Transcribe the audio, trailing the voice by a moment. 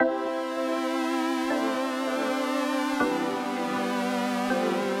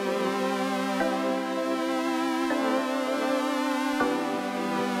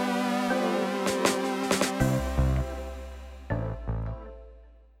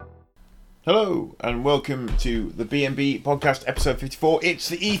Hello and welcome to the BnB podcast episode 54. It's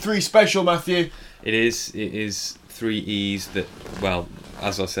the E3 special, Matthew. It is three E's that, well,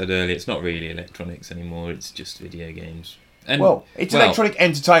 as I said earlier, it's not really electronics anymore, it's just video games. And, it's electronic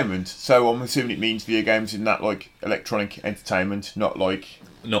entertainment, so I'm assuming it means video games in that, like, electronic entertainment, not like...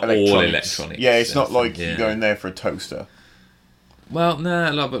 Not all electronics. Yeah, it's not like you go in there for a toaster. Well,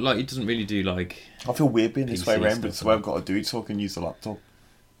 no, but like it doesn't really do, like... I feel weird being this way around, but it's the way like I've got to do it so I can use the laptop.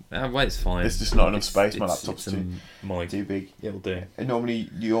 Well, it's fine. There's just not enough space, my laptop's too big. It'll do. And normally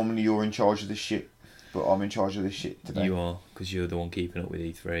you're in charge of this shit, but I'm in charge of this shit today. You are, because you're the one keeping up with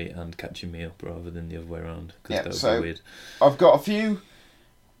E3 and catching me up rather than the other way around. Yeah, that so would be weird. I've got a few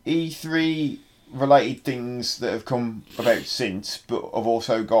E3 related things that have come about since, but I've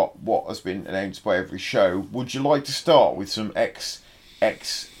also got what has been announced by every show. Would you like to start with some Xbox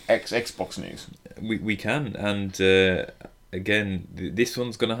news? We can, and again, this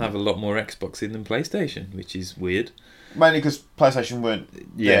one's going to have a lot more Xbox in than PlayStation, which is weird. Mainly because PlayStation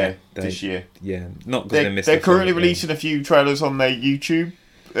weren't there this year. Yeah, not because they missed. They're currently releasing a few trailers on their YouTube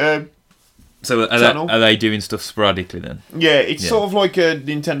So channel. Are they doing stuff sporadically then? Yeah, it's sort of like a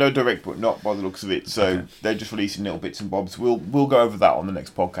Nintendo Direct, but not by the looks of it. So they're just releasing little bits and bobs. We'll go over that on the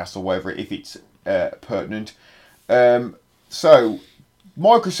next podcast or whatever if it's pertinent. So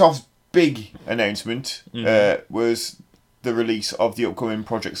Microsoft's big announcement was the release of the upcoming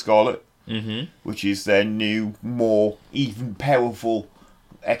Project Scarlet, which is their new, more even powerful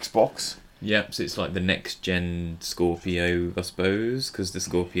Xbox. Yeah, so it's like the next gen Scorpio, I suppose, because the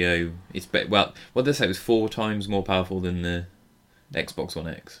Scorpio is what they say, it was 4 times more powerful than the Xbox One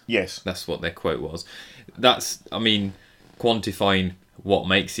X. Yes, that's what their quote was. Quantifying what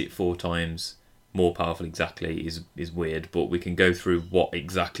makes it 4 times more powerful exactly is weird, but we can go through what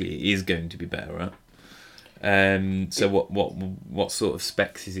exactly it is going to be better at. So what sort of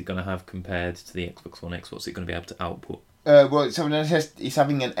specs is it going to have compared to the Xbox One X? What's it going to be able to output? It's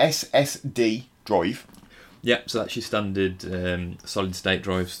having an SSD drive. Yep, so that's your standard solid state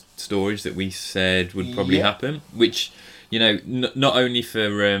drive storage that we said would probably happen. Which, not only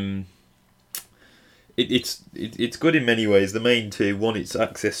for it's good in many ways. The main two, one, its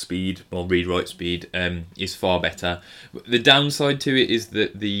access speed or read-write speed is far better. The downside to it is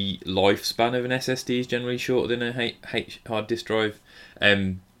that the lifespan of an SSD is generally shorter than a hard disk drive,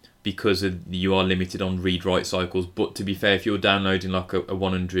 because you are limited on read-write cycles. But to be fair, if you're downloading like a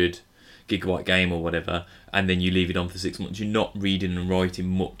 100 gigabyte game or whatever, and then you leave it on for 6 months, you're not reading and writing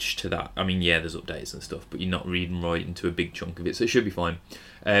much to that. I mean, yeah, there's updates and stuff, but you're not reading and writing to a big chunk of it, so it should be fine.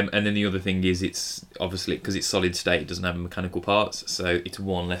 And then the other thing is, it's obviously, because it's solid state, it doesn't have mechanical parts, so it's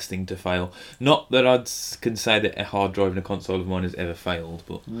one less thing to fail. Not that I can say that a hard drive in a console of mine has ever failed,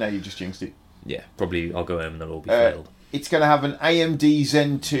 but... No, you just jinxed it. Yeah, probably I'll go home and they'll all be failed. It's going to have an AMD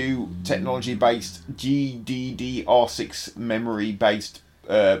Zen 2 technology-based GDDR6 memory-based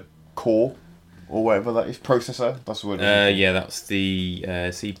core, or whatever that is, processor. That's the word. That's the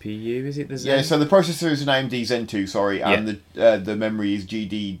CPU, is it? The Zen? Yeah, so the processor is an AMD Zen 2, and the memory is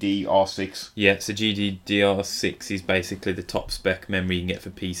GDDR6. Yeah, so GDDR6 is basically the top spec memory you can get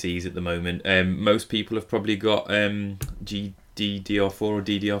for PCs at the moment. Most people have probably got GDDR4 or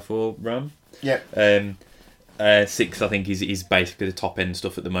DDR4 RAM. Yeah. 6, I think, is basically the top end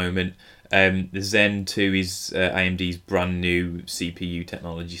stuff at the moment. The Zen 2 is AMD's brand new CPU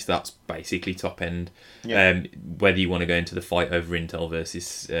technology, so that's basically top end. Yeah. Whether you want to go into the fight over Intel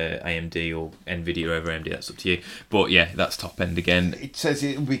versus AMD or Nvidia over AMD, that's up to you. But yeah, that's top end again. It says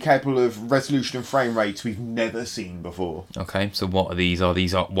it will be capable of resolution and frame rates we've never seen before. Okay, so what are these? Are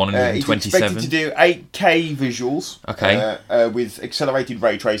these 127? It's expected to do 8K visuals. Okay. With accelerated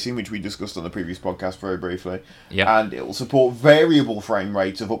ray tracing, which we discussed on the previous podcast very briefly. Yeah. And it will support variable frame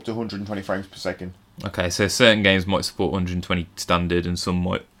rates of up to 120 frames per second. Okay, so certain games might support 120 standard and some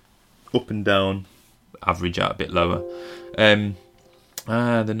might up and down, average out a bit lower.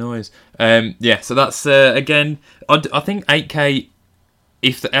 The noise. So that's, again, I think 8K,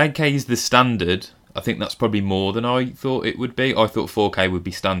 if the 8K is the standard, I think that's probably more than I thought it would be. I thought 4K would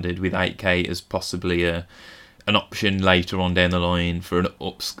be standard with 8K as possibly an option later on down the line for an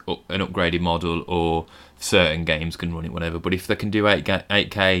upgraded model, or certain games can run it, whatever. But if they can do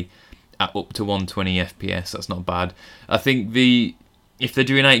 8K at up to 120 FPS, that's not bad. I think if they're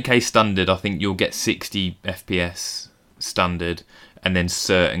doing 8K standard, I think you'll get 60 FPS standard, and then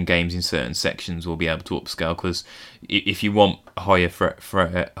certain games in certain sections will be able to upscale, because if you want higher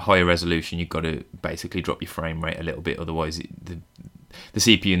resolution, you've got to basically drop your frame rate a little bit, otherwise the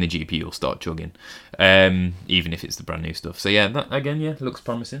CPU and the GPU will start chugging, even if it's the brand new stuff. So yeah, that again, looks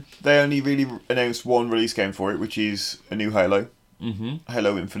promising. They only really announced one release game for it, which is a new Halo,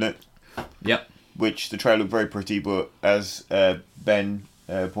 Halo Infinite. Yep. Which the trailer looked very pretty, but as Ben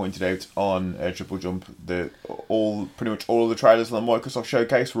pointed out on Triple Jump, pretty much all of the trailers on the Microsoft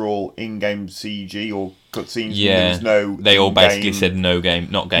Showcase were all in-game CG or cutscenes. Yeah. There was no they all basically said not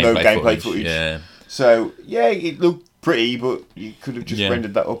gameplay footage. Yeah. So yeah, it looked pretty, but you could have just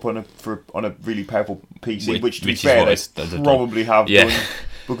rendered that up on a really powerful PC, which to be fair, they probably have done,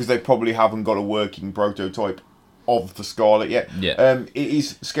 because they probably haven't got a working prototype of the Scarlet yet. Yeah. It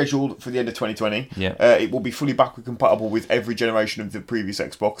is scheduled for the end of 2020. Yeah. It will be fully backward compatible with every generation of the previous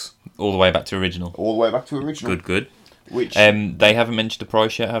Xbox. All the way back to original. Good. Which they haven't mentioned the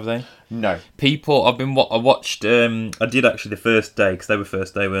price yet, have they? No. People, I watched. I did actually the first day, because they were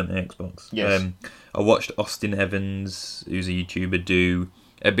first day, weren't they? Xbox. Yes. I watched Austin Evans, who's a YouTuber, do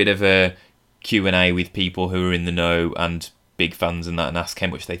a bit of a Q&A with people who are in the know and big fans and that, and ask how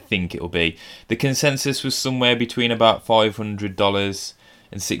much they think it'll be. The consensus was somewhere between about $500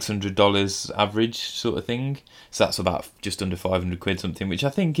 and $600 average sort of thing. So that's about just under 500 quid something, which I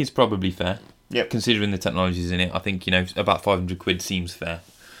think is probably fair. Yep. Considering the technologies in it, I think about 500 quid seems fair.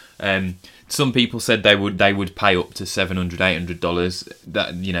 Some people said they would pay up to $700, $800.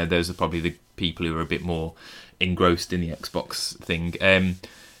 That those are probably the people who are a bit more engrossed in the Xbox thing.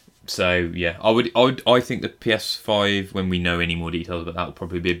 So yeah, I think the PS5, when we know any more details about that, will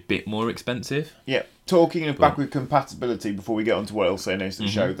probably be a bit more expensive. Yeah. Talking of backward compatibility, before we get on to what else they announced at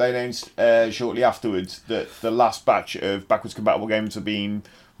the show, they announced shortly afterwards that the last batch of backwards compatible games are being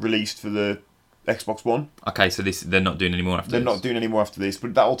released for the Xbox One. Okay, so they're not doing any more after this? They're not doing any more after this,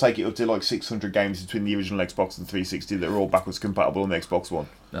 but that will take it up to like 600 games between the original Xbox and 360 that are all backwards compatible on the Xbox One.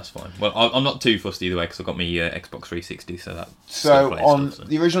 That's fine. Well, I'm not too fussed either way, because I've got my Xbox 360, so that... So, on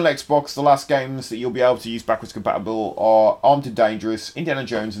the original Xbox, the last games that you'll be able to use backwards compatible are Armed and Dangerous, Indiana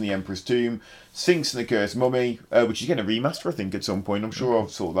Jones and the Emperor's Tomb, Sphinx and the Cursed Mummy, which is getting a remaster, I think, at some point. I'm sure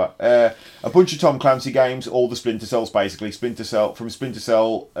I've saw that. A bunch of Tom Clancy games, all the Splinter Cells, basically. Splinter Cell,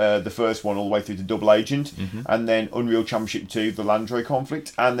 the first one, all the way through to Double Agent, and then Unreal Championship 2, the Landroid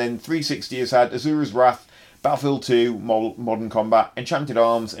Conflict, and then 360 has had Azura's Wrath, Battlefield 2, Modern Combat, Enchanted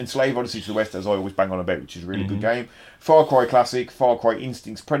Arms, Enslaved Odyssey to the West, as I always bang on about, which is a really good game. Far Cry Classic, Far Cry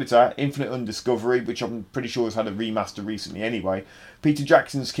Instincts Predator, Infinite Undiscovery, which I'm pretty sure has had a remaster recently anyway. Peter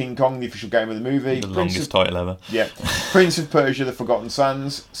Jackson's King Kong, the official game of the movie. The longest title ever. Yeah. Prince of Persia, The Forgotten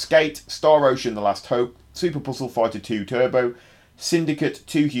Sands, Skate, Star Ocean, The Last Hope, Super Puzzle Fighter 2 Turbo, Syndicate,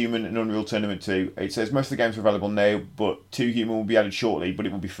 2 Human, and Unreal Tournament 2. It says most of the games are available now, but 2 Human will be added shortly, but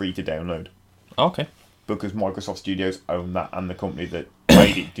it will be free to download. Okay. Because Microsoft Studios own that, and the company that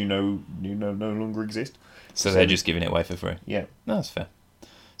made it no longer exist. So they're just giving it away for free. Yeah, no, that's fair.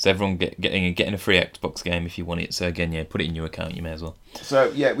 So everyone getting a free Xbox game if you want it. So again, put it in your account. You may as well.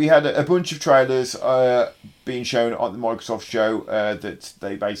 So yeah, we had a bunch of trailers being shown at the Microsoft show that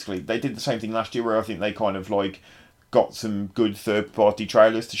they did the same thing last year, where I think they kind of like got some good third-party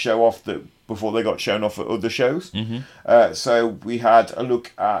trailers to show off that before they got shown off at other shows. So we had a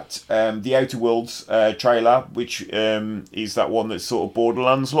look at the Outer Worlds trailer, which is that one that's sort of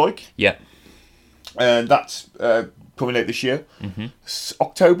Borderlands-like. Yeah. And that's coming out this year.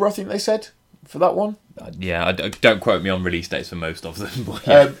 October, I think they said, for that one. Don't quote me on release dates for most of them.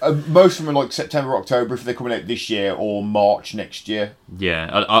 But most of them are like September, October, if they're coming out this year, or March next year.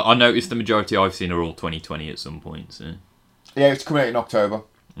 Yeah, I noticed the majority I've seen are all 2020 at some point. So. Yeah, it's coming out in October.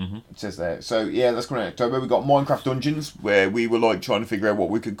 It says there. So yeah, that's coming out in October. We got Minecraft Dungeons, where we were like trying to figure out what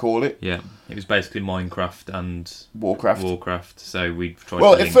we could call it. Yeah, it was basically Minecraft and Warcraft. So we tried.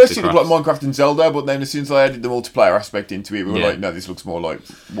 Well, at first it looked like Minecraft and Zelda, but then as soon as I added the multiplayer aspect into it, we were like, no, this looks more like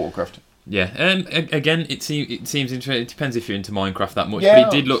Warcraft. Yeah, and again, it seems interesting. It depends if you're into Minecraft that much, but it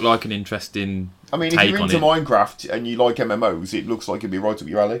did look like an interesting. I mean, if you're into Minecraft and you like MMOs, it looks like it'd be right up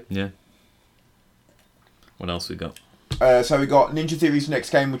your alley. Yeah. What else we got? So we got Ninja Theory's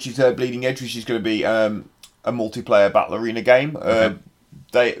next game, which is Bleeding Edge, which is going to be a multiplayer battle arena game.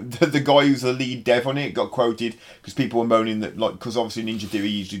 The guy who's the lead dev on it got quoted because people were moaning that, like, because obviously Ninja Theory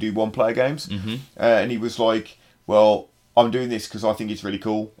usually do one-player games, and he was like, "Well, I'm doing this because I think it's really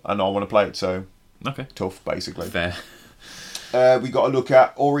cool and I want to play it." So, tough, basically. Fair. We got a look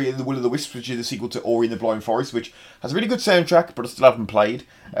at Ori and the Will of the Wisps, which is the sequel to Ori and the Blind Forest, which has a really good soundtrack, but I still haven't played.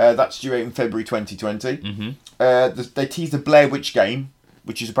 That's due out in February 2020. They teased a Blair Witch game,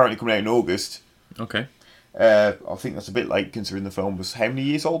 which is apparently coming out in August. Okay. I think that's a bit late, considering the film was how many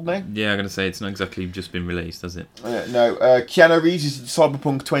years old now? Yeah, I'm going to say it's not exactly just been released, has it? No. Keanu Reeves is in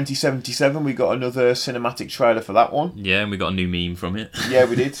Cyberpunk 2077. We got another cinematic trailer for that one. Yeah, and we got a new meme from it. Yeah,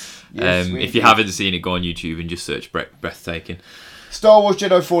 we did. Yes, if you haven't seen it, go on YouTube and just search Breathtaking. Star Wars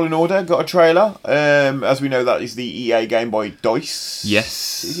Jedi Fallen Order got a trailer. As we know, that is the EA game by DICE.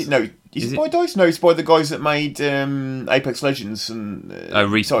 Yes. Is it? No, Is it by DICE? No, it's by the guys that made Apex Legends and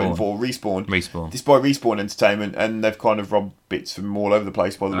Respawn. Respawn. It's by Respawn Entertainment, and they've kind of robbed bits from all over the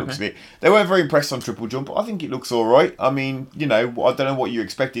place by the looks of it. They weren't very impressed on Triple Jump, but I think it looks alright. I mean, I don't know what you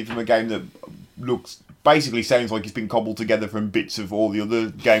expected from a game that basically sounds like it's been cobbled together from bits of all the other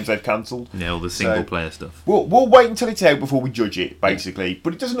games they've cancelled. Yeah, all the single-player stuff. We'll wait until it's out before we judge it, basically. Yeah.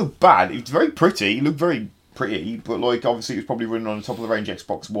 But it doesn't look bad. It's very pretty. It looked very pretty, but obviously it was probably running on the top of the range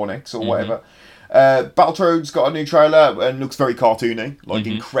Xbox One X or whatever. Battletoads got a new trailer and looks very cartoony,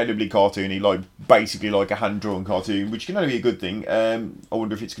 incredibly cartoony, basically like a hand-drawn cartoon, which can only be a good thing. I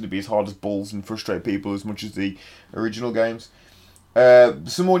wonder if it's going to be as hard as balls and frustrate people as much as the original games.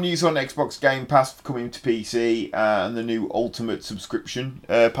 Some more news on Xbox Game Pass coming to PC, and the new Ultimate subscription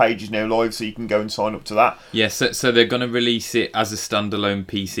page is now live, so you can go and sign up to that. Yes, so they're going to release it as a standalone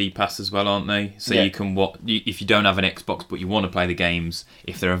PC pass as well, aren't they? So you can if you don't have an Xbox but you want to play the games,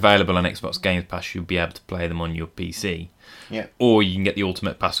 if they're available on Xbox Game Pass, you'll be able to play them on your PC. Yeah. Or you can get the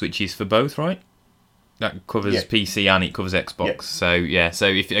Ultimate Pass, which is for both, right? That covers PC and it covers Xbox. Yeah. So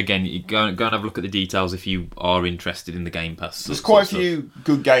if again, you go and have a look at the details if you are interested in the Game Pass. There's quite a few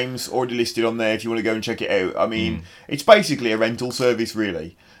good games already listed on there if you want to go and check it out. I mean, it's basically a rental service,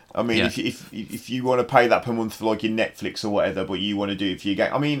 really. I mean, if you want to pay that per month for like your Netflix or whatever, but you want to do it for your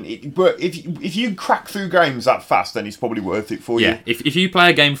game, I mean, but if you crack through games that fast, then it's probably worth it for you. Yeah, if you play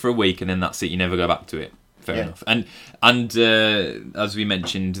a game for a week and then that's it, you never go back to it. Fair enough. And as we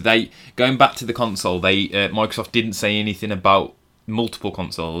mentioned, going back to the console, Microsoft didn't say anything about multiple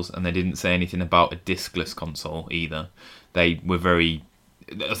consoles, and they didn't say anything about a discless console either. They were very.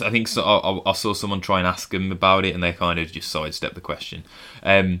 I think so, I saw someone try and ask them about it, and they kind of just sidestepped the question.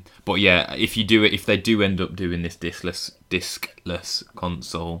 But yeah, if they do end up doing this discless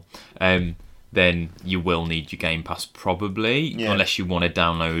console, then you will need your Game Pass probably, unless you want to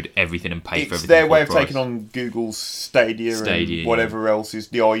download everything and pay for everything. It's their way of taking on Google's Stadia and whatever else is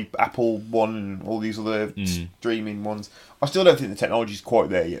the Apple one and all these other streaming ones. I still don't think the technology's quite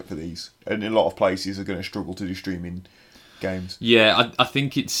there yet for these, and in a lot of places are going to struggle to do streaming games. Yeah, I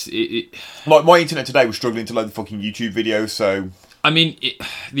think it's... Like, my internet today was struggling to load the fucking YouTube videos, so... I mean,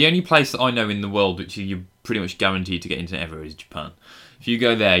 the only place that I know in the world which you're pretty much guaranteed to get internet ever is Japan. If you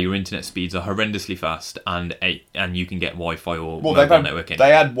go there, your internet speeds are horrendously fast, and you can get Wi-Fi or mobile network. They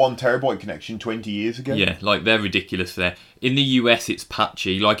had 1 terabyte connection 20 years ago. Yeah, they're ridiculous there. In the US, it's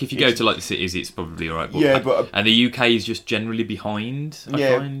patchy. Like if you go to the cities, it's probably alright. And the UK is just generally behind.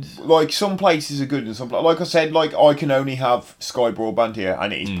 I find. Like some places are good, and some like I said, I can only have Sky broadband here,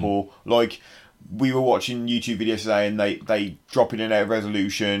 and it is poor. Like. We were watching YouTube videos today, and they drop in and out of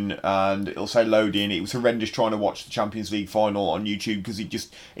resolution, and it'll say loading. It was horrendous trying to watch the Champions League final on YouTube because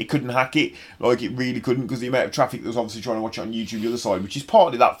it couldn't hack it. Like, it really couldn't, because the amount of traffic that was obviously trying to watch it on YouTube the other side, which is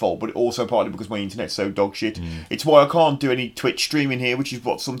partly that fault, but also partly because my internet's so dog shit. It's why I can't do any Twitch streaming here, which is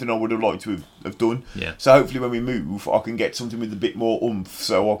something I would have liked to have done. Yeah. So hopefully when we move, I can get something with a bit more oomph,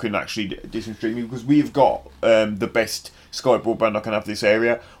 so I can actually do some streaming, because we've got the best Sky broadband I can have this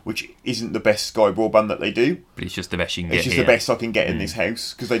area, which isn't the best Sky broadband that they do. But it's just the best you can get. It's just the best I can get in this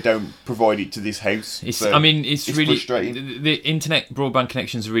house, because they don't provide it to this house. It's really frustrating. The internet broadband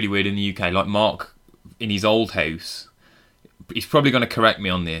connections are really weird in the UK. Like Mark, in his old house, he's probably going to correct me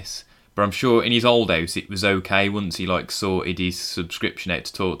on this, but I'm sure in his old house it was okay once he sorted his subscription out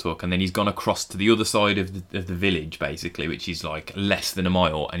to TalkTalk, and then he's gone across to the other side of the village, basically, which is like less than a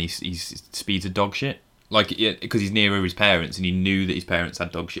mile, and his speeds are dog shit. Like, because he's nearer his parents, and he knew that his parents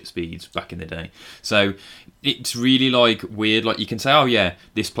had dog shit speeds back in the day. So it's really weird. Like, you can say, oh yeah,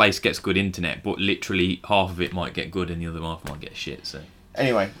 this place gets good internet, but literally half of it might get good and the other half might get shit. So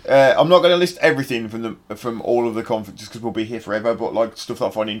anyway, I'm not going to list everything from all of the conferences because we'll be here forever, but stuff that I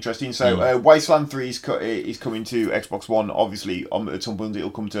find interesting. So Wasteland 3 is coming to Xbox One. Obviously, at some point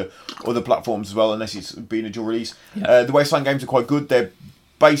it'll come to other platforms as well, unless it's been a dual release. The Wasteland games are quite good. They're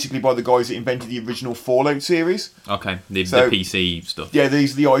basically by the guys that invented the original Fallout series. Okay, the PC stuff. Yeah,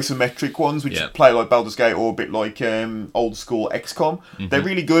 these are the isometric ones, which play like Baldur's Gate or a bit like old school XCOM. They're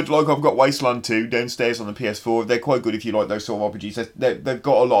really good. Like, I've got Wasteland 2 downstairs on the PS4. They're quite good if you like those sort of RPGs. They've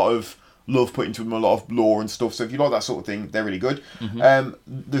got a lot of love put into them, a lot of lore and stuff. So if you like that sort of thing, they're really good.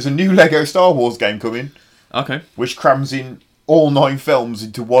 There's a new Lego Star Wars game coming. Okay. Which crams in all 9 films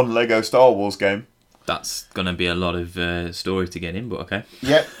into one Lego Star Wars game. That's going to be a lot of story to get in, but okay.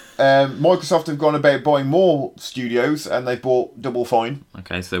 Yep. Microsoft have gone about buying more studios, and they've bought Double Fine.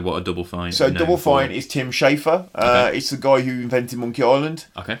 Okay, so what are Double Fine? So Double Fine is Tim Schafer. It's the guy who invented Monkey Island.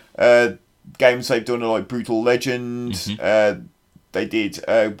 Okay. Games they've done are like Brutal Legend. they did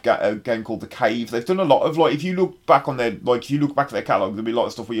a game called The Cave. They've done a lot of, like, if you look back at their catalogue, there'll be a lot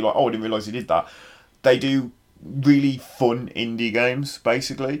of stuff where you're like, oh, I didn't realise they did that. They do really fun indie games,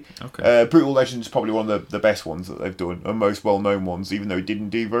 basically. Okay. Brutal Legends is probably one of the best ones that they've done, and most well-known ones, even though it didn't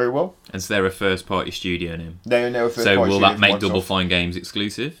do very well. And so they're a first-party studio now? They're a first-party studio. So will that make Microsoft. Double Fine Games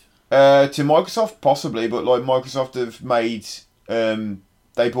exclusive? To Microsoft, possibly, but like Microsoft have made...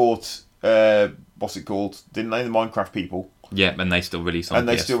 they bought... what's it called? Didn't they? The Minecraft people. Yeah, and they still release on and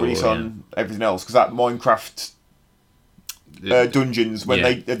they PS4, still release on everything else, because that Minecraft dungeons, when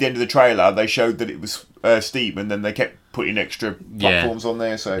they at the end of the trailer they showed that it was Steam, and then they kept putting extra platforms on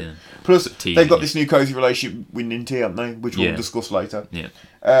there. So plus they've got this new cozy relationship with Nintendo, haven't they? Which we'll discuss later.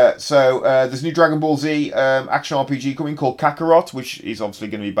 So there's a new Dragon Ball Z action RPG coming called Kakarot, which is obviously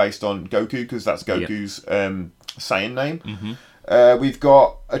going to be based on Goku, because that's Goku's Saiyan name. We've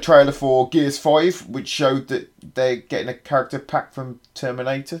got a trailer for Gears 5, which showed that they're getting a character pack from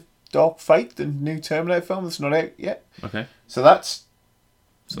Terminator Dark Fate, the new Terminator film that's not out yet. Okay. So that's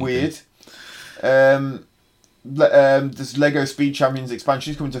weird. There's Lego Speed Champions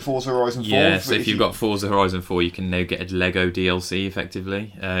expansions coming to Forza Horizon 4. Yeah, so if you've got Forza Horizon 4, you can now get a Lego DLC,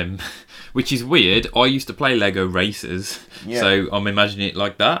 effectively. Which is weird. I used to play Lego Racers, so I'm imagining it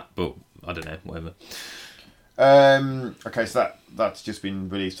like that, but I don't know, whatever. Okay, so that's just been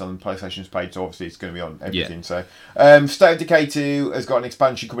released on PlayStation's page, so obviously it's going to be on everything. So, State of Decay 2 has got an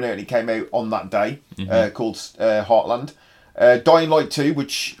expansion coming out, and it came out on that day, called Heartland. Dying Light 2,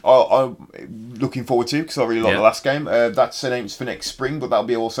 which I'm looking forward to, because I really like the last game. That's announced for next spring, but that'll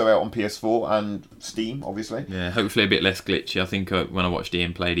be also out on PS4 and Steam, obviously. Yeah, hopefully a bit less glitchy. I think when I watched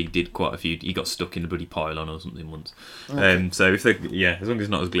Ian played, he did quite a few. He got stuck in the bloody pylon or something once. Okay. So if as long as it's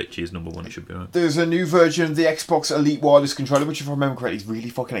not as glitchy as number one, it should be right. There's a new version of the Xbox Elite Wireless Controller, which, if I remember correctly, is really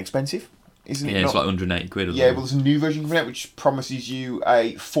fucking expensive. Isn't it? Yeah, it's like 180 quid or something. Yeah, well, there's a new version coming out which promises you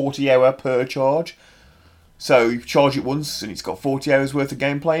a 40-hour per charge. So you charge it once and it's got 40 hours worth of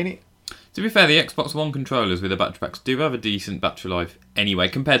gameplay in it. To be fair, the Xbox One controllers with the battery packs do have a decent battery life anyway,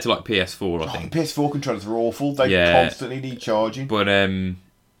 compared to like PS4, I think. The PS4 controllers are awful. They constantly need charging. But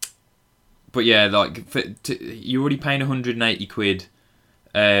yeah, like you're already paying 180 quid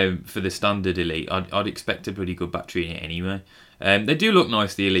for the standard Elite. I'd expect a pretty good battery in it anyway. They do look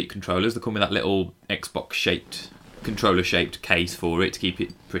nice, the Elite controllers. They come with that little Xbox controller-shaped case for it to keep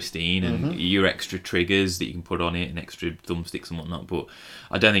it pristine, and your extra triggers that you can put on it, and extra thumbsticks and whatnot. But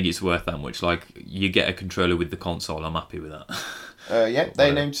I don't think it's worth that much. Like, you get a controller with the console, I'm happy with that. They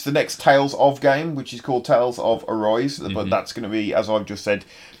announced the next Tales of game, which is called Tales of Arise, but that's going to be, as I've just said,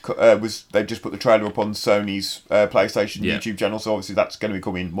 they've just put the trailer up on Sony's PlayStation YouTube channel, so obviously that's going to be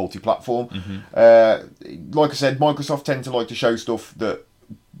coming multi-platform. Like I said, Microsoft tend to like to show stuff that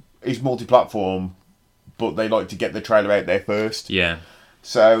is multi-platform, but they like to get the trailer out there first. Yeah.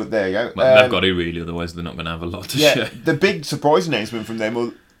 So there you go. Well, they've got to really, otherwise they're not going to have a lot to show. The big surprise announcement from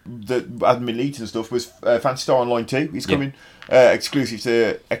them, that had been leaked and stuff, was Phantasy Star Online 2. It's coming exclusive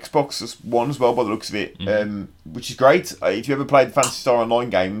to Xbox One as well, by the looks of it, which is great. If you ever played the Phantasy Star Online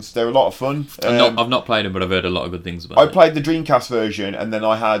games, they're a lot of fun. I've not played them, but I've heard a lot of good things about it. I played the Dreamcast version, and then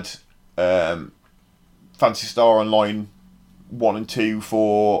I had Phantasy Star Online 1 and 2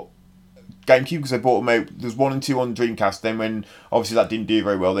 for GameCube, because they bought them out. There's 1 and 2 on Dreamcast. Then when obviously that didn't do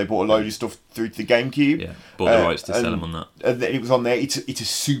very well, they bought a load of stuff through to the GameCube. Yeah, bought the rights to sell them on that. And it was on there. It's a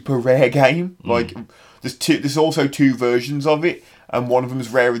super rare game. Like there's also 2 versions of it, and one of them is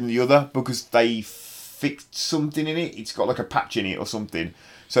rarer than the other because they fixed something in it. It's got like a patch in it or something,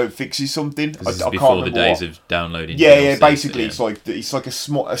 so it fixes something. This is before the days of downloading. Yeah, basically, it's like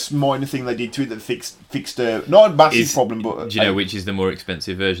a minor thing they did to it that fixed not a massive problem, but do you know which is the more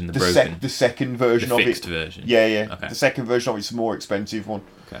expensive version? The second version of it. The fixed version. Yeah. Okay. The second version of it's a more expensive one.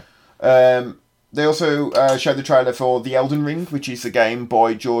 Okay. They also showed the trailer for The Elden Ring, which is the game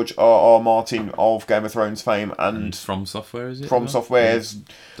by George R.R. Martin of Game of Thrones fame and From Software, is it? From Software's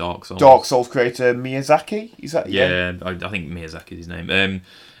Dark Souls creator Miyazaki. Is that? Yeah, I think Miyazaki is his name.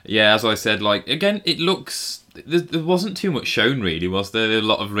 Yeah, as I said, like again, it looks. There wasn't too much shown really, was there? There were a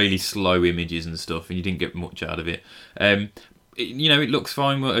lot of really slow images and stuff, and you didn't get much out of it. It looks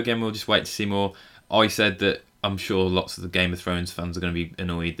fine. But again, we'll just wait to see more. I said that I'm sure lots of the Game of Thrones fans are going to be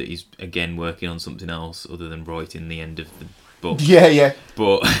annoyed that he's again working on something else other than writing the end of the book. Yeah.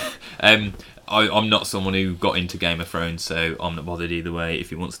 But I'm not someone who got into Game of Thrones, so I'm not bothered either way. If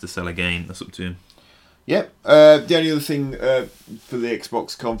he wants to sell again, that's up to him. Yep. The only other thing for the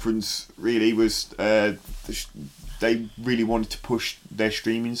Xbox conference really was they really wanted to push their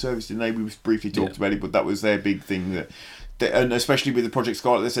streaming service, didn't they? We briefly talked about it, but that was their big thing. And especially with the Project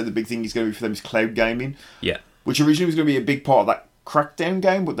Scarlet, they said the big thing is going to be for them is cloud gaming. Yeah. Which originally was going to be a big part of that Crackdown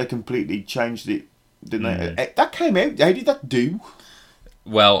game, but they completely changed it, didn't they? That came out. How did that do?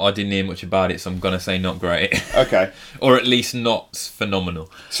 Well, I didn't hear much about it, so I'm going to say not great. Okay. Or at least not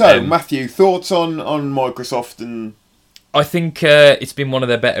phenomenal. So, Matthew, thoughts on Microsoft and... I think it's been one of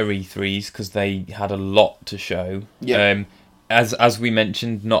their better E3s because they had a lot to show. Yeah. As we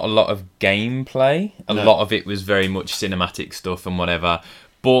mentioned, not a lot of gameplay. A lot of it was very much cinematic stuff and whatever.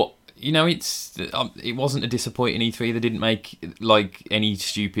 But you know, it wasn't a disappointing E3. They didn't make like any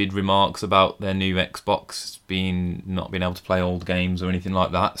stupid remarks about their new Xbox not being able to play old games or anything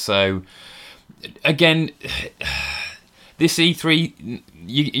like that. So again, this E3,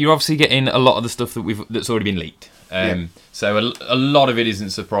 you're obviously getting a lot of the stuff that's already been leaked. So a lot of it isn't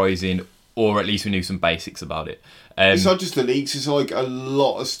surprising, or at least we knew some basics about it. It's not just the leaks, it's like a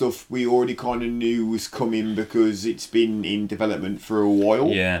lot of stuff we already kind of knew was coming because it's been in development for a while.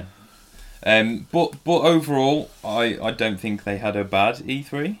 Yeah. But overall, I don't think they had a bad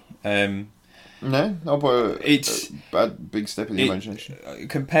E3. No, but it's a bad big step in the imagination.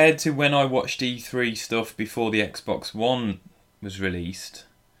 Compared to when I watched E3 stuff before the Xbox One was released,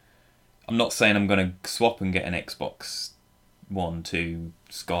 I'm not saying I'm going to swap and get an Xbox One to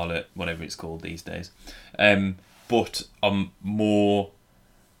Scarlet, whatever it's called these days. But I'm more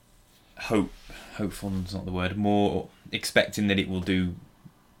hopeful is not the word, more expecting that it will do...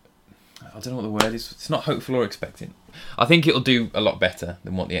 I don't know what the word is. It's not hopeful or expecting. I think it'll do a lot better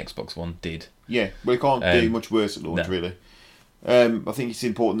than what the Xbox One did. Yeah, but it can't do much worse at launch, really. I think it's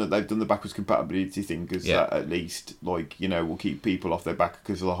important that they've done the backwards compatibility thing because that at least, like, you know, will keep people off their back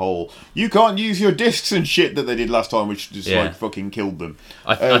because of the whole you can't use your discs and shit that they did last time, which just like fucking killed them.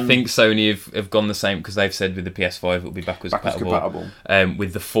 I think Sony have gone the same because they've said with the PS5 it'll be backwards compatible.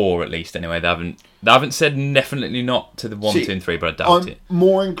 With the 4 at least, anyway. They haven't said definitely not to the 1, 2, and 3, but I doubt it. I'm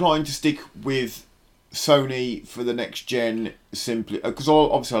more inclined to stick with Sony for the next gen simply because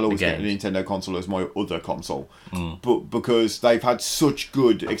obviously I'll always get a Nintendo console as my other console, but because they've had such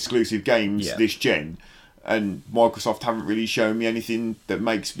good exclusive games this gen, and Microsoft haven't really shown me anything that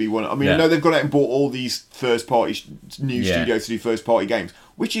makes me want. I mean, I know they've gone out and bought all these first party new studios to do first party games,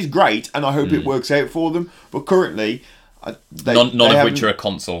 which is great, and I hope it works out for them. But currently, none of which are a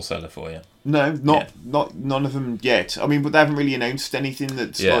console seller for you. No, none of them yet. I mean, but they haven't really announced anything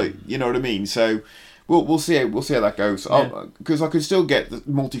that's like, you know what I mean. So. We'll see how that goes. Because I could still get the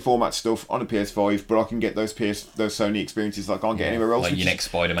multi-format stuff on a PS5, but I can get those Sony experiences that I can't get anywhere else. Like your next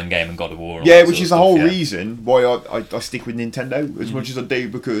Spider-Man game and God of War. Yeah, which is the whole reason why I stick with Nintendo as much as I do,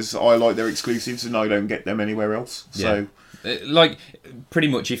 because I like their exclusives and I don't get them anywhere else. So, like, pretty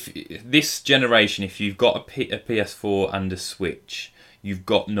much, if this generation, if you've got a PS4 and a Switch, you've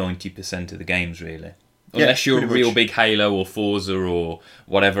got 90% of the games, really. Unless you're a real big Halo or Forza or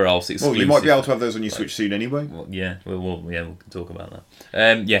whatever else exclusive. Well, you might be able to have those on your Switch soon anyway. Well, we'll talk about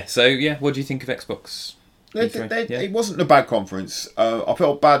that. So what do you think of Xbox? It wasn't a bad conference. I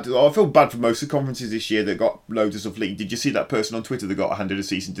felt bad for most of the conferences this year that got loads of stuff leaked. Did you see that person on Twitter that got handed a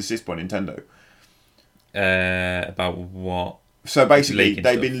cease and desist by Nintendo? About what? So basically,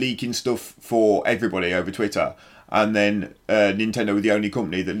 they've been leaking stuff for everybody over Twitter. And then Nintendo were the only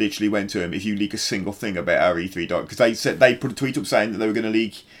company that literally went to him, if you leak a single thing about our E3 because they put a tweet up saying that they were going to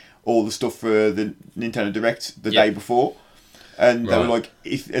leak all the stuff for the Nintendo Direct the day before, and they were like,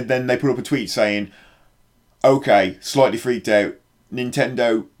 and then they put up a tweet saying, "Okay, slightly freaked out.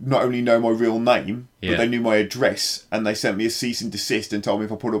 Nintendo not only know my real name, but they knew my address, and they sent me a cease and desist and told me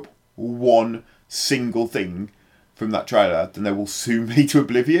if I put up one single thing from that trailer, then they will sue me to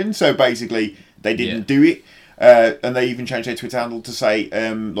oblivion." So basically, they didn't do it. And they even changed their Twitter handle to say,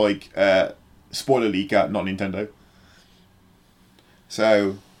 spoiler leaker, not Nintendo.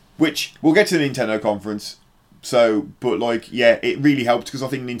 So, which, we'll get to the Nintendo conference. So, but it really helped because I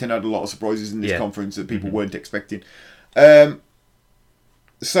think Nintendo had a lot of surprises in this conference that people weren't expecting. So,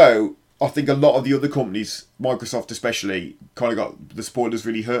 I think a lot of the other companies, Microsoft especially, kind of got the spoilers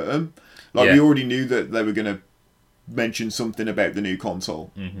really hurt them. We already knew that they were going to mention something about the new console,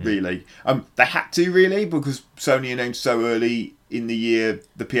 really. They had to, really, because Sony announced so early in the year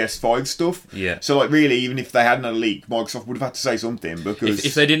the PS5 stuff. Yeah. So, really, even if they hadn't had a leak, Microsoft would have had to say something, because...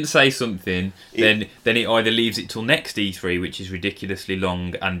 If they didn't say something, then it either leaves it till next E3, which is ridiculously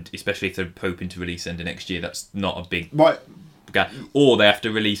long, and especially if they're hoping to release end of next year, that's not a big... Or they have to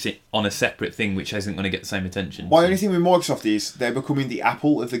release it on a separate thing, which isn't going to get the same attention. My only thing with Microsoft is they're becoming the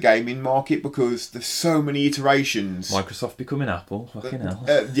Apple of the gaming market because there's so many iterations. Microsoft becoming Apple? Fucking hell.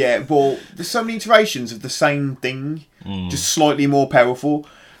 Well, there's so many iterations of the same thing, just slightly more powerful.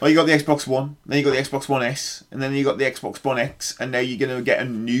 Well, you got the Xbox One, then you got the Xbox One S, and then you got the Xbox One X, and now you're going to get a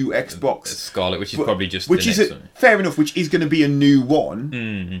new Xbox Scarlet, which is probably just which the is next one. Fair enough, which is going to be a new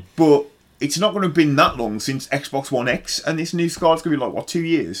one, but it's not going to have been that long since Xbox One X, and this new Scarlet's going to be like, what, 2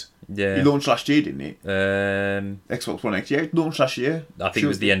 years? Yeah. It launched last year, didn't it? Xbox One X, yeah, it launched last year. I think it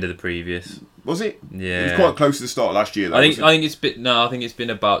was the end of the previous. Was it? Yeah. It was quite close to the start of last year, though. I think it's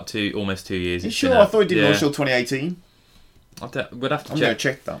been about almost 2 years. Are you sure? I thought it didn't launch till 2018. We'd have to check. I'm going to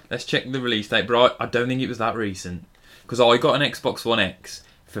check that. Let's check the release date, but I don't think it was that recent. Because I got an Xbox One X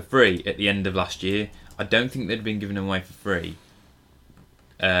for free at the end of last year. I don't think they'd been given away for free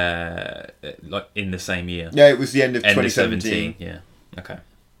like in the same year. Yeah, it was the end of 2017. Yeah, okay.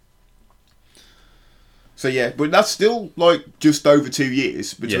 So yeah, but that's still like just over 2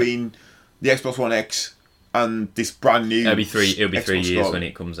 years between the Xbox One X and this brand new. It'll be 3 Xbox years Scarlet. when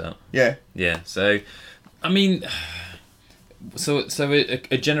it comes out. Yeah. Yeah. So, I mean, so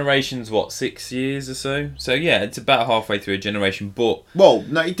a generation's what, 6 years or so? So yeah, it's about halfway through a generation. But well,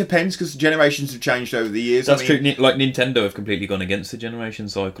 no, it depends because generations have changed over the years. That's true. Like Nintendo have completely gone against the generation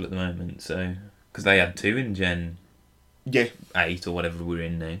cycle at the moment. So because they had 2 in Gen 8 or whatever we're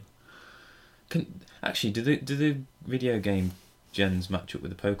in now. Actually, do the video game gens match up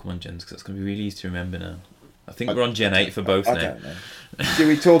with the Pokemon gens? Because that's going to be really easy to remember now. I think we're on Gen 8 for both now. I don't know. Do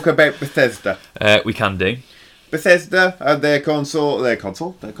we talk about Bethesda? We can do. Bethesda and their console. They don't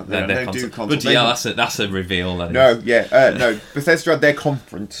do console. But yeah, that's a reveal. No. Bethesda had their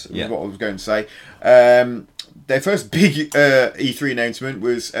conference. Is what I was going to say. Their first big E3 announcement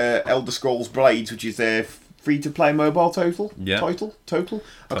was Elder Scrolls Blades, which is their free-to-play mobile title.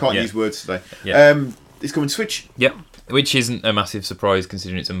 I can't use words today. It's coming to Switch. Yep. Which isn't a massive surprise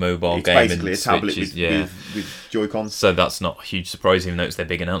considering it's a mobile game. It's basically a tablet with Joy-Cons. So that's not a huge surprise, even though it's their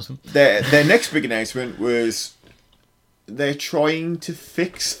big announcement. Their next big announcement was they're trying to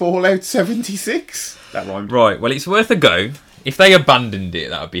fix Fallout 76. That rhymed. Right. Well, it's worth a go. If they abandoned it,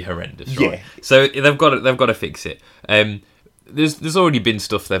 that would be horrendous. Right? Yeah. So they've got to fix it. There's already been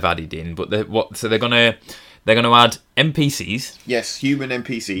stuff they've added in, but they're gonna add NPCs. Yes, human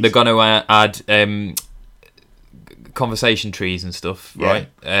NPCs. They're gonna add conversation trees and stuff, right?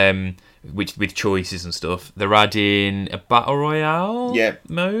 Which with choices and stuff. They're adding a battle royale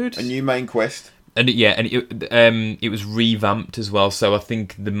mode, a new main quest. And it was revamped as well, so I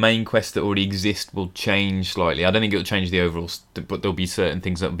think the main quests that already exist will change slightly. I don't think it'll change the overall, but there'll be certain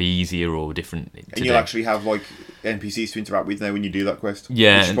things that'll be easier or different. And you'll actually have like NPCs to interact with now when you do that quest.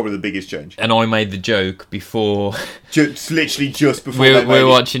 Yeah, which is probably the biggest change. And I made the joke before, literally just before we're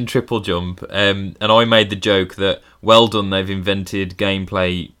watching Triple Jump, and I made the joke that well done, they've invented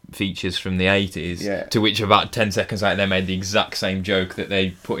gameplay features from the 80s, to which about 10 seconds later they made the exact same joke that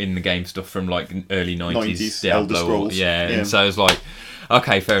they put in the game stuff from like early 90s Elder Scrolls. And so I was like,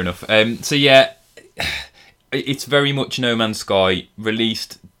 okay, fair enough. So yeah, it's very much No Man's Sky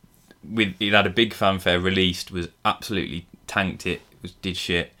released it had a big fanfare, was absolutely tanked it, did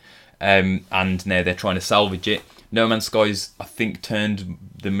shit, and now they're trying to salvage it. No Man's Sky's, I think, turned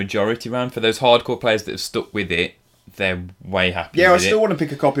the majority around. For those hardcore players that have stuck with it, they're way happy. Yeah, I still want to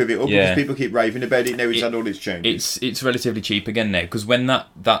pick a copy of it up because people keep raving about it now. It's had all its changes. It's relatively cheap again now because when that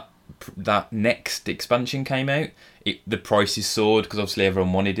next expansion came out, the prices soared because obviously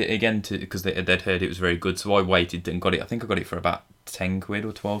everyone wanted it again because they'd heard it was very good. So I waited and got it. I think I got it for about 10 quid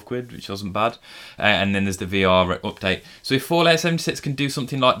or 12 quid, which wasn't bad. And then there's the VR update. So if Fallout 76 can do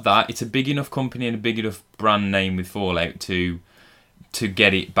something like that, it's a big enough company and a big enough brand name with Fallout to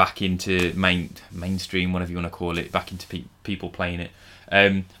get it back into mainstream, whatever you want to call it, back into people playing it.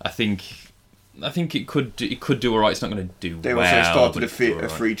 I think it could do alright. It's not going to do they well. They also started a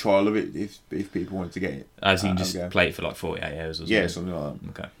free trial of it if people wanted to get it. As you can just play it for like 48 hours or something. Yeah, something like that.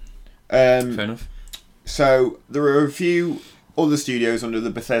 Okay. Fair enough. So there are a few other studios under the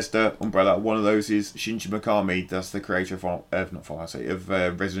Bethesda umbrella. One of those is Shinji Mikami. That's the creator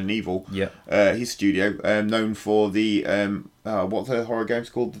of Resident Evil. Yeah. His studio, known for the what the horror games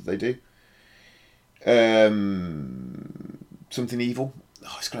called that they do. Something Evil.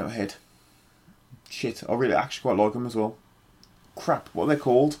 Oh, it's going out of my head. Shit, I really actually quite like them as well. Crap, what are they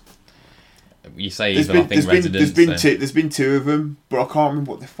called? You say Evil, I think Resident. There's been 2 of them, but I can't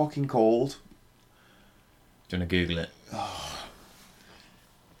remember what they're fucking called. Do you want to Google it?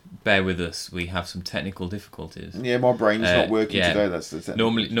 Bear with us, we have some technical difficulties. Yeah, my brain's not working today. That's the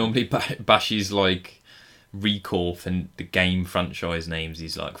technical. Normally Bashy's like recall for the game franchise names.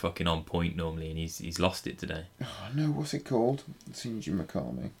 He's like fucking on point normally, and he's lost it today. Oh no, what's it called? Shinji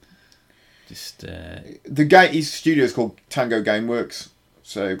Mikami. Just his studio is called Tango Gameworks.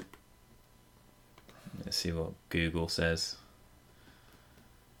 So let's see what Google says.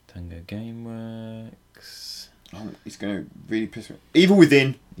 Tango Gameworks. Oh, it's going to really piss me. Evil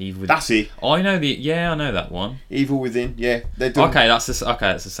Within. That's it. I know I know that one. Evil Within. Yeah, they've done. Okay, that's the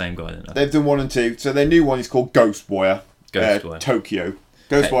same guy. Then. They've done 1 and 2. So their new one is called Ghostwire. Tokyo.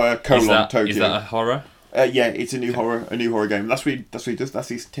 Ghostwire Tokyo. Is that a horror? Yeah, it's a new horror game. That's what he does. That's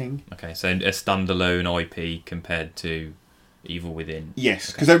his thing. Okay, so a standalone IP compared to Evil Within.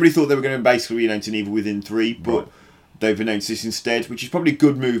 Yes, because everybody thought they were going to basically announce an Evil Within 3, but they've announced this instead, which is probably a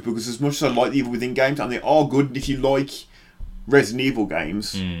good move because as much as I like the Evil Within games, and they are good, and if you like Resident Evil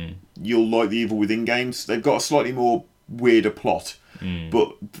games, you'll like the Evil Within games. They've got a slightly more weirder plot,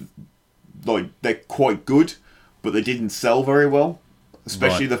 but like they're quite good, but they didn't sell very well.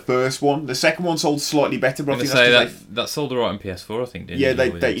 Especially the first one. The second one sold slightly better, but I think that sold alright on PS4. I think.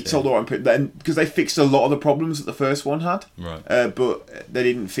 Didn't it sold alright because they fixed a lot of the problems that the first one had. Right. But they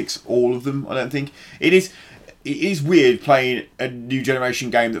didn't fix all of them. I don't think it is weird playing a new generation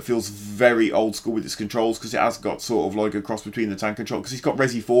game that feels very old school with its controls because it has got sort of like a cross between the tank control because it's got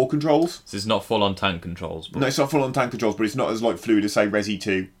Resi 4 controls. So it's not full on tank controls. But... No, it's not full on tank controls, but it's not as like fluid as say Resi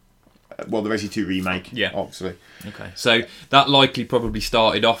 2. Well, the Resi 2 remake, obviously. Okay, so that likely probably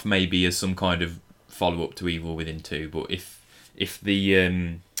started off maybe as some kind of follow-up to Evil Within 2, but if the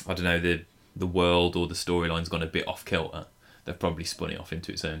I don't know the world or the storyline's gone a bit off kilter, they've probably spun it off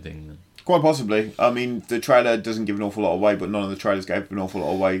into its own thing. Then. Quite possibly. I mean, the trailer doesn't give an awful lot away, but none of the trailers gave an awful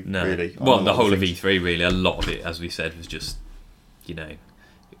lot away, really. Well, the whole of E3, really, a lot of it, as we said, was just,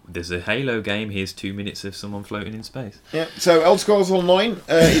 there's a Halo game, here's 2 minutes of someone floating in space. Yeah, so Elder Scrolls Online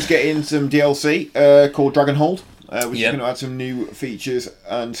is getting some DLC called Dragonhold, which is going to add some new features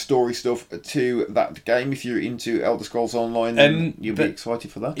and story stuff to that game. If you're into Elder Scrolls Online, then you'll be excited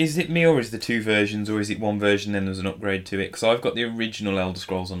for that. Is it me, or is there 2 versions, or is it 1 version then there's an upgrade to it? Because I've got the original Elder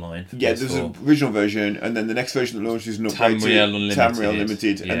Scrolls Online for PS4. There's an original version, and then the next version that launches is an upgrade Tamriel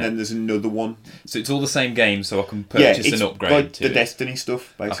Unlimited, and then there's another one. So it's all the same game, so I can purchase an upgrade like to the Destiny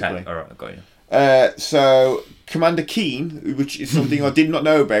stuff, basically. Okay, alright, I got you. So Commander Keen, which is something I did not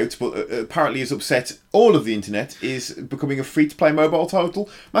know about, but apparently has upset all of the internet, is becoming a free-to-play mobile title.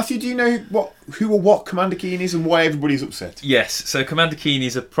 Matthew, do you know who or what Commander Keen is and why everybody's upset? Yes, so Commander Keen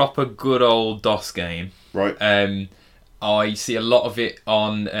is a proper good old DOS game. Right. I see a lot of it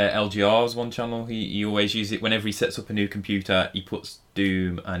on LGR's one channel. He always uses it whenever he sets up a new computer. He puts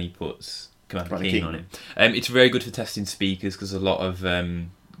Doom and he puts Commander Keen on it. It's very good for testing speakers because a lot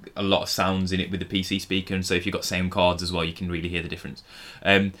of sounds in it with the PC speaker, and so if you've got sound cards as well, you can really hear the difference.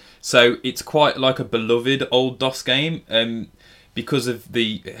 So it's quite like a beloved old DOS game. Because of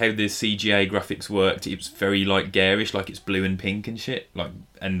how the CGA graphics worked, it's very like garish, like it's blue and pink and shit.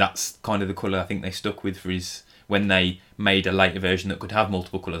 And that's kind of the colour I think they stuck with for his. When they made a later version that could have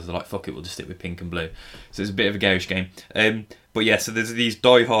multiple colours, they're like, fuck it, we'll just stick with pink and blue. So it's a bit of a garish game. But yeah, so there's these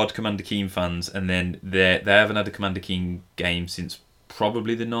die-hard Commander Keen fans, and then they haven't had a Commander Keen game since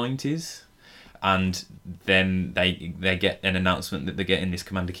probably the 90s. And then they get an announcement that they're getting this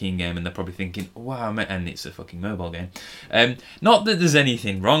Commander Keen game, and they're probably thinking, wow, and it's a fucking mobile game. Not that there's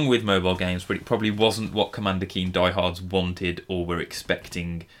anything wrong with mobile games, but it probably wasn't what Commander Keen diehards wanted or were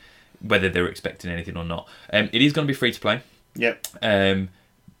expecting, whether they were expecting anything or not. It is going to be free to play. Yep.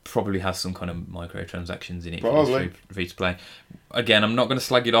 Probably has some kind of microtransactions in it. Probably. Free to play. Again, I'm not going to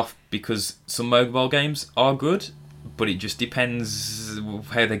slag it off because some mobile games are good, but it just depends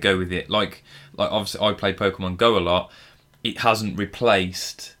how they go with it. Like obviously I play Pokemon Go a lot. It hasn't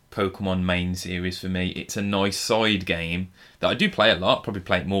replaced Pokemon main series for me. It's a nice side game that I do play a lot. Probably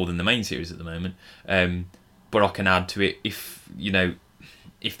play it more than the main series at the moment. But I can add to it if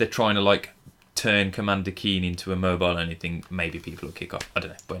they're trying to turn Commander Keen into a mobile only thing, maybe people will kick off. I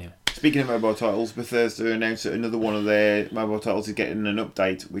don't know. But anyway. Speaking of mobile titles, Bethesda announced that another one of their mobile titles is getting an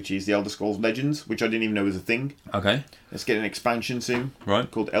update, which is the Elder Scrolls Legends, which I didn't even know was a thing. Okay. It's getting an expansion soon. Right.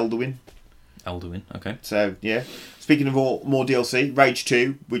 Called Elderwin. Okay. So, yeah. Speaking of more DLC, Rage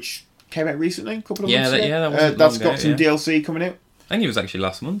 2, which came out recently, a couple of months ago. That's got some DLC coming out. I think it was actually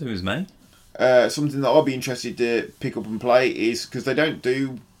last month. It was May. Something that I'll be interested to pick up and play is, because they don't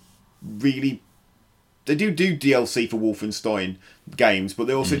do really... They do DLC for Wolfenstein games, but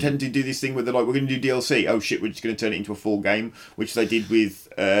they also tend to do this thing where they're like, we're going to do DLC. Oh shit, we're just going to turn it into a full game, which they did with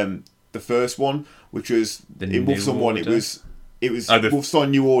the first one, which was in Wolfenstein 1. It was Wolfenstein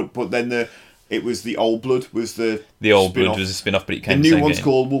New Order, but then it was the Old Blood was the Old spin-off. Blood was a spin-off, but it came the new same one's game.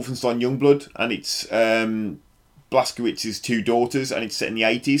 called Wolfenstein Youngblood, and it's Blazkowicz's 2 daughters, and it's set in the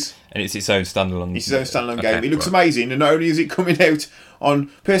 80s. And it's its own standalone. It's its own standalone game. It looks amazing, and not only is it coming out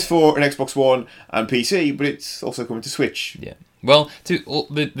on PS4 and Xbox One and PC, but it's also coming to Switch. Yeah. Well, all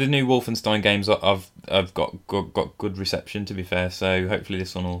the new Wolfenstein games I've got good reception, to be fair. So hopefully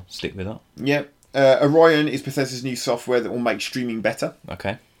this one will stick with that. Yeah. Orion is Bethesda's new software that will make streaming better.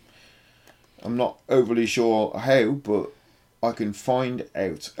 Okay. I'm not overly sure how, but I can find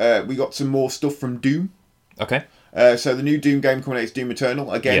out. We got some more stuff from Doom. Okay. So the new Doom game coming out is Doom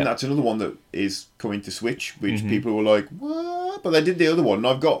Eternal. Again, that's another one that is coming to Switch, which people were like, what? But they did the other one, and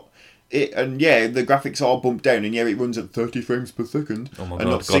I've got it, and yeah, the graphics are bumped down, and yeah, it runs at 30 frames per second. Oh my and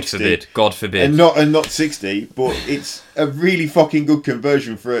god, not 60, God forbid. God forbid. And not 60, but it's a really fucking good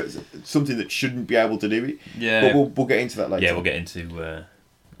conversion for something that shouldn't be able to do it. Yeah. But we'll get into that later. Yeah, we'll get into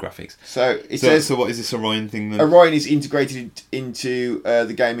graphics. So it says... So what is this Orion thing then? Orion is integrated into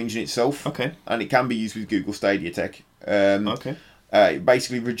the game engine itself. Okay. And it can be used with Google Stadia tech. Okay. It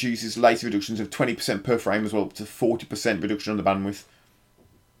basically reduces latency reductions of 20% per frame as well, up to 40% reduction on the bandwidth.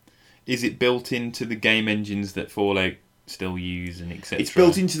 Is it built into the game engines that Fallout still use and etc.? It's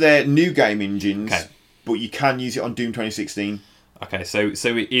built into their new game engines, but you can use it on Doom 2016. Okay, so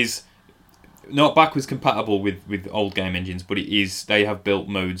it is not backwards compatible with old game engines, but it is. They have built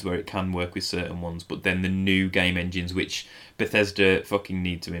modes where it can work with certain ones, but then the new game engines, which Bethesda fucking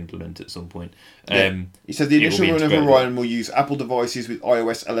need to implement at some point. It said the initial run of Orion will use Apple devices with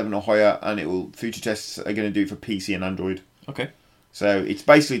iOS 11 or higher, and it will future tests are going to do it for PC and Android. Okay. So it's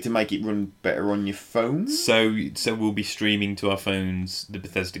basically to make it run better on your phone. So we'll be streaming to our phones the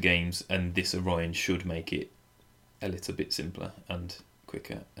Bethesda games, and this Orion should make it a little bit simpler and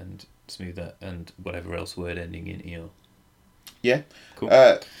quicker and smoother and whatever else word ending in ER. Yeah. Cool.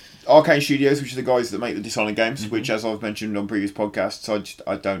 Arcane Studios, which are the guys that make the Dishonored games, which, as I've mentioned on previous podcasts,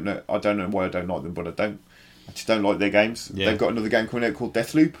 I don't know why I don't like them, but I just don't like their games. Yeah. They've got another game coming out called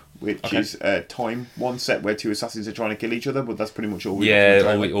Deathloop, which is a time one set where two assassins are trying to kill each other, but that's pretty much all we got.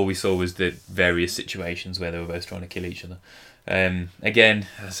 Yeah, all we saw was the various situations where they were both trying to kill each other. Again,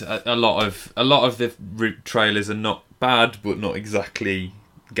 a lot of the trailers are not bad, but not exactly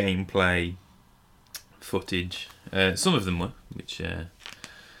gameplay footage. Some of them were, which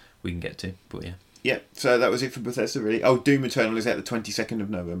we can get to, but yeah. Yeah, so that was it for Bethesda, really. Oh, Doom Eternal is out the 22nd of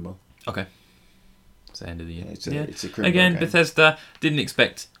November. Okay. It's the end of the year. It's a again, game. Bethesda didn't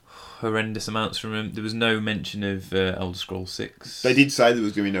expect horrendous amounts from them. There was no mention of Elder Scrolls 6. They did say there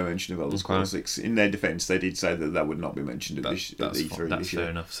was going to be no mention of Elder Scrolls 6. In their defence, they did say that would not be mentioned at E3 that's this year. That's fair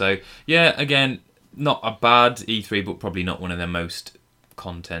enough. So, yeah, again, not a bad E3, but probably not one of their most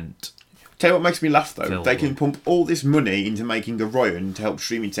content. Tell you what makes me laugh, though. They can pump all this money into making Orion to help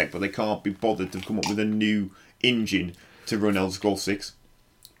streaming tech, but they can't be bothered to come up with a new engine to run Elder Scrolls 6.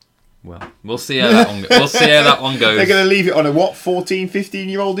 Well, we'll see how that one. We'll see how that one goes. They're going to leave it on a 14,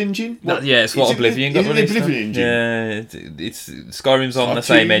 15-year-old engine? It's what Oblivion got released. Oblivion engine. Yeah, it's Skyrim's on the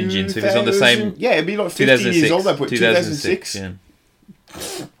same engine, so if it's on the same. Yeah, it'd be like 15 years old. They put 2006. Yeah.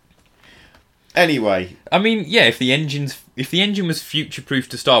 Anyway, I mean, yeah, if the engine was future-proof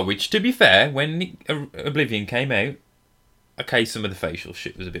to start, which, to be fair, when Oblivion came out, okay, some of the facial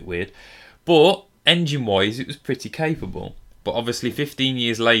shit was a bit weird, but engine-wise, it was pretty capable. But obviously, 15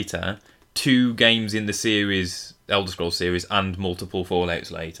 years later, 2 games in the series, Elder Scrolls series, and multiple Fallouts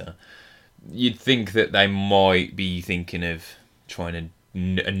later, you'd think that they might be thinking of trying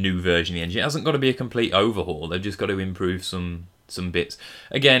a new version of the engine. It hasn't got to be a complete overhaul. They've just got to improve some bits.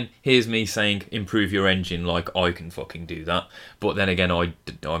 Again, here's me saying improve your engine like I can fucking do that. But then again,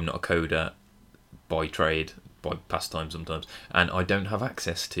 I'm not a coder by trade, by pastime sometimes, and I don't have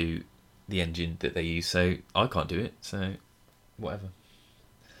access to the engine that they use, so I can't do it. So whatever.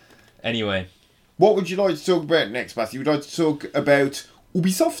 Anyway, what would you like to talk about next, Matthew? Would you like to talk about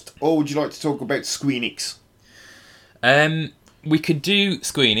Ubisoft, or would you like to talk about Squeenix? We could do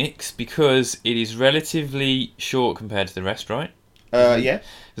Squeenix because it is relatively short compared to the rest, right? Yeah.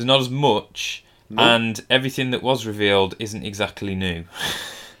 There's not as much, and everything that was revealed isn't exactly new.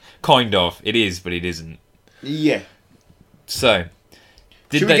 Kind of. It is, but it isn't. Yeah. So,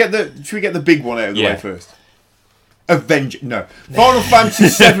 should we get the big one out of the way first? Final Fantasy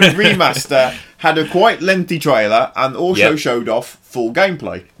VII Remaster had a quite lengthy trailer and also showed off full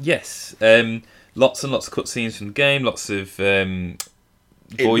gameplay. Yes. Lots and lots of cutscenes from the game, lots of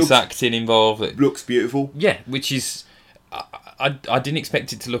voice acting involved. It looks beautiful. Yeah, which is... I didn't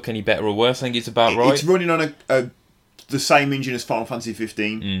expect it to look any better or worse. I think it's about right. It's running on the same engine as Final Fantasy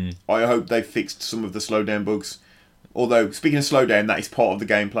 15. I hope they've fixed some of the slowdown bugs. Although, speaking of slowdown, that is part of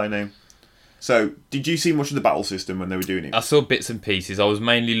the gameplay now. So, did you see much of the battle system when they were doing it? I saw bits and pieces. I was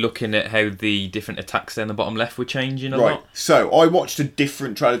mainly looking at how the different attacks down the bottom left were changing a lot. So, I watched a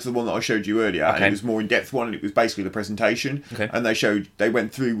different trailer to the one that I showed you earlier, and it was more in-depth one, and it was basically the presentation, and they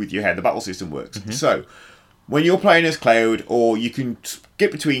went through with you how the battle system works. So, when you're playing as Cloud, or you can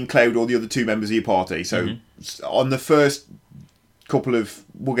get between Cloud or the other two members of your party. So on the first couple of,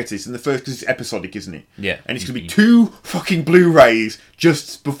 we'll get to this in the first, because it's episodic, isn't it? Yeah. And it's going to be 2 fucking Blu-rays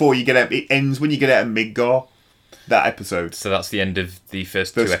just before you get out. It ends when you get out of Midgar. That episode. So that's the end of the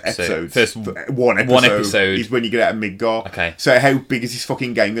first 2 episodes. First one episode is when you get out of Midgar. Okay. So how big is this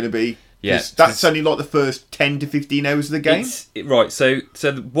fucking game going to be? Yeah. That's only like the first 10 to 15 hours of the game. Right, so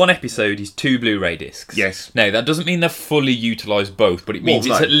one episode is 2 Blu-ray discs. Yes. Now, that doesn't mean they've fully utilised both, but it means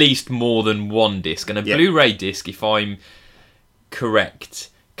it's at least more than 1 disc. And a Blu-ray disc, if I'm correct,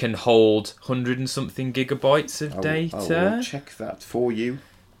 can hold 100 and something gigabytes of data. I will check that for you.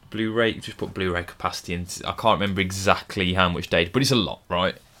 Blu-ray, just put Blu-ray capacity in. I can't remember exactly how much data, but it's a lot,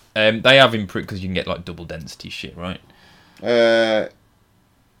 right? They have improved because you can get like double density shit, right?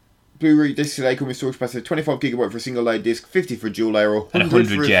 Blu-ray discs today come with storage capacity of 25 gigabyte for a single layer disc, 50 for a dual layer, or 100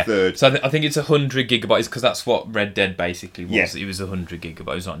 for a third. So I think it's 100 gigabytes because that's what Red Dead basically was. Yeah. It was 100 gigabytes.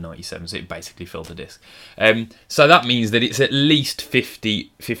 It was like 97, so it basically filled the disc. So that means that it's at least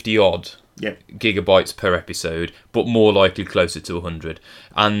 50 odd. Yep. Gigabytes per episode, but more likely closer to 100.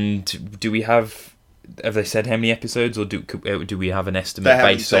 And do we have they said how many episodes, or do we have an estimate they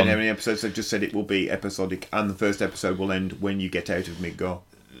haven't based said on how many episodes? They've just said it will be episodic, and the first episode will end when you get out of Midgar.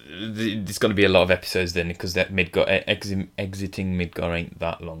 There's going to be a lot of episodes then, because that Midgar exiting Midgar ain't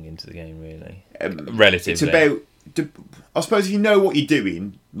that long into the game, really. Relatively. It's about, I suppose, if you know what you're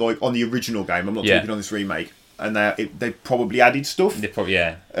doing, like on the original game. I'm not talking on this remake. And they probably added stuff. They probably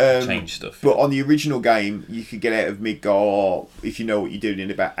changed stuff. But on the original game, you could get out of Midgar, if you know what you're doing, in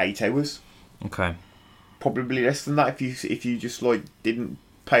about 8 hours. Okay. Probably less than that if you just like didn't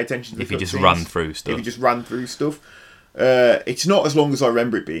pay attention to the If you just scenes. ran through stuff. If you just ran through stuff. It's not as long as I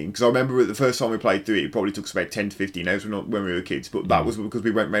remember it being, because I remember the first time we played through it probably took us about 10 to 15 hours when we were kids, but that was because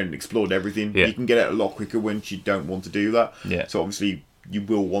we went around and explored everything. Yeah. You can get out a lot quicker once you don't want to do that. Yeah. So obviously you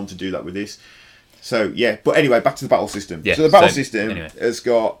will want to do that with this. So, yeah. But anyway, back to the battle system. Yeah, so the battle system has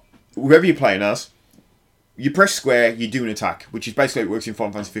got, whoever you're playing as, you press square, you do an attack, which is basically how it works in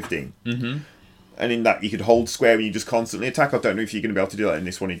Final Fantasy 15. Mm-hmm. And in that, you could hold square and you just constantly attack. I don't know if you're going to be able to do that in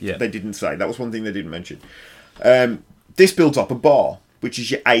this one. They didn't say. That was one thing they didn't mention. This builds up a bar, which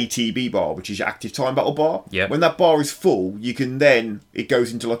is your ATB bar, which is your active time battle bar. Yeah. When that bar is full, you can then, it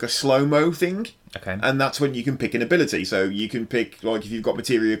goes into like a slow-mo thing. Okay. And that's when you can pick an ability. So you can pick, like, if you've got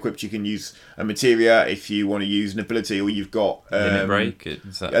materia equipped, you can use a materia. If you want to use an ability, or you've got limit break.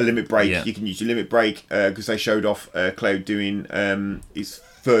 A limit break. Yeah. You can use your limit break, because they showed off Cloud doing his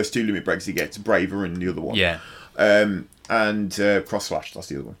first 2 limit breaks he gets, Braver and the other one. Yeah. And Cross Slash, that's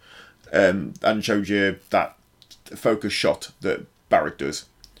the other one. And showed you that focus shot that Barrett does.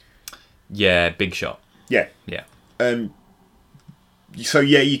 Yeah, big shot. Yeah. Yeah. So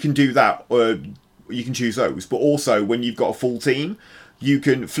yeah, you can do that, or you can choose those. But also, when you've got a full team, you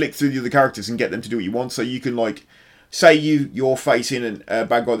can flick through the other characters and get them to do what you want. So you can, like, say you're facing a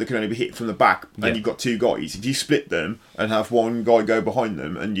bad guy that can only be hit from the back, and you've got 2 guys. If you split them and have one guy go behind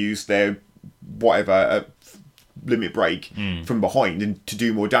them and use their whatever limit break from behind and to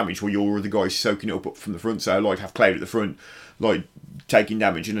do more damage, while your other guys soaking it up from the front. So like have Cloud at the front, like taking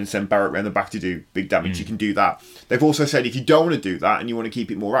damage, and then send Barrett around the back to do big damage. You can do that. They've also said if you don't want to do that and you want to keep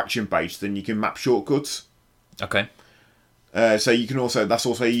it more action based, then you can map shortcuts. Okay. So you can also, that's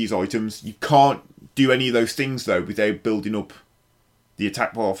also use items. You can't do any of those things though without building up the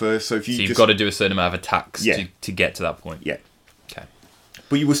attack bar first. So you've got to do a certain amount of attacks to get to that point. Yeah. Okay.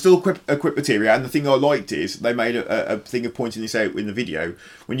 But you will still equip materia, and the thing I liked is they made a thing of pointing this out in the video.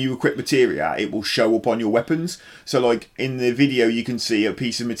 When you equip materia, it will show up on your weapons. So, like, in the video, you can see a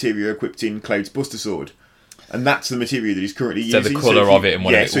piece of materia equipped in Cloud's Buster Sword. And that's the materia that he's currently using. So the colour of it and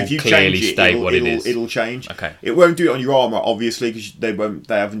what it will clearly state what it is. It'll change. Okay. It won't do it on your armour, obviously, because they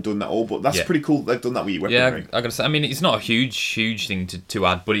haven't done that all. But that's pretty cool that they've done that with your weaponry. Yeah, I gotta say, I mean, it's not a huge thing to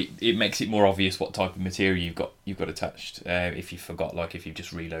add, but it makes it more obvious what type of material you've got attached. If you forgot, like if you've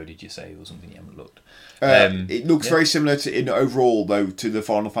just reloaded your save or something, you haven't looked. It looks very similar to, in overall, though, to the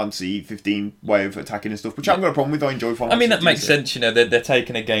Final Fantasy 15 way of attacking and stuff, which I haven't got a problem with. I enjoy Final Fantasy. I mean, that makes sense. You know, they're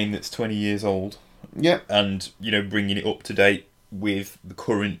taking a game that's 20 years old. Yeah. And, you know, bringing it up to date with the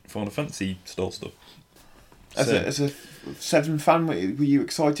current Final Fantasy style stuff. As a 7 fan, were you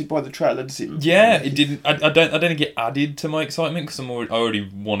excited by the trailer? Yeah, it didn't. I don't think it added to my excitement because I already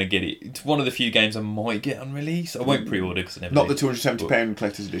want to get it. It's one of the few games I might get on release. I won't pre-order because I never. Not the £270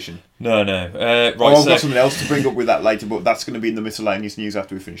 collector's edition. No. Right. I've got something else to bring up with that later, but that's going to be in the miscellaneous news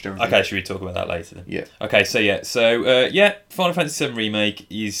after we finished everything. Okay, should we talk about that later then? Yeah. Okay, Final Fantasy VII Remake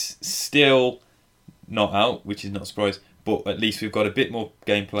is still not out, which is not a surprise. but at least we've got a bit more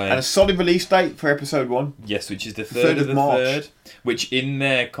gameplay. And a solid release date for episode 1. Yes, which is the 3rd of the March. 3rd. Which in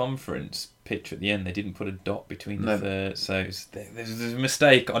their conference picture at the end, they didn't put a dot between the 3rd. So there's a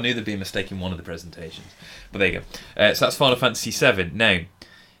mistake. I knew there'd be a mistake in one of the presentations. But there you go. So that's Final Fantasy VII. Now,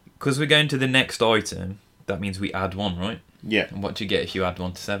 because we're going to the next item, that means we add one, right? Yeah. And what do you get if you add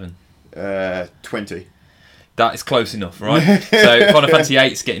 1 to 7? 20. That is close enough, right? So Final Fantasy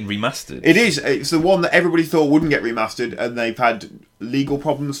VIII is getting remastered. It is. It's the one that everybody thought wouldn't get remastered, and they've had legal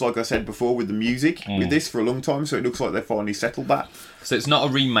problems, like I said before, with the music with this for a long time. So it looks like they've finally settled that. So it's not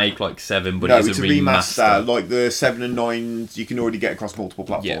a remake like 7, but no, it's a remaster. Like the 7 and 9s, you can already get across multiple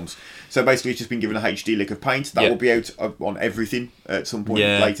platforms. Yeah. So basically, it's just been given a HD lick of paint. That will be out on everything at some point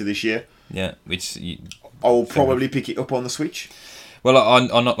later this year. Yeah, which I'll probably pick it up on the Switch. Well,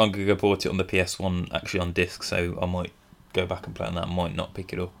 I'm not long ago bought it on the PS1 actually on disc, so I might go back and play on that. I might not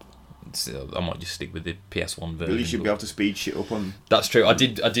pick it up. I might just stick with the PS1 version. At least you'll be able to speed shit up on. That's true. I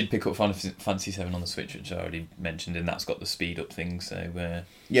did pick up Final Fantasy VII on the Switch, which I already mentioned, and that's got the speed up thing. So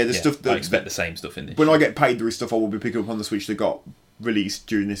stuff. I expect the same stuff in this. When I get paid, there is stuff I will be picking up on the Switch that got released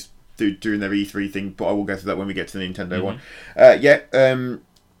during their E3 thing. But I will go through that when we get to the Nintendo one.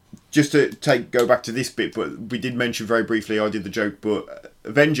 Just to go back to this bit, but we did mention very briefly, I did the joke, but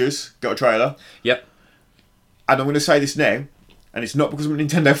Avengers got a trailer. Yep. And I'm going to say this now, and it's not because I'm a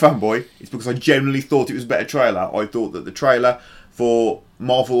Nintendo fanboy, it's because I genuinely thought it was a better trailer. I thought that the trailer for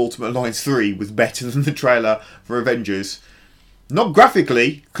Marvel Ultimate Alliance 3 was better than the trailer for Avengers. Not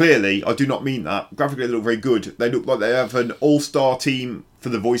graphically, clearly, I do not mean that. Graphically, they look very good. They look like they have an all-star team for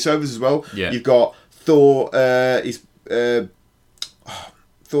the voiceovers as well. Yeah. You've got Thor,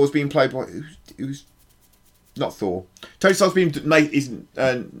 Thor's being played by who's not Thor. Tony Stark's being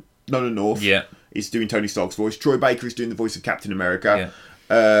Nolan North. Yeah, is doing Tony Stark's voice. Troy Baker is doing the voice of Captain America.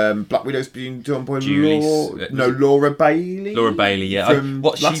 Yeah. Black Widow's being done by Laura Bailey. Laura Bailey, yeah.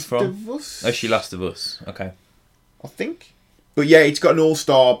 What's she from? Of Us? Oh, she Last of Us. Okay, I think. But yeah, it's got an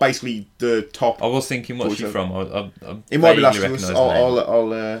all-star, basically the top. I was thinking, what's she from? It might be Last of Us.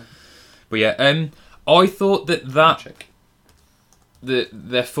 I'll But yeah, I thought that.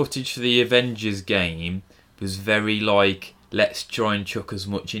 Their footage for the Avengers game was very like, let's try and chuck as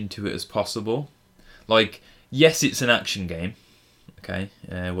much into it as possible. Like, yes, it's an action game. Okay,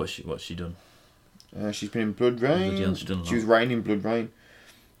 what's she done? She's been in Blood Rain. She was Rain in Blood Rain.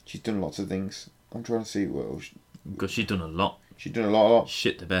 She's done lots of things. I'm trying to see what else. Because she's done a lot. She's done a lot.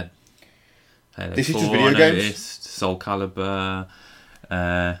 Shit the bed. Halo this 4, is just video games. Soul Calibur.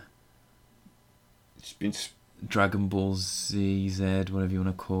 She's been. Dragon Ball Z, whatever you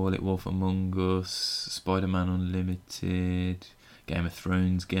want to call it, Wolf Among Us, Spider-Man Unlimited, Game of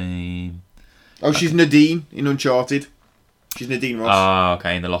Thrones game. Oh, she's Nadine in Uncharted. She's Nadine Ross. Ah,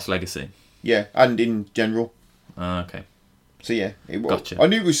 okay, in The Lost Legacy. Yeah, and in general. Ah, okay. So yeah, it was. Gotcha. I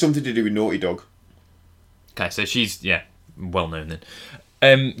knew it was something to do with Naughty Dog. Okay, so she's, well known then.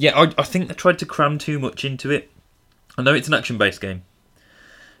 I think they tried to cram too much into it. I know it's an action-based game.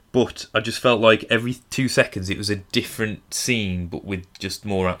 But I just felt like every 2 seconds it was a different scene, but with just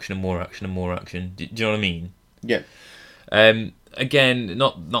more action and more action and more action. Do you know what I mean? Yeah. Again,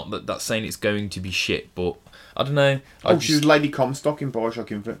 not that that's saying it's going to be shit, but I don't know. She was Lady Comstock in Bioshock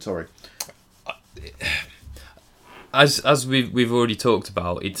Infinite. Sorry. As we've already talked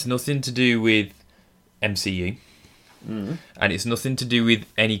about, it's nothing to do with MCU, and it's nothing to do with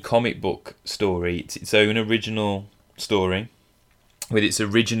any comic book story. It's its own original story. With its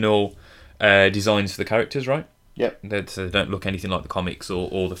original designs for the characters, right? Yep. They don't look anything like the comics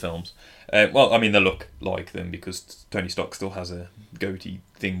or the films. Well, I mean, they look like them because Tony Stark still has a goatee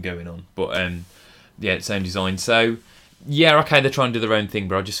thing going on. But, its own design. So, yeah, okay, they're trying to do their own thing,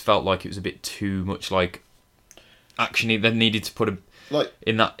 but I just felt like it was a bit too much like action. They needed to put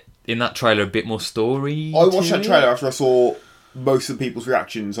in that trailer a bit more story. I watched that trailer after I saw most of the people's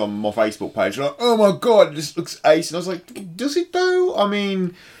reactions on my Facebook page. Like, oh my god, this looks ace. And I was like, does it though? I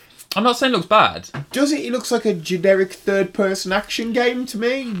mean, I'm not saying it looks bad. Does it? It looks like a generic third-person action game to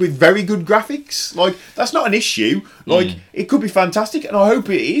me with very good graphics. Like, that's not an issue. Like, it could be fantastic, and I hope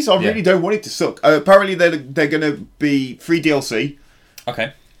it is. I really don't want it to suck. Apparently, they're going to be free DLC.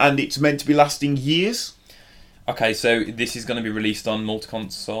 Okay. And it's meant to be lasting years. Okay, so this is going to be released on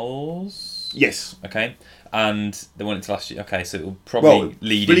multi-consoles? Yes. Okay. And they want it to last year. Okay, so it will probably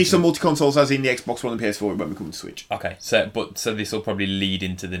lead release on multi-consoles as in the Xbox One and PS4. It won't be coming to Switch. Okay, so this will probably lead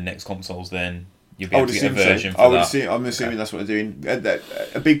into the next consoles then. You'll be able to get a version for that. I'm assuming that's what they're doing.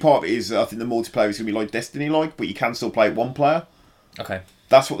 A big part of it is I think the multiplayer is going to be like Destiny-like, but you can still play it one player. Okay.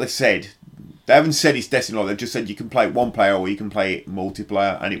 That's what they said. They haven't said it's Destiny-like. They've just said you can play it one player or you can play it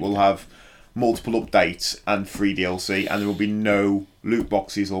multiplayer, and it will have multiple updates and free DLC, and there will be no loot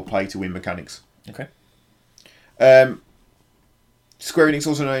boxes or play to win mechanics. Okay. Square Enix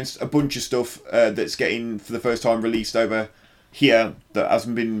also announced a bunch of stuff that's getting, for the first time, released over here that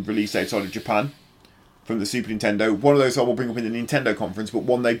hasn't been released outside of Japan from the Super Nintendo. One of those I will bring up in the Nintendo conference, but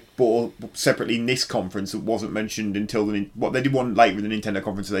one they brought separately in this conference that wasn't mentioned until they did one later in the Nintendo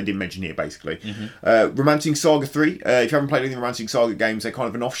conference that they didn't mention here, basically. Romancing Saga 3. If you haven't played any of the Romancing Saga games, they're kind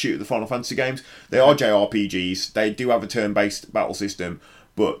of an offshoot of the Final Fantasy games. They are JRPGs. They do have a turn-based battle system,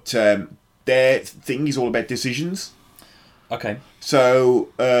 but their thing is all about decisions. Okay. So,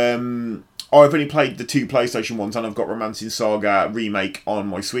 I've only played the 2 PlayStation ones, and I've got Romancing Saga Remake on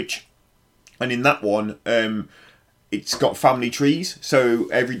my Switch. And in that one, it's got family trees. So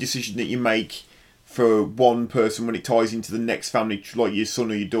every decision that you make for one person, when it ties into the next family, like your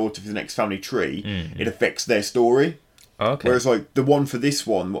son or your daughter for the next family tree, it affects their story. Okay. Whereas, like, the one for this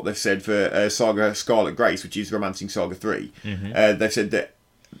one, what they've said for Saga Scarlet Grace, which is Romancing Saga 3, they've said that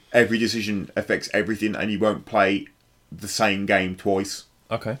every decision affects everything, and you won't play the same game twice.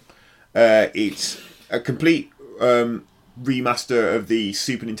 Okay. It's a complete remaster of the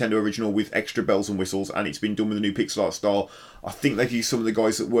Super Nintendo original with extra bells and whistles, and it's been done with a new pixel art style. I think they've used some of the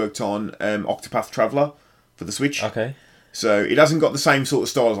guys that worked on Octopath Traveler for the Switch. Okay. So it hasn't got the same sort of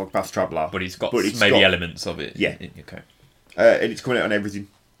style as Octopath Traveler, but it's got maybe elements of it. Yeah. Okay. And it's coming out on everything.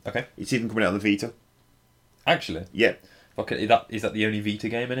 Okay. It's even coming out on the Vita. Actually. Yeah. Okay. Is that the only Vita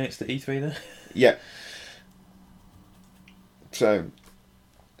game announced at E3 then? Yeah. So.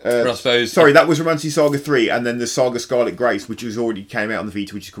 I suppose. Sorry, that was Romancing Saga 3, and then the Saga Scarlet Grace, which was already came out on the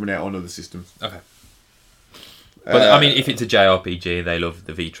Vita, which is coming out on other systems. Okay. But I mean, if it's a JRPG, they love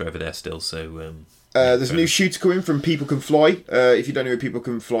the Vita over there still. So there's a new shooter coming from People Can Fly. If you don't know who People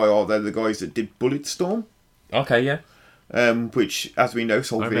Can Fly are, they're the guys that did Bulletstorm. Okay, yeah. Which, as we know,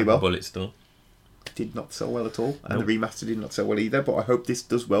 sold really well. Bulletstorm did not sell well at all, and the remaster did not sell well either, but I hope this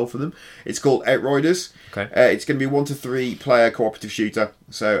does well for them. It's called Outriders. Okay. It's going to be a 1 to 3 player cooperative shooter,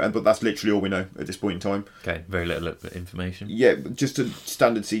 but that's literally all we know at this point in time. Okay, very little information. Yeah, just a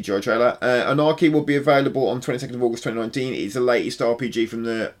standard CGI trailer. Anarchy will be available on 22nd of August 2019. It's the latest RPG from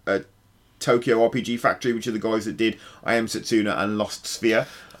the Tokyo RPG Factory, which are the guys that did I Am Setsuna and Lost Sphere.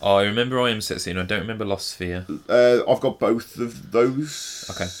 I remember I Am Setsuna. I don't remember Lost Sphere. I've got both of those.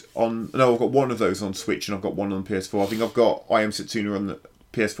 Okay. I've got one of those on Switch and I've got one on PS4. I think I've got I Am Setsuna on the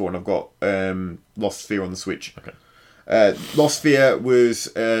PS4 and I've got Lost Sphere on the Switch. Okay. Lost Sphere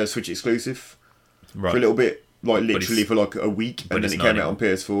was Switch exclusive for a little bit, like literally for like a week, and then it came out on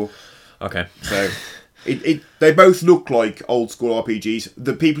PS4. Okay. So they both look like old school RPGs.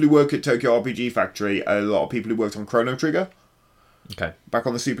 The people who work at Tokyo RPG Factory are a lot of people who worked on Chrono Trigger. Okay. Back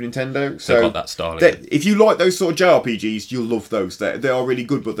on the Super Nintendo. So got that style. If you like those sort of JRPGs, you'll love those. They are really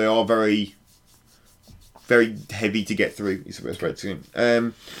good, but they are very, very heavy to get through. Is the best way to say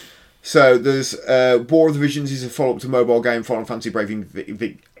it. So there's War of the Visions is a follow-up to mobile game Final Fantasy Brave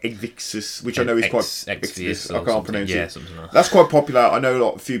Invictus, which I know is quite Exvius. I can't pronounce it. Something like that. That's quite popular. I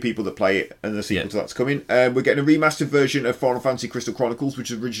know a few people that play it, and the sequel to that's coming. We're getting a remastered version of Final Fantasy Crystal Chronicles, which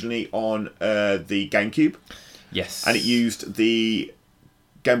was originally on the GameCube. Yes. And it used the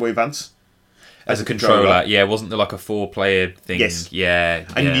Game Boy Advance as a controller. Yeah, wasn't there like a 4-player thing? Yes. Yeah.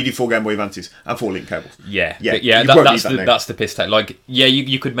 And you needed 4 Game Boy Advances and 4 link cables. Yeah. Yeah. That's the piss take. Like, yeah,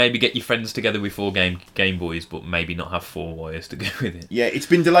 you could maybe get your friends together with 4 Game Boys, but maybe not have 4 wires to go with it. Yeah, it's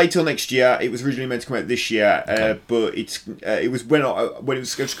been delayed till next year. It was originally meant to come out this year, but it was when it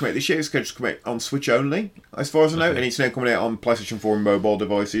was scheduled to come out this year. It was scheduled to come out on Switch only, as far as I know, and it's now coming out on PlayStation 4 and mobile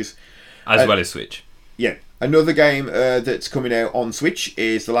devices, as well as Switch. Yeah. Another game that's coming out on Switch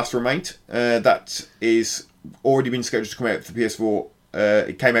is The Last Remained. That is already been scheduled to come out for PS4.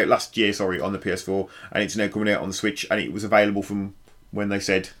 It came out last year, on the PS4, and it's now coming out on the Switch. And it was available from when they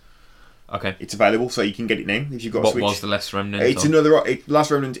said, "Okay, it's available," so you can get it now if you've got a Switch. What was The Last Remnant? It's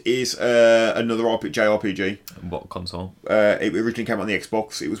Last Remnant is another JRPG. What console? It originally came out on the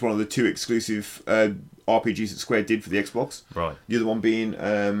Xbox. It was one of the 2 exclusive RPGs that Square did for the Xbox. Right. The other one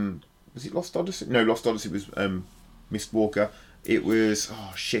being. Was it Lost Odyssey? No, Lost Odyssey was Mistwalker. It was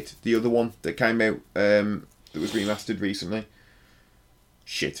the other one that came out that was remastered recently.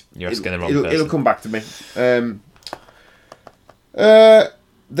 Shit. You're asking the wrong person. It'll come back to me. They're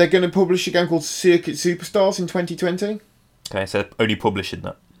going to publish a game called Circuit Superstars in 2020. Okay, so only publishing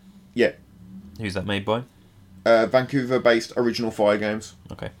that. Yeah. Who's that made by? Vancouver-based Original Fire Games.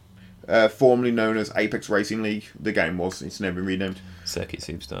 Okay. Formerly known as Apex Racing League, the game was. It's now been renamed. Circuit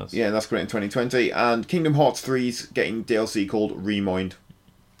Superstars. Yeah, that's coming out in 2020. And Kingdom Hearts 3's getting DLC called Remind.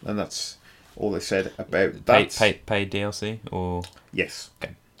 And that's all they said about that. Paid DLC? Or yes.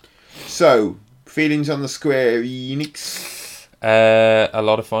 Okay. So, feelings on the Square Enix? A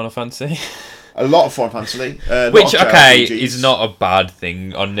lot of Final Fantasy. A lot of Final Fantasy. Which, okay, is not a bad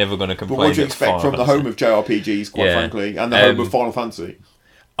thing. I'm never going to complain. But what do you expect from the home of JRPGs, quite frankly, and the home of Final Fantasy?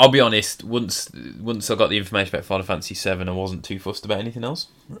 I'll be honest, once I got the information about Final Fantasy 7, I wasn't too fussed about anything else.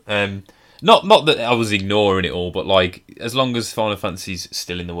 Not that I was ignoring it all, but like as long as Final Fantasy's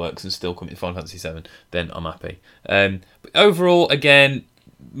still in the works and still coming to Final Fantasy 7, then I'm happy. But overall, again,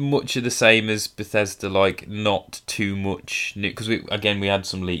 much of the same as Bethesda, like not too much new, because we had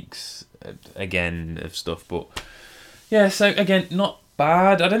some leaks again of stuff, but yeah, so again, not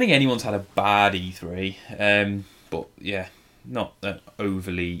bad. I don't think anyone's had a bad E3, but yeah, not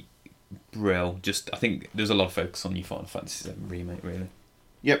overly brill. Just I think there's a lot of focus on new Final Fantasy 7 remake, really.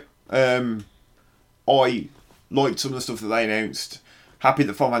 Yep. I liked some of the stuff that they announced. Happy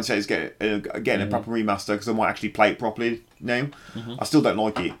that Final Fantasy is getting a proper remaster, because I might actually play it properly now. Mm-hmm. I still don't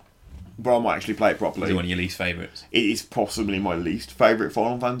like it, but I might actually play it properly. Is it one of your least favourites? It is possibly my least favourite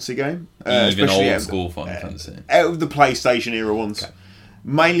Final Fantasy game. Even old school Final Fantasy? Out of the PlayStation era ones. Okay.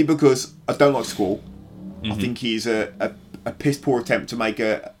 Mainly because I don't like Squall. Mm-hmm. I think he's a piss poor attempt to make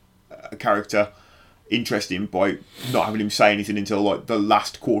a character interesting by not having him say anything until like the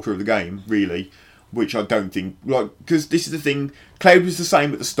last quarter of the game, really. Which I don't think, because this is the thing, Cloud was the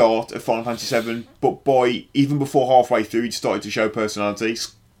same at the start of Final Fantasy 7, but even before halfway through, he started to show personality.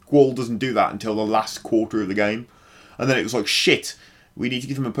 Squall doesn't do that until the last quarter of the game, and then it was like, shit, we need to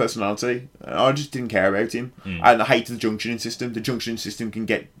give him a personality. I just didn't care about him, and I hated the junctioning system. The junctioning system can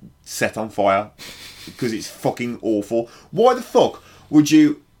get set on fire, because it's fucking awful. Why the fuck would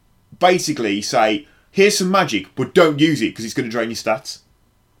you basically say, here's some magic, but don't use it, because it's going to drain your stats?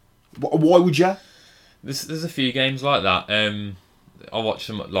 Why would you? There's a few games like that. I watch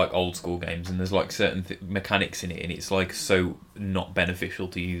some like old school games, and there's like certain mechanics in it, and it's like so not beneficial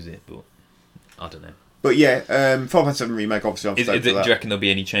to use it. But I don't know. But yeah, Final Fantasy 7 remake. Obviously, do you reckon there'll be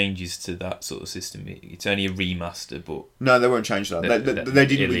any changes to that sort of system? It's only a remaster, but no, they won't change that. They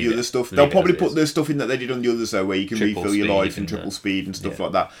didn't with the other stuff. They'll probably put the stuff in that they did on the others, though, where you can refill your life and triple speed and stuff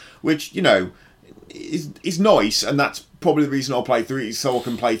like that. Which is nice, and that's probably the reason I'll play through it, so I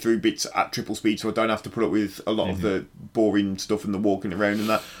can play through bits at triple speed, so I don't have to put up with a lot of the boring stuff and the walking around and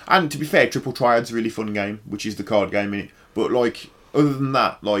that. And to be fair, Triple Triad's a really fun game, which is the card game in it. But like, other than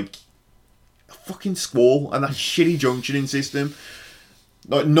that, like, fucking Squall and that shitty junctioning system.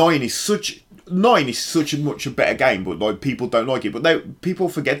 Like 9 is such a much a better game, but like people don't like it. But people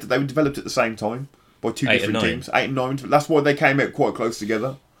forget that they were developed at the same time by two different teams. 8 and 9. That's why they came out quite close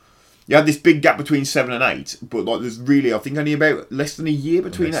together. You had this big gap between 7 and 8, but like there's really, I think, only about less than a year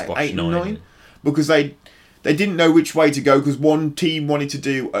between 8 and 9, because they didn't know which way to go, because one team wanted to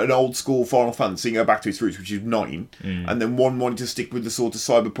do an old school Final Fantasy and go back to its roots, which is 9, and then one wanted to stick with the sort of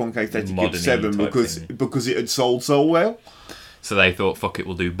cyberpunk aesthetic of 7 because it had sold so well. So they thought, fuck it,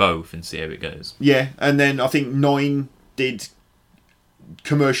 we'll do both and see how it goes. Yeah, and then I think 9 did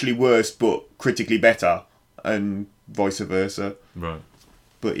commercially worse but critically better, and vice versa. Right.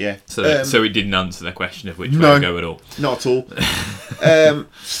 But yeah. So it didn't answer the question of which way to go at all. Not at all.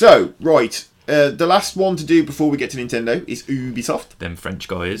 So, right. The last one to do before we get to Nintendo is Ubisoft. Them French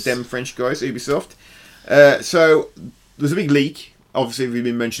guys, Ubisoft. So, there's a big leak. Obviously, we've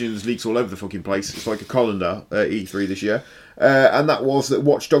been mentioning there's leaks all over the fucking place. It's like a colander, E3 this year. And that was that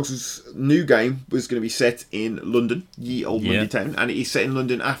Watch Dogs' new game was going to be set in London, ye old London town. And it is set in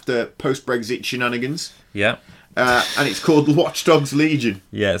London after post-Brexit shenanigans. Yeah. And it's called Watch Dogs Legion.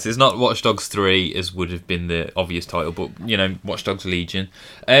 Yes, it's not Watch Dogs 3 as would have been the obvious title, but Watch Dogs Legion.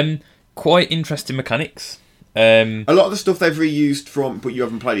 Quite interesting mechanics. A lot of the stuff they've reused from, but you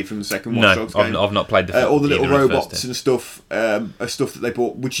haven't played it from the second Watch Dogs game. I've not played all the little robots and stuff. Are stuff that they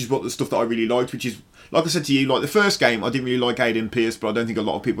bought, which is what the stuff that I really liked. Which is, like I said to you, like the first game, I didn't really like Aiden Pearce, but I don't think a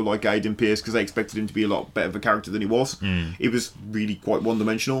lot of people like Aiden Pearce because they expected him to be a lot better of a character than he was. It was really quite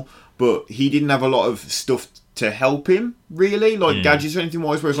one-dimensional, but he didn't have a lot of stuff to help him, really, like gadgets or anything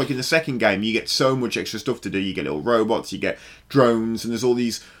wise, whereas like in the second game you get so much extra stuff to do. You get little robots, you get drones, and there's all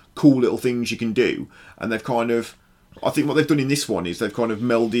these cool little things you can do, and they've kind of, I think what they've done in this one is they've kind of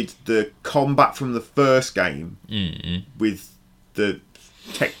melded the combat from the first game with the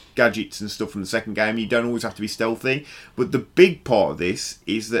tech gadgets and stuff from the second game. You don't always have to be stealthy, but the big part of this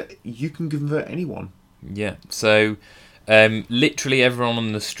is that you can convert anyone. Yeah, so literally everyone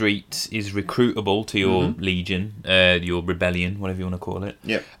on the street is recruitable to your legion, your rebellion, whatever you want to call it.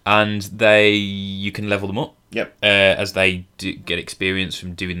 Yep. And you can level them up. Yep. As they get experience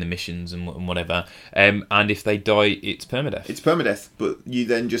from doing the missions and whatever. And if they die, it's permadeath. It's permadeath, but you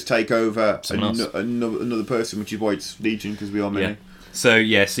then just take over another person, which is why it's legion, because we are many. So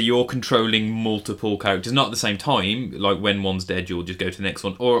you're controlling multiple characters, not at the same time. Like when one's dead, you'll just go to the next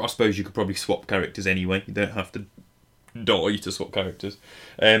one. Or I suppose you could probably swap characters anyway. You don't have to die to swap characters.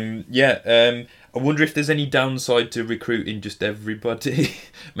 I wonder if there's any downside to recruiting just everybody.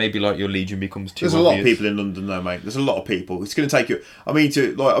 Maybe like your Legion becomes too. There's obvious. a lot of people in London though, mate. There's a lot of people. It's going to take you. I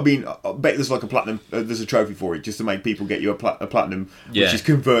bet there's like a platinum. There's a trophy for it just to make people get you a platinum, which is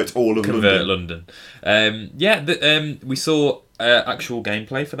convert all of London. We saw actual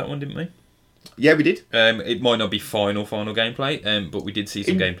gameplay for that one, didn't we? Yeah, we did. It might not be final gameplay, but we did see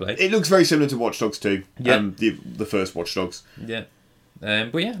some gameplay. It looks very similar to Watch Dogs 2. Yeah. The first Watch Dogs. Yeah.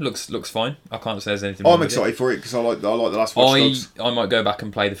 Looks fine. I can't say there's anything. I'm excited for it because I like the last Watch Dogs. I might go back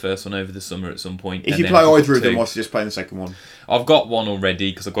and play the first one over the summer at some point. If you play either of them, I suggest playing the second one. I've got one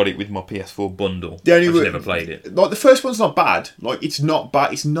already because I got it with my PS4 bundle. I've never played it. Like the first one's not bad. Like it's not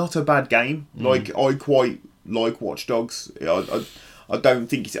bad. It's not a bad game. Like I quite like Watch Dogs. I don't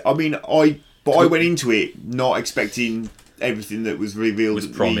think it's. I mean, I went into it not expecting everything that was revealed at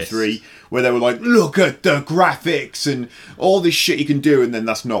E3, where they were like, look at the graphics and all this shit you can do, and then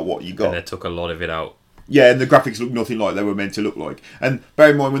that's not what you got. And they took a lot of it out. Yeah, and the graphics look nothing like they were meant to look like. And bear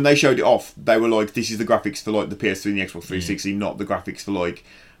in mind, when they showed it off, they were like, this is the graphics for like the PS3 and the Xbox 360, not the graphics for like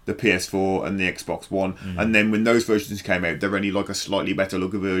the PS4 and the Xbox One. And then when those versions came out, they're only like a slightly better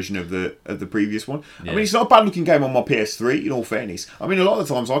looking version of the previous one. Yeah. I mean, it's not a bad looking game on my PS3, in all fairness. I mean, a lot of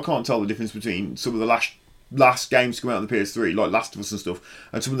the times I can't tell the difference between some of the last games to come out on the PS3, like Last of Us and stuff,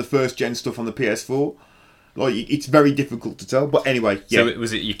 and some of the first gen stuff on the PS4. Like, it's very difficult to tell. But anyway, yeah. So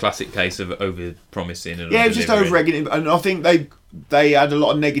was it your classic case of over-promising? And yeah, it was just over-egging, and I think they had a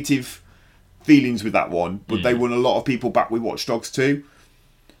lot of negative feelings with that one, but they won a lot of people back with Watch Dogs 2.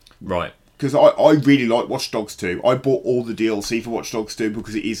 Right. Because I really like Watch Dogs 2. I bought all the DLC for Watch Dogs 2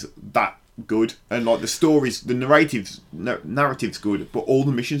 because it is that good, and like the stories, the narrative's good, but all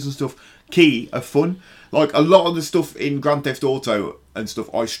the missions and stuff are fun. Like a lot of the stuff in Grand Theft Auto and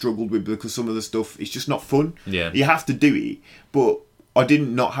stuff I struggled with because some of the stuff is just not fun. Yeah, you have to do it, but I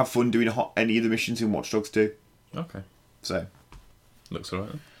didn't not have fun doing any of the missions in Watch Dogs 2. Okay, so looks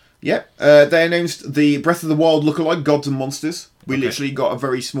alright. Yeah, they announced the Breath of the Wild lookalike Gods and Monsters. We literally got a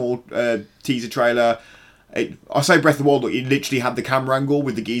very small teaser trailer. I say Breath of the Wild, look, it literally had the camera angle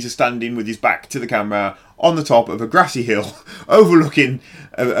with the geezer standing with his back to the camera on the top of a grassy hill overlooking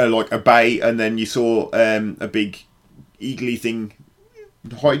like a bay, and then you saw a big eagly thing.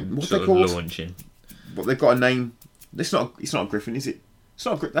 What's they called? Launching. But they've got a name. It's not a griffin, is it?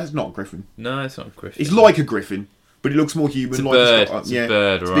 That's not a griffin. No, it's not a griffin. It's like a griffin, but it looks more human. It's a like bird. It's a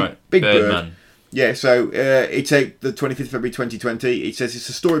bird, alright. Big bird. Man. Yeah, so it's out the 25th of February 2020. It says it's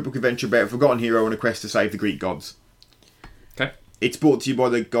a storybook adventure about a forgotten hero on a quest to save the Greek gods. Okay. It's brought to you by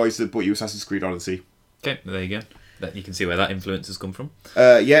the guys that brought you Assassin's Creed Odyssey. Okay, there you go. You can see where that influence has come from.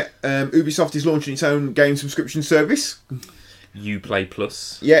 Ubisoft is launching its own game subscription service. Uplay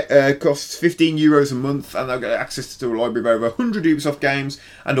Plus. Yeah, costs €15 a month, and they'll get access to a library of over 100 Ubisoft games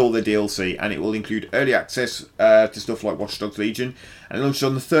and all their DLC, and it will include early access to stuff like Watch Dogs Legion, and it launches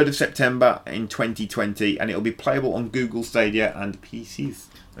on the 3rd of September in 2020, and it'll be playable on Google Stadia and PCs.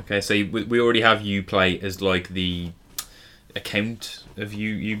 Okay, so we already have Uplay as like the account of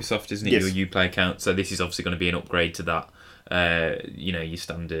Ubisoft, isn't it? Yes. Your Uplay account, so this is obviously going to be an upgrade to that. Your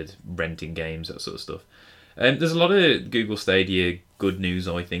standard renting games, that sort of stuff. There's a lot of Google Stadia good news,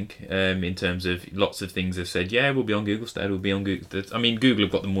 I think, in terms of lots of things have said, yeah, we'll be on Google Stadia, we'll be on Google. I mean, Google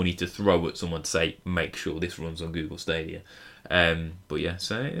have got the money to throw at someone to say, make sure this runs on Google Stadia. But yeah,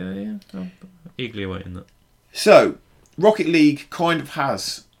 so I'm eagerly awaiting that. So, Rocket League kind of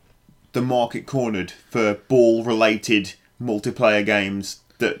has the market cornered for ball-related multiplayer games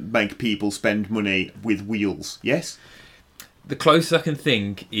that make people spend money with wheels, yes? The closest I can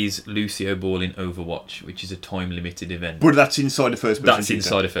think is Lucio Ball in Overwatch, which is a time-limited event. But that's inside a first-person shooter. That's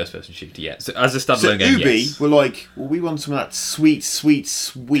inside a first-person shooter, yeah. So as a standalone game, Ubi yes. were like, well, we want some of that sweet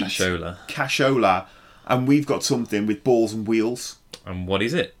cashola, and we've got something with balls and wheels. And what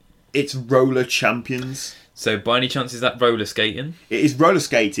is it? It's Roller Champions. So by any chance, is that roller skating? It is roller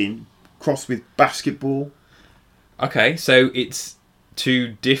skating crossed with basketball. Okay, so it's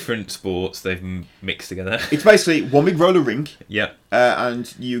two different sports they've mixed together. It's basically one big roller rink. Yeah.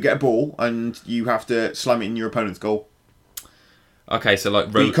 And you get a ball and you have to slam it in your opponent's goal. Okay, so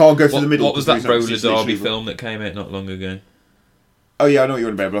like... you can't go through the middle. What was that roller derby film that came out not long ago? Oh yeah, I know what you're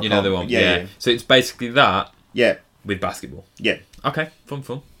on about. You know the one? Yeah. So it's basically that. Yeah. With basketball. Yeah. Okay, fun.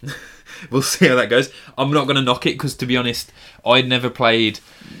 We'll see how that goes. I'm not going to knock it because, to be honest, I'd never played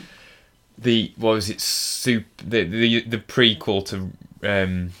the prequel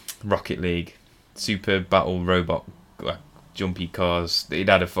to Rocket League, Super Battle Robot. jumpy cars. It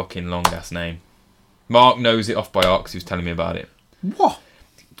had a fucking long ass name. Mark knows it off by heart 'cause he was telling me about it. What?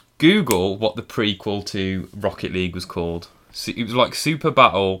 Google what the prequel to Rocket League was called. It was like Super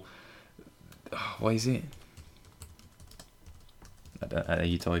Battle. Oh, what is it? Are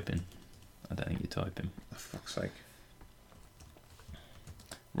you typing? I don't think you're typing. For fuck's sake.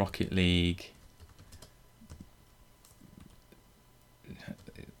 Rocket League.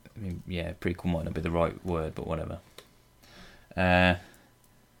 I mean, yeah, prequel might not be the right word, but whatever.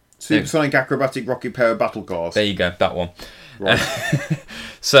 Supersonic Acrobatic Rocket Power Battle Cars. There you go, that one. Right.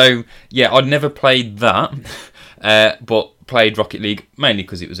 So, yeah, I'd never played that, but played Rocket League mainly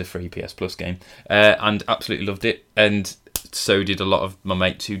because it was a free PS Plus game, and absolutely loved it. And so did a lot of my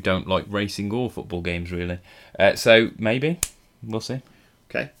mates who don't like racing or football games, really. So, maybe. We'll see.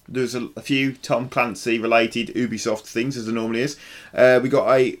 Okay, there's a few Tom Clancy related Ubisoft things, as there normally is. We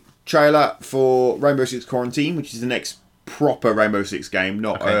got a trailer for Rainbow Six Quarantine, which is the next proper Rainbow Six game,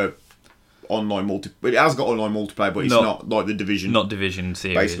 not online multiplayer. It has got online multiplayer, but it's not like the Division. Not Division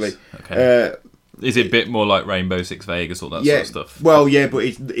series. Basically. Okay. Is it a bit more like Rainbow Six Vegas, all that sort of stuff? Well, yeah, but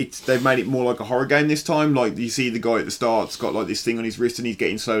it's they've made it more like a horror game this time. Like, you see the guy at the start's got like this thing on his wrist and he's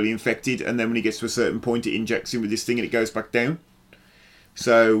getting slowly infected, and then when he gets to a certain point it injects him with this thing and it goes back down.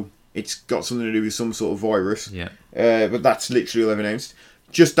 So it's got something to do with some sort of virus. Yeah. But that's literally all they've announced.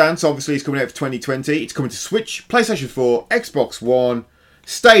 Just Dance, obviously, is coming out for 2020. It's coming to Switch, PlayStation 4, Xbox One,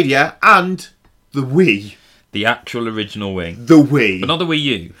 Stadia, and the Wii. The actual original Wii. The Wii. But not the Wii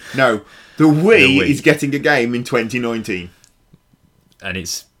U. No. The Wii is getting a game in 2019. And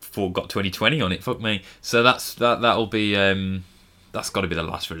it's got 2020 on it, fuck me. So that'll be... that's got to be the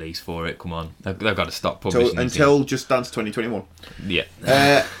last release for it. Come on, they've got to stop publishing until Just Dance 2021.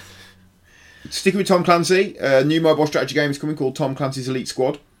 Yeah. Sticking with Tom Clancy, a new mobile strategy game is coming called Tom Clancy's Elite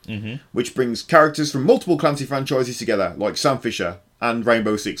Squad, which brings characters from multiple Clancy franchises together, like Sam Fisher and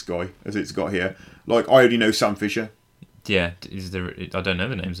Rainbow Six Guy, as it's got here. Like, I only know Sam Fisher. Yeah, I don't know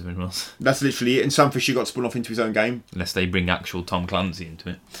the names of anyone else. That's literally it. And Sam Fisher got spun off into his own game, unless they bring actual Tom Clancy into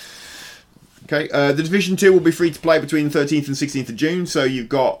it. Okay, the Division 2 will be free to play between the 13th and 16th of June, so you've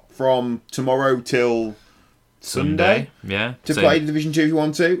got from tomorrow till Sunday yeah, to play Division 2 if you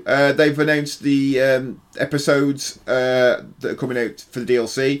want to. They've announced the episodes that are coming out for the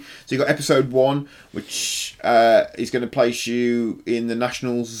DLC. So you've got episode 1, which is going to place you in the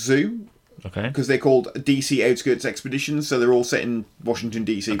National Zoo. Okay. Because they're called DC Outskirts Expeditions, so they're all set in Washington,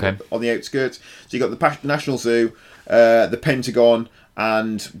 DC, on the outskirts. So you've got the National Zoo, the Pentagon,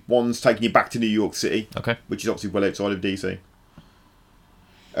 and one's taking you back to New York City, which is obviously well outside of DC.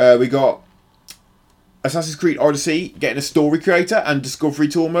 We got Assassin's Creed Odyssey getting a story creator and discovery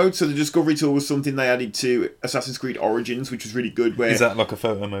tour mode. So the discovery tour was something they added to Assassin's Creed Origins, which was really good. Where is that like a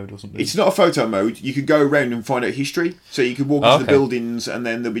photo mode or something? It's not a photo mode. You could go around and find out history. So you could walk into the buildings and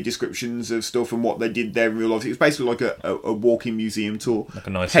then there'll be descriptions of stuff and what they did there in real life. It was basically like a walking museum tour. Like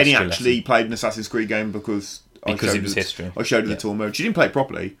a nice Penny actually played an Assassin's Creed game because it was history. I showed her the tour mode. She didn't play it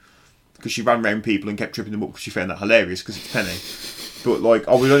properly because she ran around people and kept tripping them up because she found that hilarious because it's Penny. But like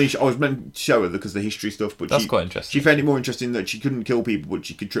I was meant to show her because the history stuff. But that's quite interesting. She found it more interesting that she couldn't kill people, but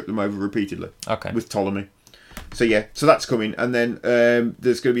she could trip them over repeatedly. Okay. With Ptolemy. So yeah, so that's coming, and then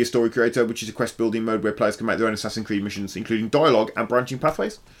there's going to be a story creator, which is a quest building mode where players can make their own Assassin's Creed missions, including dialogue and branching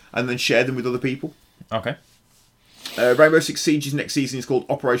pathways, and then share them with other people. Okay. Rainbow Six Siege's next season is called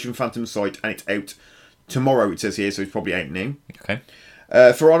Operation Phantom Sight, and it's out tomorrow. It says here, so it's probably out now. Okay.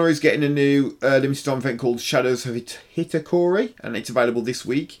 For Honor is getting a new limited time event called Shadows of Hitakori, and it's available this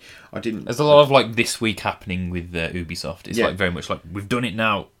week. There's a lot of like this week happening with Ubisoft. It's like very much like we've done it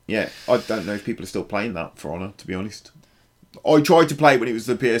now. Yeah, I don't know if people are still playing that For Honor, to be honest. I tried to play it when it was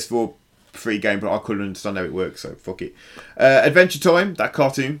the PS4 free game, but I couldn't understand how it works, so fuck it. Adventure Time, that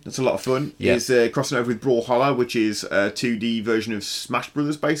cartoon, that's a lot of fun, is crossing over with Brawlhalla, which is a 2D version of Smash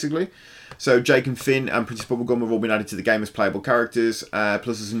Brothers, basically. So Jake and Finn and Princess Bubblegum have all been added to the game as playable characters. Plus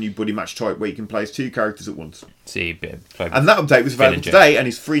there's a new buddy match type where you can play as 2 characters at once. And that update was available today and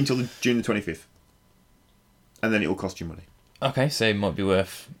is free until June the 25th. And then it will cost you money. Okay, so it might be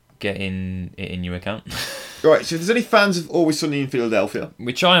worth getting it in your account. Right, so if there's any fans of Always Sunny in Philadelphia...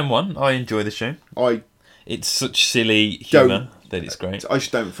 Which I am one. I enjoy the show. It's such silly humour that it's great. I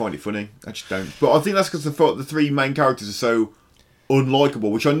just don't find it funny. I just don't. But I think that's because the 3 main characters are so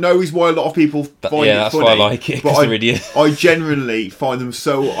unlikable, which I know is why a lot of people find it funny. Yeah, that's why I like it, because they're idiots. I generally find them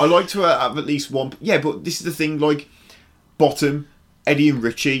so... I like to have at least one... Yeah, but this is the thing, like, Bottom, Eddie and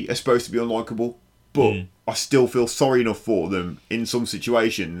Richie are supposed to be unlikable, but I still feel sorry enough for them in some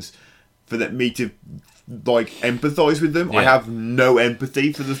situations for me to like empathise with them. I have no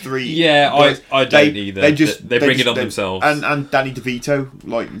empathy for the three. Yeah, I don't either. They bring it on themselves. And Danny DeVito,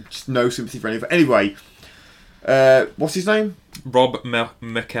 like, just no sympathy for anything. Anyway, what's his name? Rob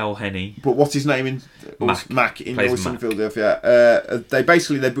McElhenney. But what's his name in Mac in North Philadelphia? They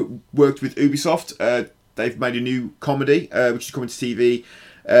worked with Ubisoft. They've made a new comedy, which is coming to TV,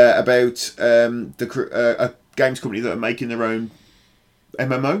 about a games company that are making their own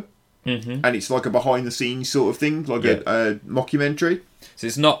MMO. Mm-hmm. And it's like a behind the scenes sort of thing, like a mockumentary. So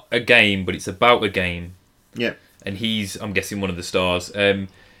it's not a game, but it's about a game. Yeah. And I'm guessing, one of the stars.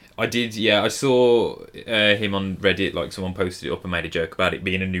 I saw him on Reddit, like someone posted it up and made a joke about it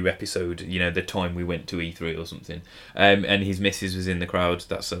being a new episode, the time we went to E3 or something. And his missus was in the crowd.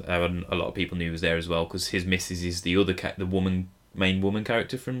 That's how a lot of people knew he was there as well, because his missus is the other main woman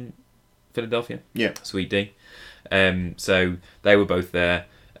character from Philadelphia. Yeah. Sweet D. So they were both there.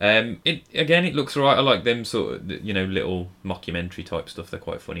 It looks alright. I like them sort of, little mockumentary type stuff. They're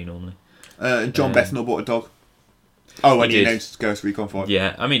quite funny normally. John Bethnal bought a dog. Oh, and he announced Ghost Recon 5.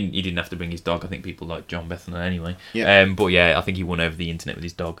 Yeah, I mean, he didn't have to bring his dog. I think people like John Bethnal anyway. Yeah. But yeah, I think he won over the internet with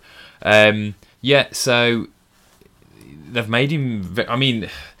his dog. So they've made him... I mean,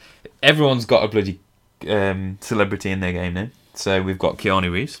 everyone's got a bloody celebrity in their game now. So we've got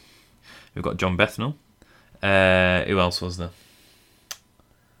Keanu Reeves. We've got John Bethnal. Who else was there?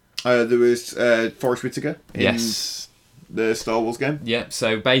 There was Forrest Whitaker in the Star Wars game. Yeah,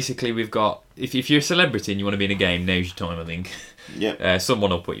 so basically we've got... If you're a celebrity and you want to be in a game, now's your time, I think. Yeah. Someone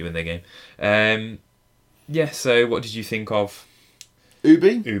will put you in their game. So what did you think of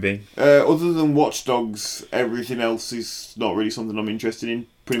Ubi? Other than Watch Dogs, everything else is not really something I'm interested in,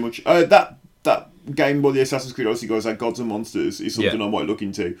 pretty much. That game by the Assassin's Creed Odyssey guys, like Gods and Monsters, is something I might look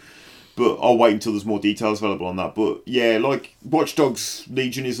into. But I'll wait until there's more details available on that. But yeah, like Watch Dogs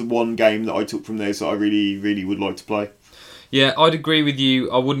Legion is the one game that I took from there, so I really, really would like to play. Yeah, I'd agree with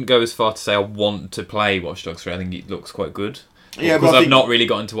you. I wouldn't go as far to say I want to play Watch Dogs 3. I think it looks quite good. Yeah, because I've not really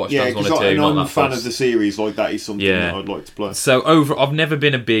got into Watch Dogs 1 or 2. I'm a fan of the series. Like, that is something that I'd like to play. So I've never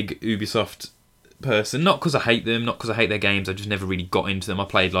been a big Ubisoft person. Not because I hate them, not because I hate their games. I just never really got into them. I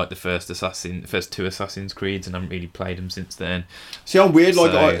played like the first two Assassin's Creeds, and I haven't really played them since then. See, I'm weird.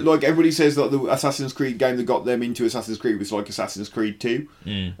 Like everybody says that the Assassin's Creed game that got them into Assassin's Creed was like Assassin's Creed 2,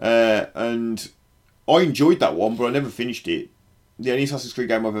 and I enjoyed that one, but I never finished it. The only Assassin's Creed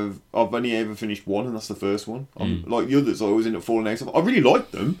game I've only ever finished one, and that's the first one. Like the others, I always end up falling out of. I really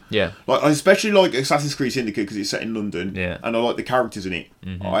liked them. Yeah. Like, I especially like Assassin's Creed Syndicate because it's set in London. Yeah. And I like the characters in it.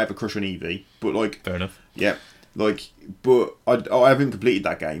 Mm-hmm. I have a crush on Evie, but like. Fair enough. Yeah. Like, but I haven't completed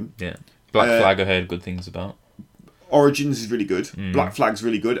that game. Yeah. Black Flag I heard good things about. Origins is really good. Black Flag's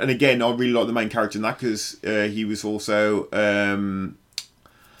really good. And again, I really like the main character in that because he was also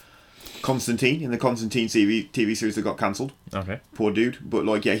Constantine in the Constantine TV series that got cancelled. Okay. Poor dude. But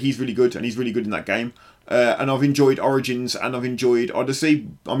like, yeah, he's really good, and he's really good in that game. And I've enjoyed Origins, and I've enjoyed Odyssey.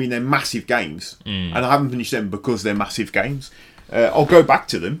 I mean, they're massive games, and I haven't finished them because they're massive games. I'll go back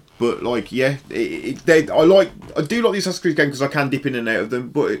to them, but like, yeah, I do like the Assassin's Creed game because I can dip in and out of them.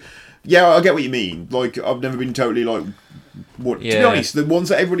 But yeah, I get what you mean. Like, I've never been totally like. To be honest, the ones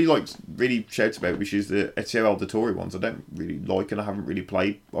that everybody like really shouts about, which is the Ezio Auditore ones, I don't really like, and I haven't really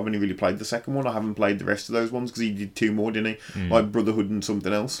played. I've only really played the second one. I haven't played the rest of those ones because he did 2 more, didn't he? Like Brotherhood and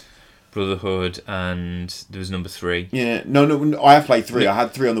something else. Brotherhood, and there was number 3. Yeah, no, I have played 3. I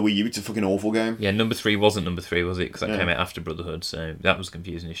had 3 on the Wii U. It's a fucking awful game. Yeah, number 3 wasn't number 3, was it? Because that came out after Brotherhood, so that was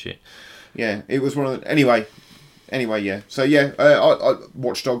confusing as shit. Yeah, it was one of the... Anyway, yeah. So yeah,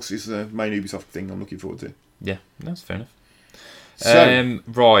 Watch Dogs is the main Ubisoft thing I'm looking forward to. Yeah, that's fair enough. So,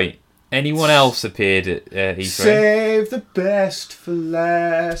 right. Anyone else appeared at E3? Save the best for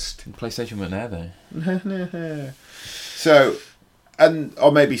last. PlayStation weren't there though. So, and I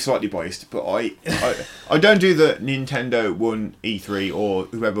may be slightly biased, but I don't do the Nintendo won E3 or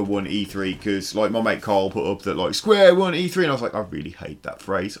whoever won E3 because like my mate Carl put up that like Square won E3, and I was like, I really hate that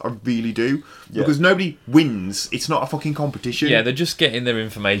phrase. I really do, because nobody wins. It's not a fucking competition. Yeah, they're just getting their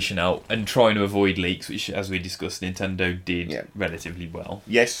information out and trying to avoid leaks, which, as we discussed, Nintendo did relatively well.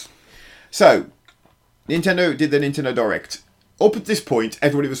 Yes. So, Nintendo did the Nintendo Direct. Up at this point,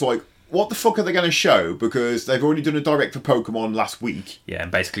 everybody was like, what the fuck are they going to show? Because they've already done a Direct for Pokemon last week. Yeah, and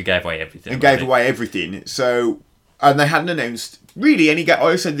basically gave away everything. So, and they hadn't announced really any game.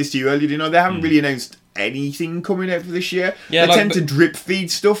 I said this to you earlier, didn't I? They haven't really announced anything coming out for this year. Yeah, they tend to drip feed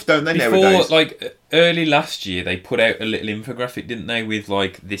stuff, don't they, nowadays? Like, early last year, they put out a little infographic, didn't they, with,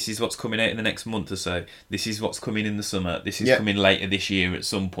 like, this is what's coming out in the next month or so. This is what's coming in the summer. This is coming later this year at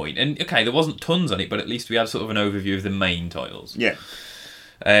some point. And, okay, there wasn't tons on it, but at least we had sort of an overview of the main titles. Yeah.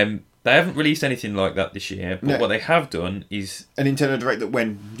 They haven't released anything like that this year, but what they have done is... A Nintendo Direct that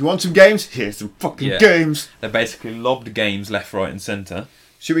went, you want some games? Here's some fucking games. They basically lobbed games left, right and centre.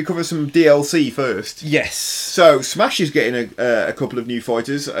 Should we cover some DLC first? Yes. So, Smash is getting a couple of new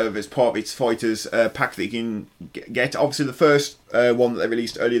fighters as part of its fighters pack that you can get. Obviously, the first one that they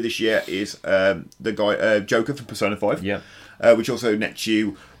released earlier this year is the guy Joker from Persona 5, which also nets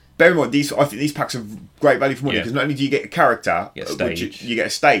you... Bear in mind, I think these packs are great value for money because not only do you get a character, you get a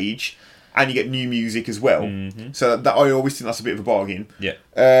stage, and you get new music as well. Mm-hmm. So that I always think that's a bit of a bargain. Yeah.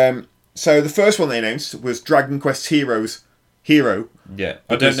 So the first one they announced was Dragon Quest Heroes Hero. Yeah.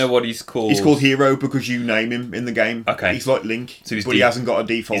 I don't know what he's called. He's called Hero because you name him in the game. Okay. He's like Link, but he hasn't got a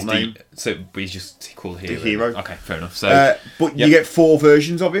default name. But he's just called Hero. The Hero. Okay, fair enough. So, but you get 4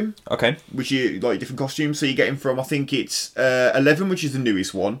 versions of him. Okay. Which you like different costumes. So you get him from, I think it's 11, which is the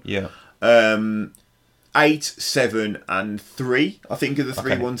newest one. Yeah. 8, 7, and 3. I think are the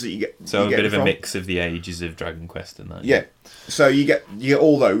 3 ones that you get. So you a bit of a mix of the ages of Dragon Quest and that. Yeah. So you get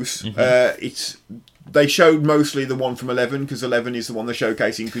all those. Mm-hmm. They showed mostly the one from 11 because 11 is the one they're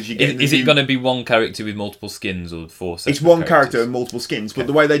showcasing because you get. Is it going to be one character with multiple skins or 4 separate It's one characters? character and multiple skins, but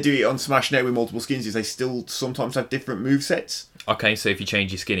the way they do it on Smash now with multiple skins is they still sometimes have different movesets. Okay, so if you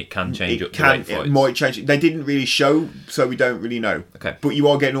change your skin, it can change up the way it fights. It might change. They didn't really show, so we don't really know. Okay. But you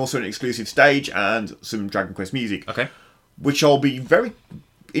are getting also an exclusive stage and some Dragon Quest music. Okay. Which I'll be very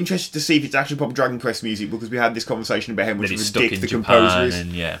interested to see if it's actually proper Dragon Quest music because we had this conversation about how much of a dick the composer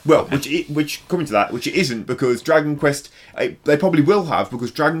is. Which coming to that, which it isn't because Dragon Quest they probably will have because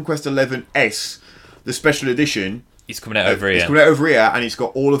Dragon Quest 11S, the special edition. It's coming out over here. It's coming out over here, and it's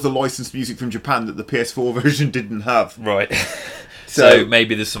got all of the licensed music from Japan that the PS4 version didn't have. Right. So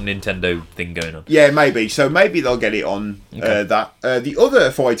maybe there's some Nintendo thing going on. Yeah, maybe. So maybe they'll get it on that. The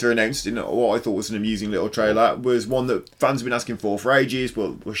other fighter announced in what I thought was an amusing little trailer was one that fans have been asking for ages,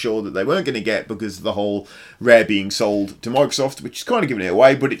 but were sure that they weren't going to get because of the whole Rare being sold to Microsoft, which is kind of giving it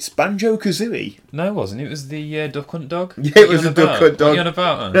away, but it's Banjo-Kazooie. No, it wasn't. It was the Duck Hunt Dog. Yeah, it was the Duck Hunt Dog. What are you on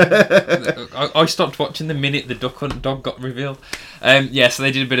about? I stopped watching the minute the Duck Hunt Dog got revealed. So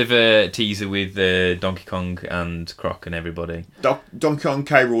they did a bit of a teaser with Donkey Kong and Croc and everybody. Donkey Kong,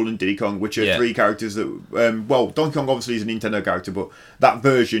 K. Rool and Diddy Kong, which are 3 characters that... Donkey Kong obviously is a Nintendo character, but that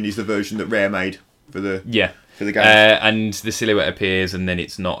version is the version that Rare made for the game. And the silhouette appears and then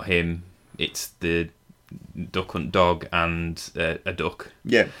it's not him, it's the Duck Hunt Dog and a duck.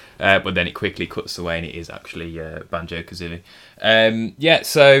 Yeah. But then it quickly cuts away and it is actually Banjo-Kazooie.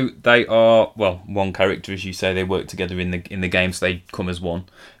 So they are, one character, as you say, they work together in the game, so they come as one.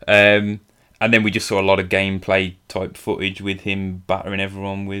 And then we just saw a lot of gameplay type footage with him battering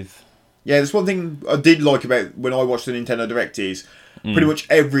everyone with... Yeah, there's one thing I did like about when I watched the Nintendo Direct is pretty much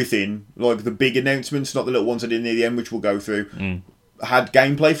everything, like the big announcements, not the little ones I did near the end, which we'll go through, had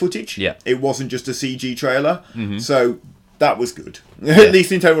gameplay footage. Yeah. It wasn't just a CG trailer. Mm-hmm. So that was good. At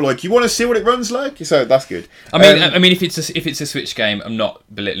least Nintendo were like, you want to see what it runs like? So that's good. I mean, if it's a Switch game, I'm not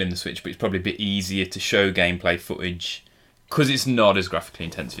belittling the Switch, but it's probably a bit easier to show gameplay footage because it's not as graphically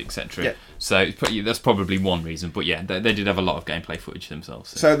intensive, etc. Yeah. So that's probably one reason. But yeah, they did have a lot of gameplay footage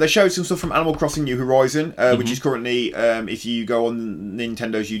themselves. So they showed some stuff from Animal Crossing New Horizon, which is currently, if you go on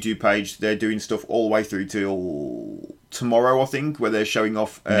Nintendo's YouTube page, they're doing stuff all the way through till tomorrow, I think, where they're showing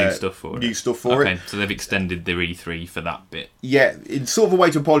off new stuff for it. Okay, so they've extended their E3 for that bit. Yeah, it's sort of a way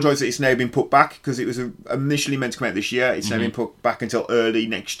to apologise that it's now been put back because it was initially meant to come out this year. It's now been put back until early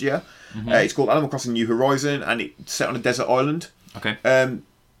next year. It's called Animal Crossing New Horizon and it's set on a desert island. Okay.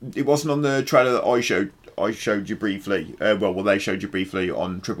 It wasn't on the trailer that I showed. I showed you briefly. They showed you briefly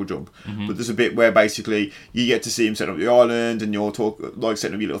on Triple Jump. But there's a bit where basically you get to see him set up the island, and you're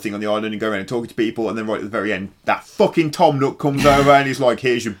setting up your little thing on the island and go around and talking to people, and then right at the very end, that fucking Tom Nook comes over and he's like,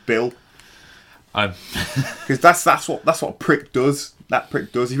 "Here's your bill." Because that's what a prick does. That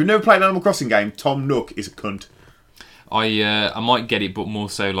prick does. If you've never played an Animal Crossing game, Tom Nook is a cunt. I might get it, but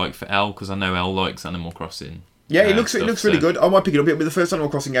more so like for Elle because I know Elle likes Animal Crossing. Yeah, it looks really good. I might pick it up. It'll be the first Animal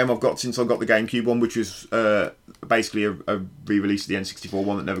Crossing game I've got since I got the GameCube one, which was basically a re-release of the N64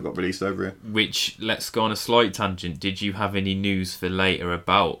 one that never got released over here. Which, let's go on a slight tangent. Did you have any news for later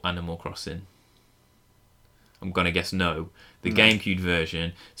about Animal Crossing? I'm going to guess no. The GameCube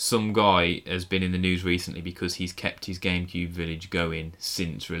version, some guy has been in the news recently because he's kept his GameCube village going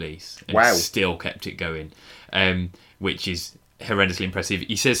since release. And still kept it going. Which is horrendously impressive.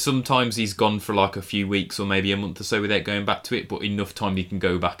 He says sometimes he's gone for like a few weeks or maybe a month or so without going back to it, but enough time he can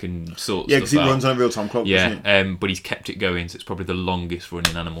go back and sort stuff out. Yeah, because it runs on a real-time clock, doesn't it? But he's kept it going, so it's probably the longest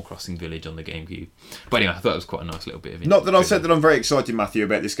running Animal Crossing Village on the GameCube. But anyway, I thought it was quite a nice little bit of it. Not that I've said that I'm very excited, Matthew,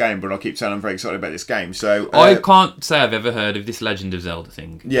 about this game, but I keep saying I'm very excited about this game. So I can't say I've ever heard of this Legend of Zelda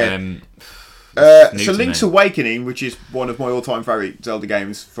thing. Yeah. So Link's Awakening, which is one of my all-time favourite Zelda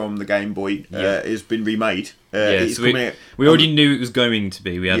games from the Game Boy, has been remade. So we already knew it was going to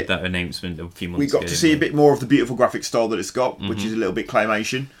be. We had that announcement a few months ago. We got to see a bit more of the beautiful graphic style that it's got, which is a little bit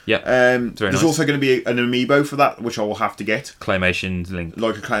claymation. There's also going to be an amiibo for that, which I will have to get. Claymation Link.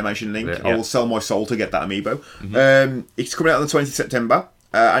 Like a claymation Link. I will sell my soul to get that amiibo. It's coming out on the 20th September.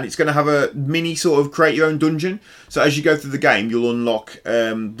 And it's going to have a mini sort of create your own dungeon. So as you go through the game, you'll unlock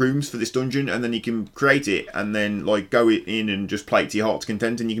rooms for this dungeon, and then you can create it, and then like go in and just play it to your heart's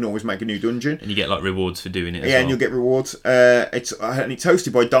content, and you can always make a new dungeon. And you get like rewards for doing it. As well. And you'll get rewards. It's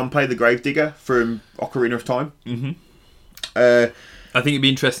hosted by Dompe the Gravedigger from Ocarina of Time. I think it'd be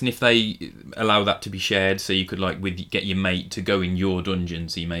interesting if they allow that to be shared, so you could get your mate to go in your dungeon,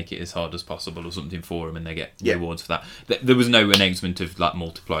 so you make it as hard as possible or something for them, and they get rewards for that. There was no announcement of like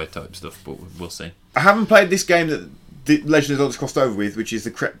multiplier type stuff, but we'll see. I haven't played this game that the Legend of Zelda's crossed over with, which is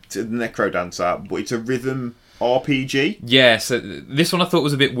the Necro Dancer, but it's a rhythm RPG. Yeah, so this one I thought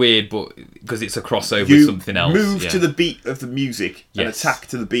was a bit weird, but because it's a crossover with something else. Move to the beat of the music and attack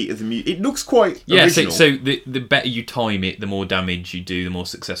to the beat of the music. It looks quite original. So the better you time it, the more damage you do, the more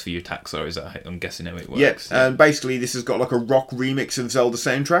successful your attacks are. I'm guessing how it works. And basically this has got like a rock remix of Zelda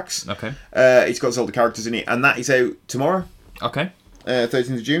soundtracks. Okay. It's got Zelda characters in it, and that is out tomorrow. Okay.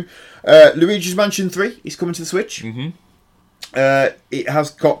 13th of June. Luigi's Mansion 3 is coming to the Switch. It has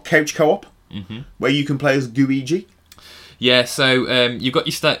got couch co-op. Where you can play as Luigi. Yeah, so you've got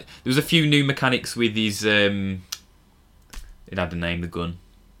your There was a few new mechanics with his. It had a name, the gun,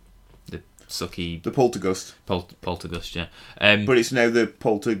 the sucky. The Poltergust. Poltergust, yeah. But it's now the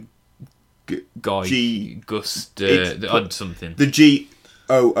Gust. Odd something. The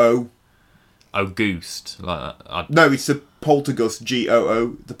GOO. Oh, Goost, like that. No, it's the Poltergust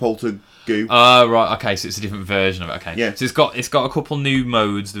GOO. The Poltergoo. Right. Okay, so it's a different version of it. Okay. Yeah. So it's got a couple new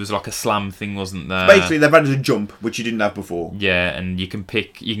modes. There was like a slam thing, wasn't there? Basically, they've added a jump, which you didn't have before. Yeah, and you can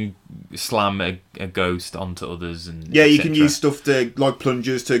slam a ghost onto others, and you can use stuff to like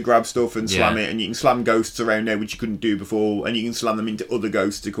plungers to grab stuff and slam it, and you can slam ghosts around there, which you couldn't do before, and you can slam them into other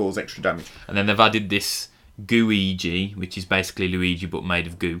ghosts to cause extra damage. And then they've added this Gooigi, which is basically Luigi but made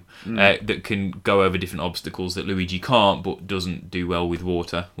of goo, that can go over different obstacles that Luigi can't, but doesn't do well with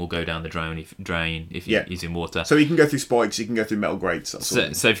water. Will go down the drain if he's in water. So he can go through spikes, he can go through metal grates. So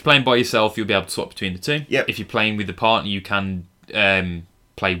if you're playing by yourself, you'll be able to swap between the two. Yep. If you're playing with a partner, you can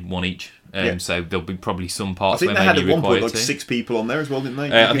play one each. So there'll be probably some parts where maybe I think they had at at one point 6 people on there as well, didn't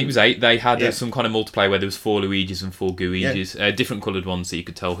they? I think it was 8. They had some kind of multiplayer where there was 4 Luigis and 4 Gooigis, different coloured ones, so you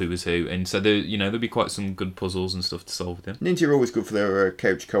could tell who was who. And so there'll be quite some good puzzles and stuff to solve with them. Ninja are always good for their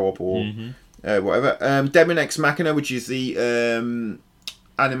couch co-op or whatever. Demon X Machina, which is the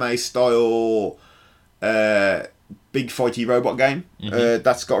anime style big fighty robot game.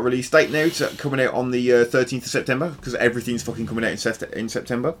 That's got a release date now. It's coming out on the 13th of September, because everything's fucking coming out in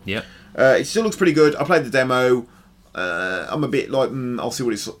September. Yeah. It still looks pretty good. I played the demo. I'm a bit like, I'll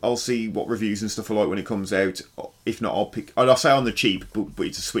see what reviews and stuff are like when it comes out. If not, I'll pick. I'll say on the cheap, but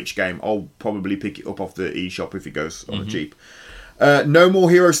it's a Switch game. I'll probably pick it up off the eShop if it goes on the cheap. No More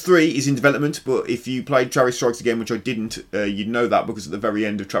Heroes 3 is in development, but if you played Travis Strikes Again, which I didn't, you'd know that, because at the very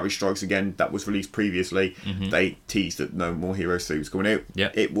end of Travis Strikes Again, that was released previously, they teased that No More Heroes 3 was coming out.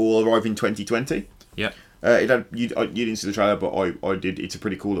 Yeah. It will arrive in 2020. Yeah. You didn't see the trailer, but I did. It's a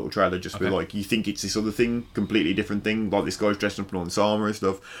pretty cool little trailer, just with like, you think it's this other thing, completely different thing, like this guy's dressed up in all this armour and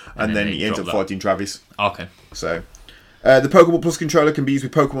stuff, and then he ends up fighting Travis. Okay. So, the Pokemon Plus controller can be used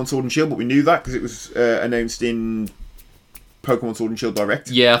with Pokemon Sword and Shield, but we knew that because it was announced in Pokemon Sword and Shield Direct.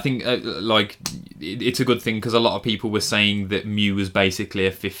 Yeah, I think it's a good thing, because a lot of people were saying that Mew was basically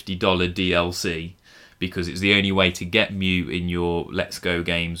a $50 DLC, because it's the only way to get Mew in your Let's Go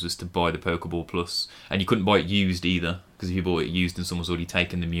games was to buy the Pokeball Plus, and you couldn't buy it used either, because if you bought it used and someone's already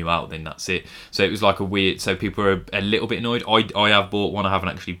taken the Mew out, then that's it. So it was like a weird. So people are a little bit annoyed. I have bought one. I haven't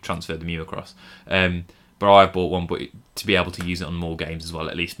actually transferred the Mew across, but I've bought one. But to be able to use it on more games as well,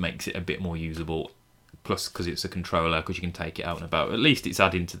 at least makes it a bit more usable. Plus, because it's a controller, because you can take it out and about. At least it's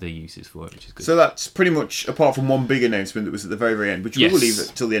adding to the uses for it, which is good. So that's pretty much, apart from one big announcement that was at the very, very end, which we will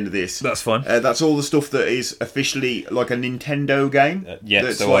leave till the end of this. That's fine. That's all the stuff that is officially like a Nintendo game.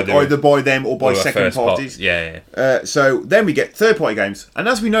 That's so like either by them or by second parties. Yeah. So then we get third-party games. And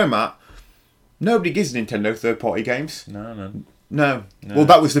as we know, Matt, Nobody gives Nintendo third-party games. No. Well,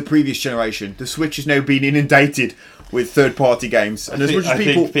 that was the previous generation. The Switch has now been inundated with third-party games, and I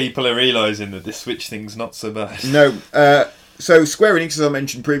think people are realising that this Switch thing's not so bad. No. So Square Enix, as I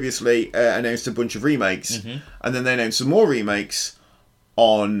mentioned previously, announced a bunch of remakes, and then they announced some more remakes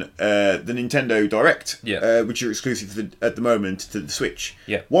on the Nintendo Direct, which are exclusive at the moment to the Switch.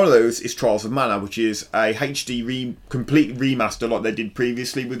 Yeah. One of those is Trials of Mana, which is a HD complete remaster, like they did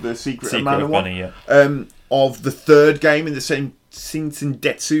previously with the Secret of Mana one, of the third game in the same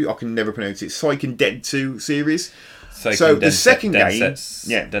Shinkendetsu. I can never pronounce it. Shinkendetsu series. So the second game,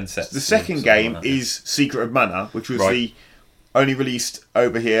 the second game is Secret of Mana, which was the only released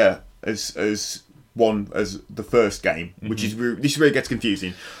over here as the first game, which is this is where it gets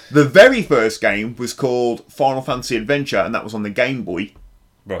confusing. The very first game was called Final Fantasy Adventure, and that was on the Game Boy.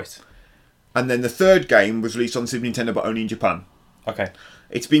 Right. And then the third game was released on Super Nintendo, but only in Japan. Okay.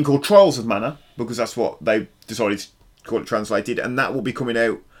 It's been called Trials of Mana because that's what they decided to call it translated, and that will be coming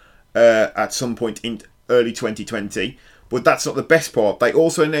out at some point in early 2020. But that's not the best part. They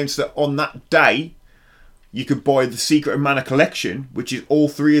also announced that on that day, you could buy the Secret of Mana collection, which is all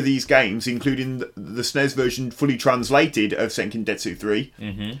three of these games, including the SNES version fully translated of Shinkendetsu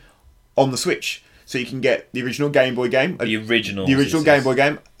 3, on the Switch. So you can get the original Game Boy game. The original Game Boy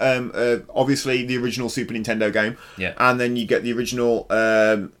game. Obviously, the original Super Nintendo game. Yeah. And then you get the original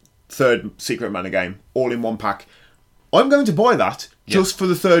third Secret of Mana game, all in one pack. I'm going to buy that just for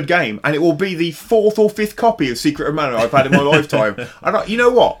the third game, and it will be the fourth or fifth copy of Secret of Mana I've had in my lifetime. And you know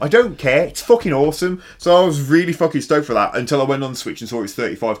what? I don't care. It's fucking awesome. So I was really fucking stoked for that until I went on the Switch and saw it's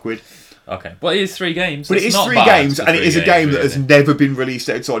 £35. Okay. Well, it is 3 games. But it is 3 games, and it is a game that has never been released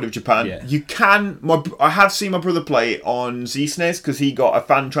outside of Japan. Yeah. You can... I have seen my brother play it on ZSNES because he got a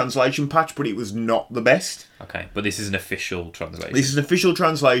fan translation patch, but it was not the best. Okay, but this is an official translation. This is an official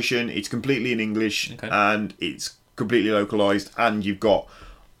translation. It's completely in English, and it's completely localized, and you've got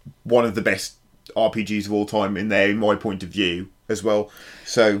one of the best RPGs of all time in there, in my point of view, as well.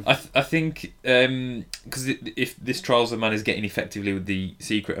 So I think because if this Trials of Mana is getting effectively with the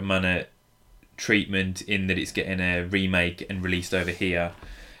Secret of Mana treatment in that it's getting a remake and released over here,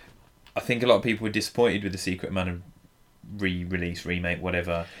 I think a lot of people were disappointed with the Secret of Mana re-release, remake,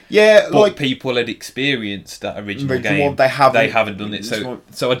 whatever. Yeah, but like people had experienced that original game. One, they haven't done it.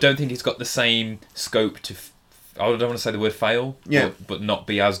 So I don't think it's got the same scope to. I don't want to say the word fail, but not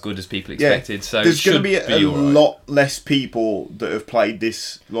be as good as people expected. So there's going to be a lot less people that have played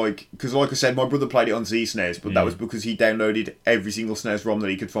this, because like I said, my brother played it on ZSNES, but that was because he downloaded every single SNES ROM that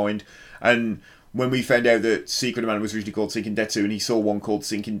he could find. And when we found out that Secret of Mana was originally called Shinkendetsu, and he saw one called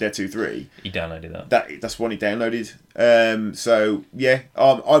Shinkendetsu 3, he downloaded that's one he downloaded. So yeah,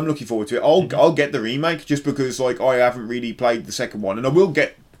 I'm looking forward to it. I'll get the remake just because I haven't really played the second one, and I will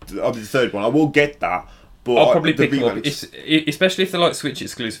get the third one. I will get that. But I'll probably pick them up, especially if they're like Switch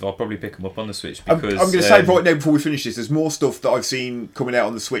exclusive. I'll probably pick them up on the Switch because I'm going to say right now before we finish this, there's more stuff that I've seen coming out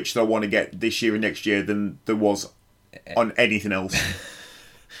on the Switch that I want to get this year and next year than there was on anything else.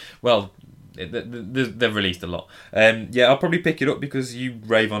 Well, they've released a lot. I'll probably pick it up because you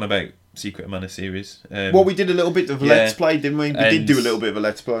rave on about Secret of Mana series. We did a little bit of Let's Play, didn't we? We did do a little bit of a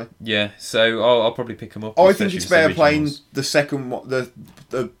Let's Play. Yeah, so I'll probably pick them up. I think it's better playing the second one,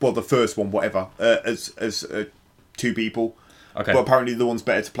 the first one, whatever, as 2 people. Okay. But apparently the one's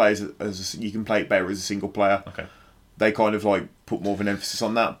better to play as you can play it better as a single player. Okay. They kind of put more of an emphasis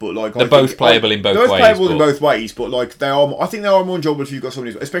on that, but they're both playable in both ways. They're both playable in both ways, but they are. I think they are more enjoyable if you've got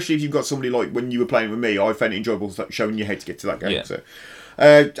somebody, especially if you've got somebody when you were playing with me. I found it enjoyable showing you how to get to that game. Yeah. So.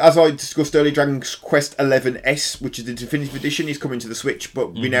 As I discussed earlier, Dragon Quest XI, which is the definitive edition, is coming to the Switch,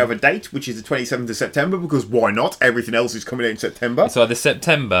 but we now have a date, which is the 27th of September, because why not? Everything else is coming out in September. It's either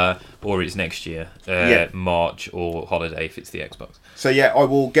September or it's next year, March or holiday if it's the Xbox. So yeah, I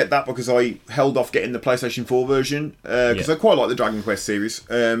will get that because I held off getting the PlayStation 4 version, because I quite like the Dragon Quest series.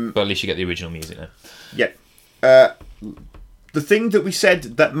 But at least you get the original music now. Yeah. The thing that we said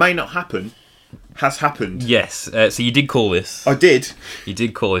that may not happen has happened. Yes, so you did call this. I did. You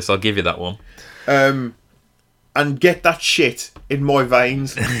did call this, I'll give you that one. And get that shit in my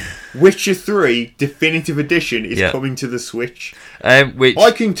veins. Witcher 3 Definitive Edition is coming to the Switch. Which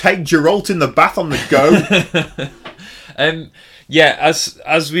I can take Geralt in the bath on the go.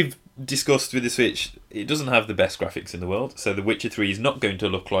 As we've discussed with the Switch, it doesn't have the best graphics in the world, so The Witcher 3 is not going to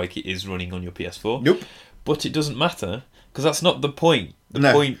look like it is running on your PS4. Nope. But it doesn't matter, because that's not the point.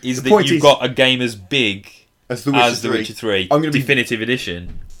 The point is that you've got a game as big as The Witcher 3 Definitive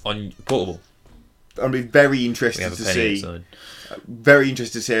Edition on portable. I'm going to be very interested to see. Very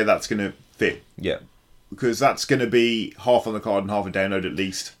interested to see how that's going to fit. Yeah. because that's going to be half on the card and half a download at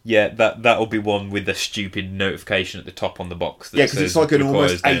least. Yeah, that'll be one with the stupid notification at the top on the box. That because it's like an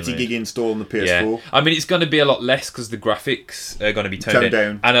almost 80 gig install on the PS4. Yeah. I mean, it's going to be a lot less because the graphics are going to be toned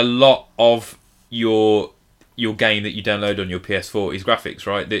down. And a lot of your game that you download on your PS4 is graphics,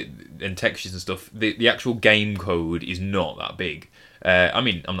 right? And textures and stuff. The actual game code is not that big. I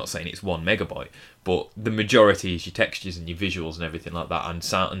mean, I'm not saying it's 1 megabyte, but the majority is your textures and your visuals and everything like that, and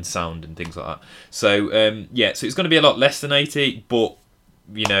sound and things like that. So so it's going to be a lot less than 80, but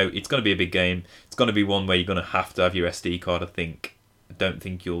it's going to be a big game. It's going to be one where you're going to have your SD card. I don't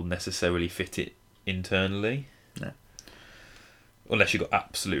think you'll necessarily fit it internally. No. Unless you've got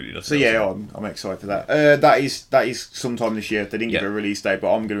absolutely nothing. So yeah, I'm excited for that. That is sometime this year. They didn't give a release date,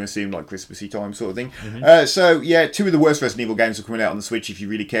 but I'm going to assume like Christmassy time sort of thing. Mm-hmm. So yeah, 2 of the worst Resident Evil games are coming out on the Switch. If you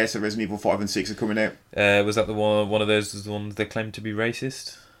really care, so Resident Evil 5 and 6 are coming out. Was that the one of those? Was the one they claimed to be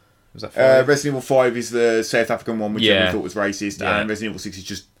racist? Was that 5? Resident Evil 5 is the South African one, which everyone thought was racist, and Resident Evil 6 is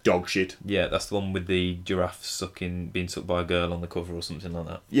just dog shit. Yeah, that's the one with the giraffe being sucked by a girl on the cover or something like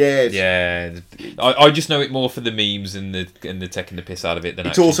that. Yeah, I just know it more for the memes and the taking the piss out of it than.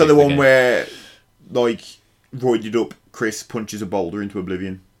 It's also the one where, like, roided up Chris punches a boulder into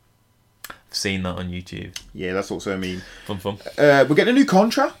oblivion. I've seen that on YouTube. Yeah, that's also a meme. Fun. We're getting a new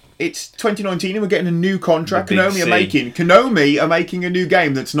Contra. It's 2019 and we're getting a new Contra. Konami are making a new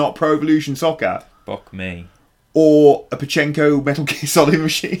game that's not Pro Evolution Soccer. Fuck me. Or a Pachinko Metal Gear Solid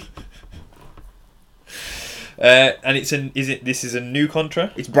machine. And this is a new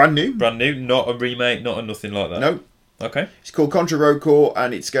Contra? It's brand new. Brand new, not a remake, not a nothing like that. No. Okay. It's called Contra Road Corps,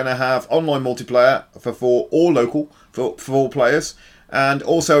 and it's going to have online multiplayer for all local, for all players. And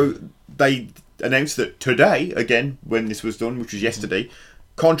also, they announced that today, again, when this was done, which was yesterday,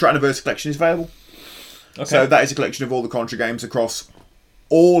 Contra Anniversary Collection is available. Okay. So that is a collection of all the Contra games across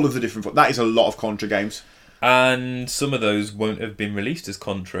all of the different... That is a lot of Contra games. And some of those won't have been released as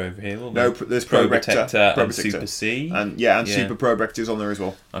Contra over here, will they? No, there's Pro Protector and Super C. And Super Pro Protector's on there as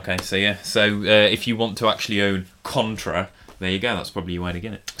well. Okay, so if you want to actually own Contra, there you go, that's probably your way to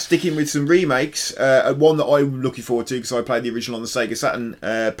get it. Sticking with some remakes, one that I'm looking forward to because I played the original on the Sega Saturn,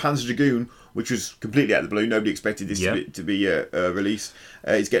 Panzer Dragoon, which was completely out of the blue. Nobody expected this to be released.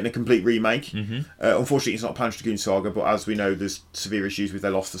 It's getting a complete remake. Mm-hmm. Unfortunately, it's not Panzer Dragoon Saga, but as we know, there's severe issues with they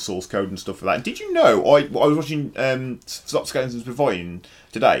lost the source code and stuff for that. Did you know, I was watching Stop Skeletons Providing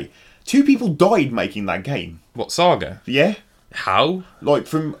today, 2 people died making that game. What, Saga? Yeah. How? Like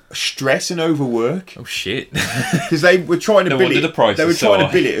from stress and overwork. Oh shit! Because they were trying to bill it. They were trying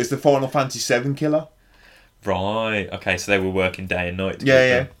to bill it as the Final Fantasy VII killer. Right. Okay. So they were working day and night.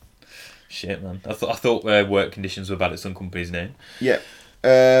 Yeah. Shit, man. I thought work conditions were bad at some companies now. Yeah.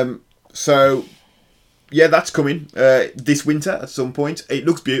 So that's coming this winter at some point. It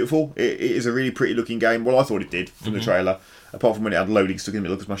looks beautiful. It is a really pretty looking game. Well, I thought it did from the trailer. Apart from when it had loading stuck in the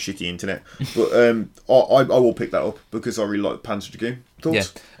middle because my shitty internet. But I will pick that up because I really like Panzer Dragoon.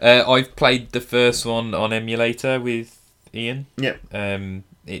 Thoughts? Yeah. I've played the first one on emulator with Ian. Yeah.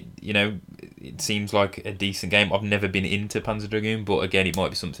 It seems like a decent game. I've never been into Panzer Dragoon, but again, it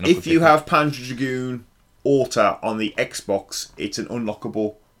might be something. If you have Panzer Dragoon Auto on the Xbox, it's an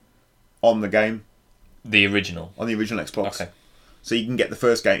unlockable on the game. The original? On the original Xbox. Okay. So you can get the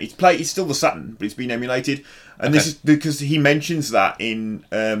first game. It's still the Saturn, but it's been emulated. And this is because he mentions that in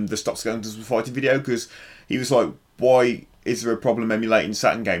the Stop Skeletons Fighting video, because he was like, why is there a problem emulating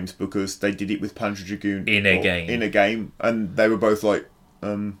Saturn games? Because they did it with Panzer Dragoon in a game. And they were both like...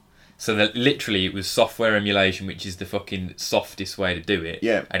 So that literally it was software emulation, which is the fucking softest way to do it.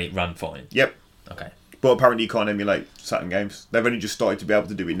 Yeah. And it ran fine. Yep. Okay. But apparently you can't emulate Saturn games. They've only just started to be able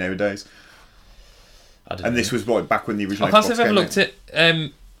to do it nowadays. And this was like back when the original Xbox came out. I can't say I've ever looked at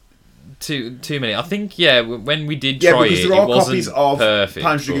too many. I think, when we did try it, there are copies of perfect,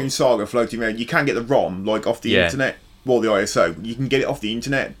 Panzer Dragoon Saga floating around. You can get the ROM off the internet. Well, the ISO. You can get it off the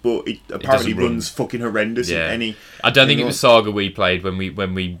internet, but it apparently runs fucking horrendous in any... I don't think it was Saga we played when we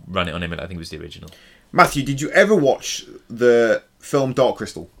ran it on emulator. I think it was the original. Matthew, did you ever watch the film Dark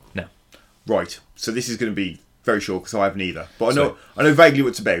Crystal? No. Right. So this is going to be very short because I haven't either. But I know vaguely what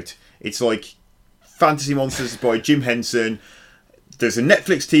it's about. It's like Fantasy Monsters by Jim Henson. There's a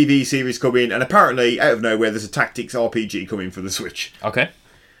Netflix TV series coming, and apparently, out of nowhere, there's a tactics RPG coming for the Switch. Okay.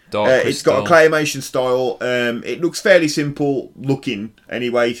 It's got a claymation style. It looks fairly simple looking,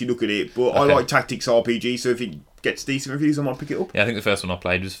 anyway, if you look at it. But I like tactics RPG, so if it gets decent reviews, I might pick it up. Yeah, I think the first one I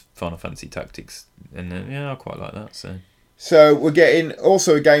played was Final Fantasy Tactics, and I quite like that. So we're getting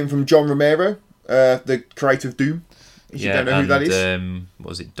also a game from John Romero, the creator of Doom. If you don't know who that is. What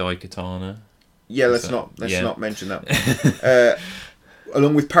was it, Daikatana? Yeah, let's not mention that.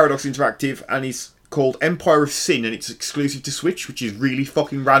 Along with Paradox Interactive, and he's called Empire of Sin, and it's exclusive to Switch, which is really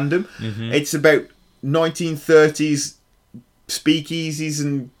fucking random. It's about 1930s speakeasies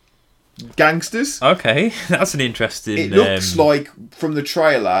and gangsters. Okay, that's an interesting... It looks like, from the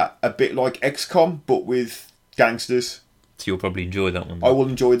trailer, a bit like XCOM, but with gangsters. So you'll probably enjoy that one. I will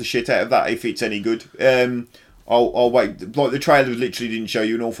enjoy the shit out of that if it's any good. I'll wait. Like, the trailer literally didn't show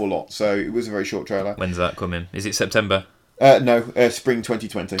you an awful lot, so it was a very short trailer. When's that coming? Is it September? No, spring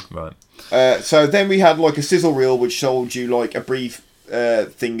 2020. Right. So then we had like a sizzle reel which showed you like a brief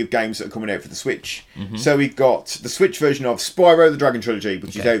thing of games that are coming out for the Switch. So we've got the Switch version of Spyro the Dragon Trilogy,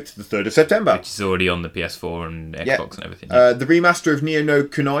 which is out the 3rd of September. Which is already on the PS4 and Xbox and everything. The remaster of Neo no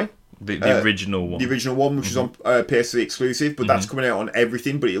Kunai. The original one. The original one, which is on PS3 exclusive, but that's coming out on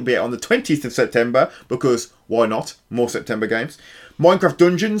everything, but it'll be out on the 20th of September, because why not? More September games. Minecraft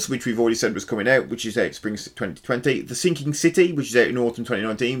Dungeons, which we've already said was coming out, which is out spring 2020. The Sinking City, which is out in autumn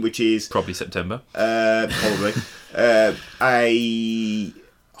 2019, which is... Probably September. Probably.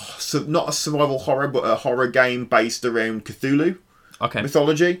 Not a survival horror, but a horror game based around Cthulhu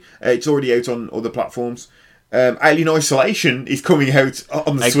mythology. It's already out on other platforms. Alien Isolation is coming out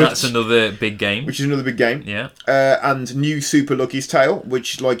on the Switch. That's another big game. Which is another big game. Yeah. And New Super Lucky's Tale,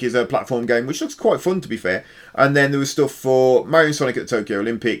 which is a platform game, which looks quite fun, to be fair. And then there was stuff for Mario and Sonic at the Tokyo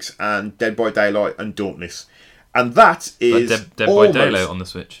Olympics and Dead by Daylight and Dauntless. And that is Dead by Daylight on the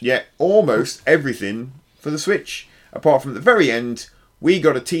Switch. Yeah, almost everything for the Switch. Apart from at the very end, we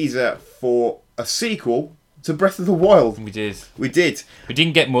got a teaser for a sequel to Breath of the Wild. We did. We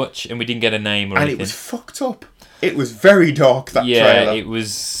didn't get much, and we didn't get a name or anything. And it was fucked up. It was very dark, that trailer. Yeah, it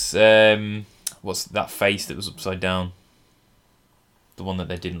was... what's that face that was upside down? The one that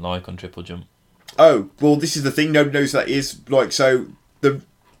they didn't like on Triple Jump. Oh, well, this is the thing. Nobody knows that is. Like, so, the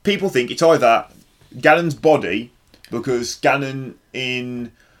people think it's either Ganon's body, because Ganon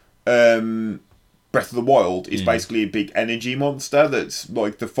in... Breath of the Wild is basically a big energy monster that's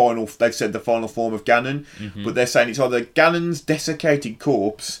like the final... They've said the final form of Ganon, but they're saying it's either Ganon's desiccated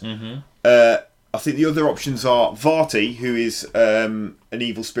corpse. I think the other options are Varti, who is an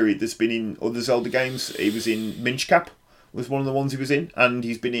evil spirit that's been in other Zelda games. He was in Minch Cap, was one of the ones he was in, and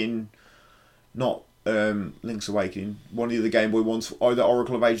he's been in not Link's Awakening, one of the other Game Boy ones, either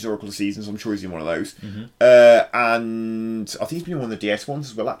Oracle of Ages or Oracle of Seasons. I'm sure he's in one of those, and I think he's been in one of the DS ones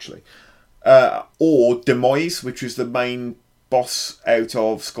as well, actually. Or Demise, which was the main boss out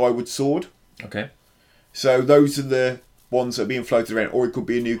of Skyward Sword. Okay. So those are the ones that are being floated around, or it could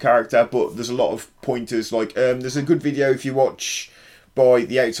be a new character, but there's a lot of pointers. Like, there's a good video if you watch by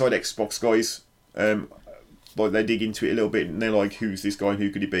the Outside Xbox guys. Like, they dig into it a little bit, and they're like, who's this guy and who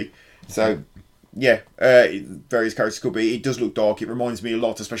could he be? So, yeah, various characters could be. It does look dark. It reminds me a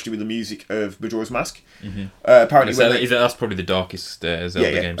lot, especially with the music of Majora's Mask. Apparently, that's probably the darkest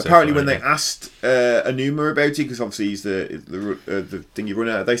Zelda game. Apparently, when they asked Anuma about it, because obviously he's the thing you run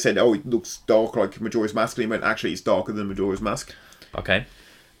out, they said, "Oh, it looks dark like Majora's Mask," and he went, "Actually, it's darker than Majora's Mask." Okay.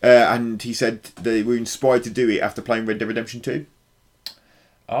 And he said they were inspired to do it after playing Red Dead Redemption 2.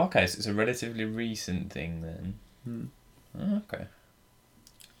 Oh, okay, so it's a relatively recent thing then. Oh, okay.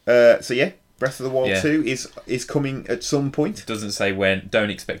 So yeah. Breath of the Wild 2 is coming at some point. It doesn't say when. Don't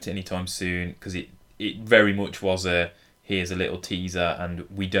expect it anytime soon, because it very much was here's a little teaser, and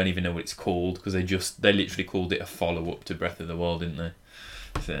we don't even know what it's called, because they literally called it a follow-up to Breath of the Wild, didn't they?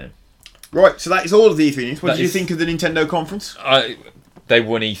 So right, so that is all of the E3 news. What did you think of the Nintendo conference? They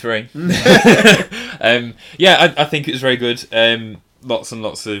won E3. I think it was very good. Lots and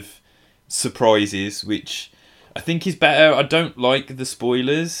lots of surprises, which I think is better. I don't like the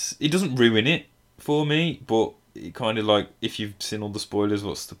spoilers. It doesn't ruin it for me, but it kind of like, if you've seen all the spoilers,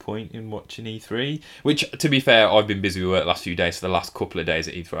 what's the point in watching E3? Which, to be fair, I've been busy with work the last few days, so the last couple of days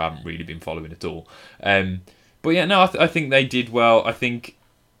at E3 I haven't really been following at all. But yeah, no, I think they did well. I think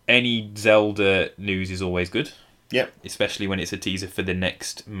any Zelda news is always good. Yep. Especially when it's a teaser for the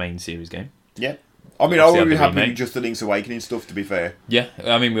next main series game. Yeah. I mean, I would be happy with just the Link's Awakening stuff, to be fair. Yeah,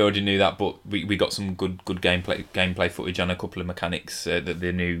 I mean, we already knew that, but we got some good gameplay footage and a couple of mechanics,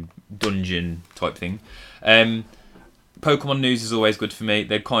 the new dungeon type thing. Pokemon news is always good for me.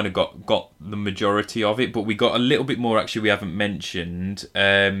 They've kind of got the majority of it, but we got a little bit more, actually, we haven't mentioned.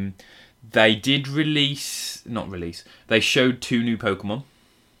 They did they showed 2 new Pokemon.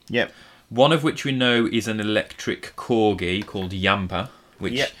 Yep. One of which we know is an electric corgi called Yampa,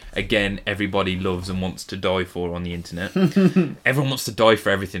 which, again, everybody loves and wants to die for on the internet. Everyone wants to die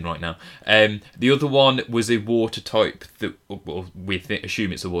for everything right now. The other one was a water type, we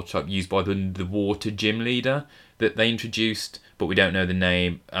assume it's a water type, used by the water gym leader that they introduced, but we don't know the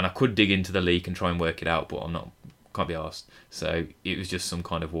name. And I could dig into the leak and try and work it out, but I'm not can't be arsed. So it was just some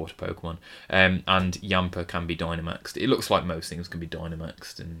kind of water Pokemon. And Yamper can be Dynamaxed. It looks like most things can be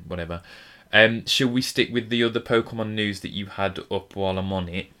Dynamaxed and whatever. Shall we stick with the other Pokemon news that you had up while I'm on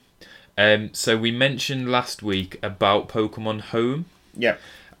it? So we mentioned last week about Pokemon Home. Yeah.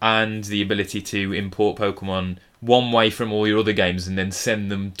 And the ability to import Pokemon one way from all your other games and then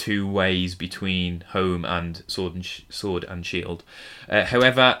send them 2 ways between Home and Sword and Shield.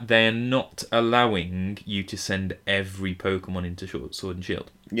 However, they're not allowing you to send every Pokemon into Sword and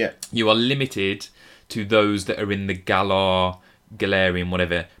Shield. Yeah. You are limited to those that are in the Galar, Galarian,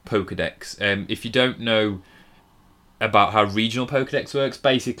 whatever, Pokedex. If you don't know about how regional Pokedex works,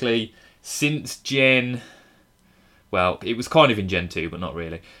 basically, since Gen... Well, it was kind of in Gen 2, but not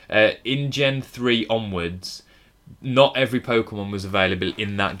really. In Gen 3 onwards, not every Pokemon was available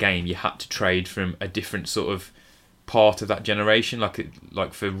in that game. You had to trade from a different sort of part of that generation.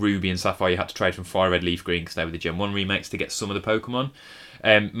 Like for Ruby and Sapphire, you had to trade from Fire Red, Leaf Green, because they were the Gen 1 remakes, to get some of the Pokemon.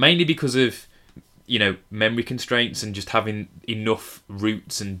 Mainly because of, memory constraints and just having enough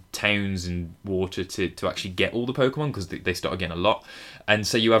routes and towns and water to actually get all the Pokemon, because they start again a lot. And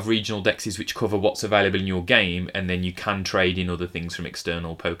so you have regional dexes which cover what's available in your game, and then you can trade in other things from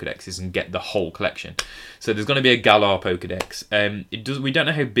external Pokedexes and get the whole collection. So there's going to be a Galar Pokedex. We don't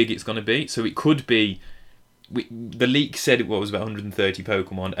know how big it's going to be, so it could be... the leak said it was about 130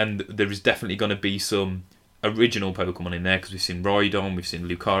 Pokemon, and there is definitely going to be some original Pokemon in there, because we've seen Rhydon, we've seen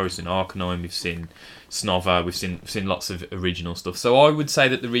Lucario, we've seen Arcanine, we've seen Snover, we've seen lots of original stuff. So I would say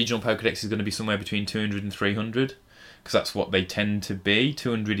that the regional Pokedex is going to be somewhere between 200 and 300, because that's what they tend to be.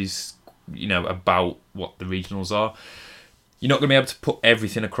 200 is, about what the regionals are. You're not going to be able to put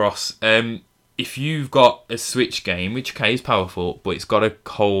everything across. If you've got a Switch game, which is powerful, but it's got to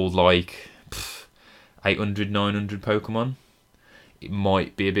hold 800, 900 Pokemon, it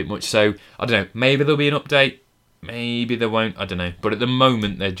might be a bit much. So, I don't know, maybe there'll be an update, maybe there won't, I don't know. But at the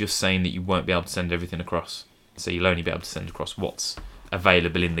moment, they're just saying that you won't be able to send everything across. So you'll only be able to send across what's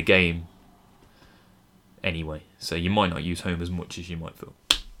available in the game anyway. So you might not use Home as much as you might thought.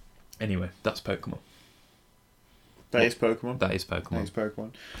 Anyway, that's Pokemon. That is Pokemon. That is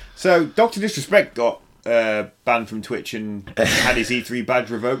Pokemon. So, Dr. Disrespect got banned from Twitch and had his E3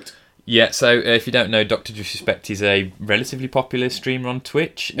 badge revoked. Yeah, so if you don't know, Dr. Disrespect is a relatively popular streamer on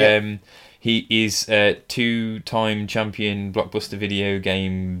Twitch. Yeah. He is a 2-time champion Blockbuster video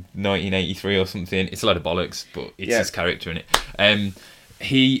game 1983 or something. It's a load of bollocks, but it's his character in it.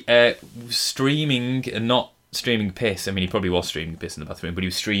 He was streaming, not streaming piss. I mean, he probably was streaming piss in the bathroom, but he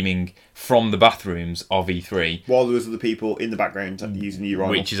was streaming from the bathrooms of E3. While there was other people in the background using the urinal.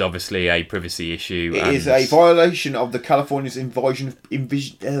 Which is obviously a privacy issue. It is a violation of the California's invasion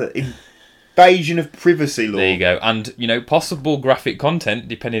of privacy law. There you go. And, possible graphic content,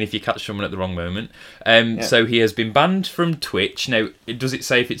 depending if you catch someone at the wrong moment. So he has been banned from Twitch. Now, does it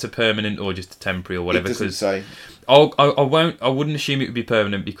say if it's a permanent or just a temporary or whatever? It doesn't say. I wouldn't assume it would be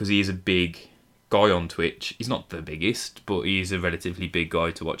permanent, because he is a big guy on Twitch. He's not the biggest, but he's a relatively big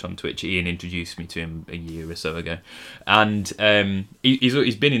guy to watch on Twitch. Ian introduced me to him a year or so ago, and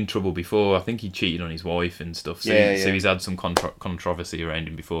he's been in trouble before. I think he cheated on his wife and stuff. So he's had some controversy around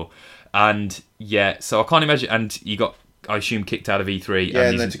him before, and so I can't imagine. And he got, I assume, kicked out of E3. Yeah,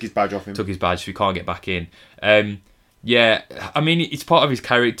 and then took his badge off him. Took his badge, so he can't get back in. Yeah, I mean, it's part of his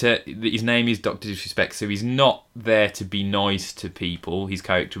character. His name is Dr. Disrespect, so he's not there to be nice to people. His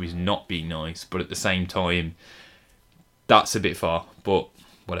character is not being nice, but at the same time, that's a bit far, but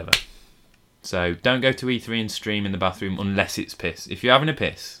whatever. So don't go to E3 and stream in the bathroom unless it's piss. If you're having a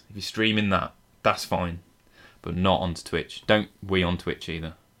piss, if you're streaming that, that's fine, but not onto Twitch. Don't wee on Twitch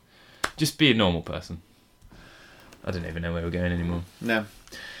either. Just be a normal person. I don't even know where we're going anymore. No.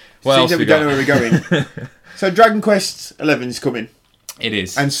 What else we don't know where we're going. So Dragon Quest XI is coming. It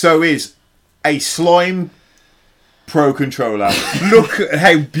is. And so is a Slime Pro Controller. Look at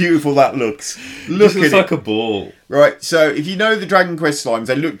how beautiful that looks. Look at it. Looks like a ball. Right, so if you know the Dragon Quest slimes,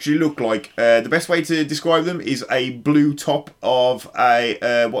 they literally look like... the best way to describe them is a blue top of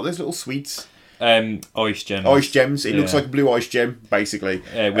a... what are those little sweets? Ice gems. Ice gems. It looks like a blue ice gem, basically.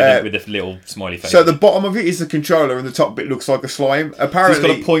 With a little smiley face. So the bottom of it is the controller, and the top bit looks like a slime. Apparently, so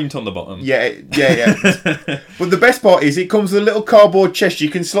it's got a point on the bottom. Yeah. But the best part is it comes with a little cardboard chest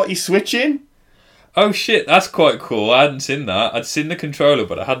you can slot your Switch in. Oh shit, that's quite cool. I hadn't seen that. I'd seen the controller,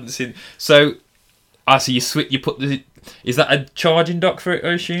 but I hadn't seen... So you put the... Is that a charging dock for it,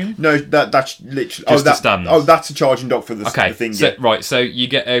 I assume? No, that's literally... Just the stands. Oh, that's a charging dock for the thing. So, right, so you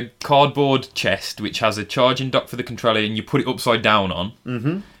get a cardboard chest which has a charging dock for the controller, and you put it upside down on,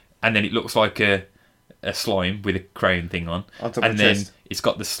 and then it looks like a slime with a crayon thing on. On top and of the then chest. it's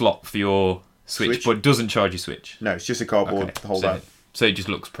got the slot for your Switch, but it doesn't charge your Switch. No, it's just a cardboard holdout. So it just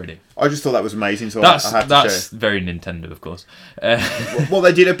looks pretty. I just thought that was amazing. So that's very Nintendo, of course. Well,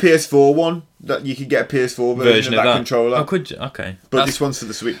 they did a PS4 one that you could get a PS4 version of that controller. Oh, could you? Okay. But this one's for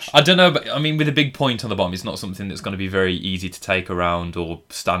the Switch. I don't know, but I mean, with a big point on the bottom, it's not something that's going to be very easy to take around or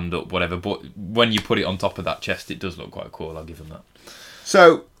stand up, whatever. But when you put it on top of that chest, it does look quite cool. I'll give them that.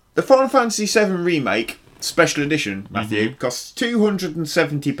 So the Final Fantasy VII Remake Special Edition, Matthew, costs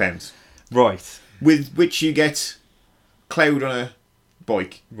 £270. Right. With which you get Cloud on a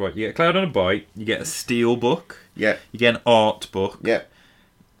bike. Right, you get Cloud on a bike, you get a steel book, Yeah. you get an art book. Yeah.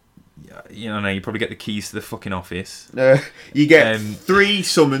 You know, you probably get the keys to the fucking office. You get 3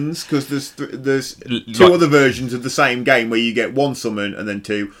 summons, because there's 2 other versions of the same game where you get 1 summon and then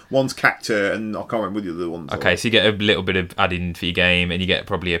 2. One's Cactus and I can't remember what the other ones Okay, are. so you get a little bit of adding for your game and you get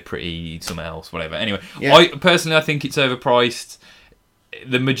probably a pretty something else, whatever. Anyway, Yeah. I think it's overpriced.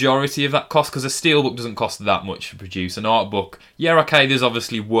 The majority of that cost, because a steelbook doesn't cost that much to produce. An art book, yeah, okay, there's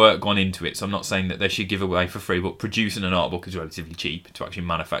obviously work gone into it, so I'm not saying that they should give away for free, but producing an art book is relatively cheap to actually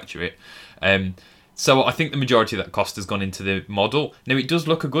manufacture it. So I think the majority of that cost has gone into the model. Now, it does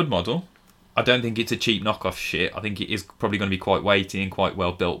look a good model. I don't think it's a cheap knockoff shit. I think it is probably going to be quite weighty and quite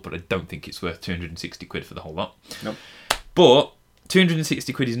well built, but I don't think it's worth 260 quid for the whole lot. Nope. But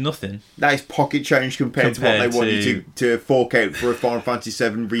 260 quid is nothing. That is pocket change compared to what they want you to fork out for a Final Fantasy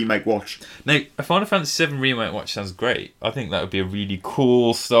VII Remake watch. Now, a Final Fantasy VII Remake watch sounds great. I think that would be a really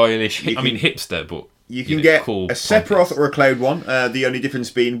cool, stylish... hipster, but... You can get cool a Sephiroth or a Cloud one. The only difference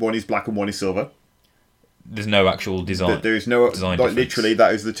being one is black and one is silver. There's no actual design. There is no design like difference. literally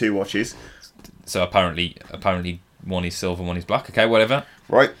that is the 2 watches. So apparently one is silver, one is black. Okay, whatever.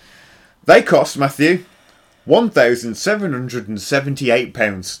 Right. They cost, Matthew,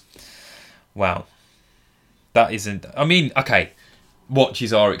 £1,778. Wow. That isn't... I mean, okay,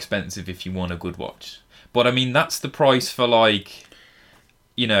 watches are expensive if you want a good watch. But I mean, that's the price for like...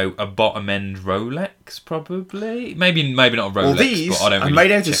 You know, a bottom-end Rolex, probably. Maybe not a Rolex. Well, these but I don't are really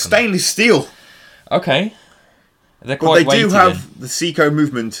made out of stainless steel. Okay, they're But quite they weighty. do have the Seiko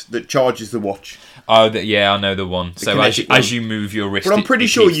movement that charges the watch. Oh, yeah, I know the one. So kinetic as you move your wrist, But I'm pretty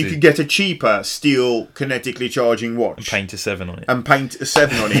sure you could get a cheaper steel kinetically charging watch and paint a 7 on it. and paint a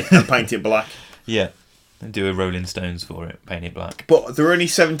 7 on it and paint it black. Yeah, and do a Rolling Stones for it, paint it black. But there are only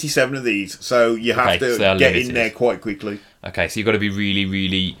 77 of these, so you have to so get limited. in there quite quickly. Okay, so you've got to be really,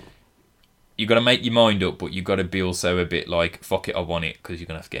 really... You've got to make your mind up, but you've got to be also a bit like, fuck it, I want it, because you're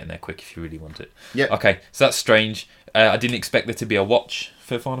going to have to get in there quick if you really want it. Yeah. Okay, so that's strange. I didn't expect there to be a watch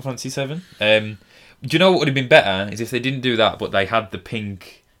for Final Fantasy VII. Do you know what would have been better? Is if they didn't do that, but they had the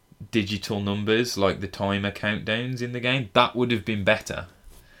pink digital numbers, like the timer countdowns in the game. That would have been better.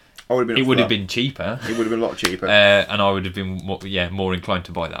 It would have been cheaper. It would have been a lot cheaper. And I would have been more inclined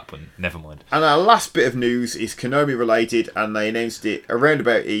to buy that, but never mind. And our last bit of news is Konami related, and they announced it around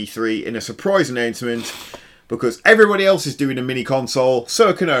about E3 in a surprise announcement because everybody else is doing a mini console, so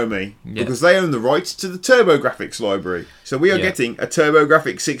are Konami, because they own the rights to the TurboGrafx library. So we are getting a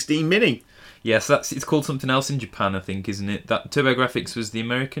TurboGrafx 16 Mini. Yes, it's called something else in Japan, I think, isn't it? That TurboGrafx was the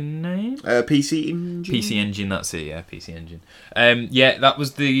American name? PC Engine? PC Engine, that's it, yeah, PC Engine. Yeah, that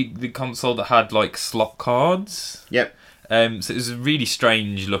was the console that had, like, slot cards. Yep. So it was a really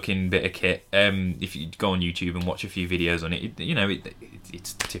strange looking bit of kit. If you go on YouTube and watch a few videos on it,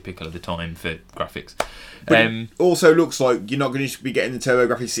 it's typical of the time for graphics. But it also looks like you're not going to be getting the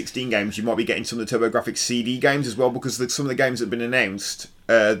TurboGrafx 16 games. You might be getting some of the TurboGrafx CD games as well, because some of the games that have been announced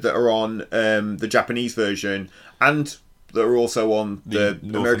that are on the Japanese version and that are also on the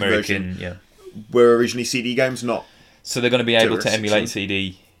North American version were originally CD games, not. So they're going to be able to emulate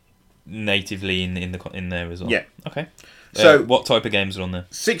CD natively in there as well. Yeah. Okay. So what type of games are on there?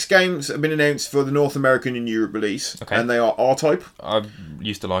 6 games have been announced for the North American and Europe release, and they are R-Type. I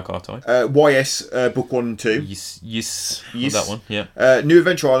used to like R-Type. YS Book 1 and 2. Yes. That one, yeah. New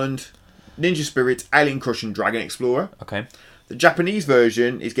Adventure Island, Ninja Spirit, Alien Crush and Dragon Explorer. Okay. The Japanese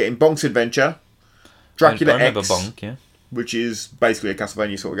version is getting Bonk's Adventure, Dracula I remember X, Bonk, yeah. which is basically a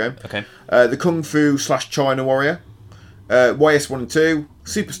Castlevania sort of game. Okay. The Kung Fu / China Warrior, YS 1 and 2,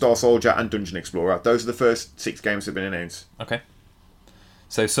 Superstar Soldier and Dungeon Explorer. Those are the first 6 games that have been announced. Okay.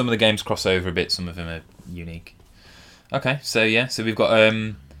 So some of the games cross over a bit, some of them are unique. Okay, so we've got...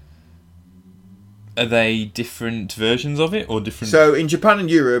 Are they different versions of it, or different... So in Japan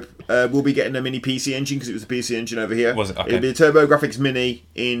and Europe, we'll be getting a mini PC Engine, because it was the PC Engine over here. Was it? Okay. It'll be a TurboGrafx Mini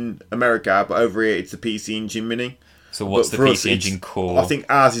in America, but over here it's the PC Engine Mini. So what's the PC Engine core? I think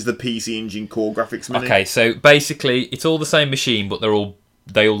ours is the PC Engine core graphics Mini. Okay, so basically it's all the same machine, but they're all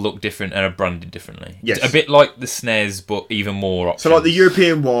they all look different and are branded differently. Yes. A bit like the SNES, but even more options. So, like, the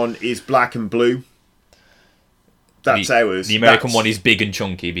European one is black and blue. That's ours. The American one is big and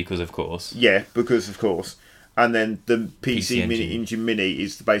chunky because, of course. Yeah, because of course. And then the PC Engine Mini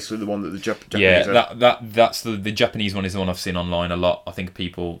is basically the one that the Japanese that's the Japanese one is the one I've seen online a lot. I think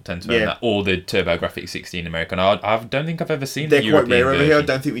people tend to own that. Or the TurboGrafx 16 American. I don't think I've ever seen the European quite rare over version. here. I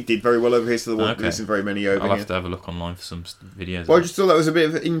don't think we did very well over here, so there isn't very many over here. I'll have to have a look online for some videos. Well, I just thought that was a bit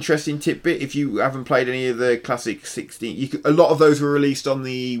of an interesting tidbit. If you haven't played any of the classic 16... a lot of those were released on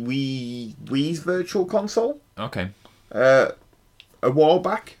the Wii's Virtual Console. Okay. A while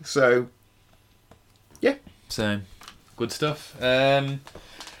back, so... Yeah. So, good stuff.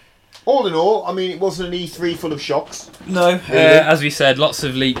 All in all, I mean, it wasn't an E3 full of shocks. No, really. As we said, lots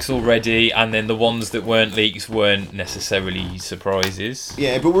of leaks already, and then the ones that weren't leaks weren't necessarily surprises.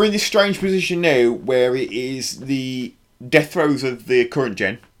 Yeah, but we're in this strange position now where it is the death throes of the current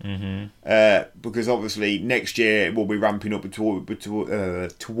gen. Mm-hmm. Because obviously next year we'll be ramping up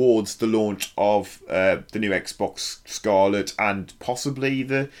towards the launch of the new Xbox Scarlet and possibly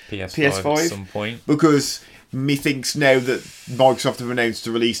the PS5 at some point. Because methinks now that Microsoft have announced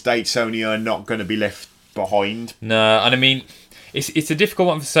the release date, Sony are not going to be left behind. No, and I mean, it's a difficult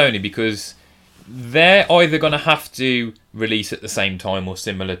one for Sony because they're either going to have to release at the same time or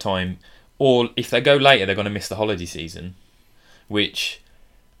similar time, or if they go later, they're going to miss the holiday season, which,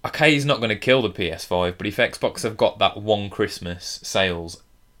 okay, is not going to kill the PS5, but if Xbox have got that one Christmas sales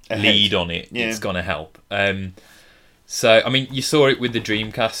lead on it, it's going to help. So, I mean, you saw it with the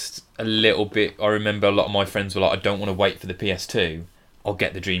Dreamcast a little bit. I remember a lot of my friends were like, I don't want to wait for the PS2. I'll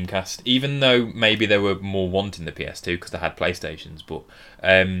get the Dreamcast. Even though maybe they were more wanting the PS2 because they had PlayStations. But,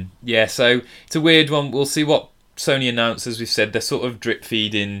 yeah, so it's a weird one. We'll see what Sony announce. As we've said, they're sort of drip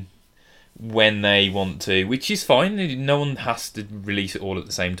feeding when they want to, which is fine. No one has to release it all at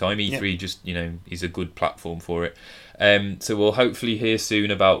the same time. E3 just, is a good platform for it. So we'll hopefully hear soon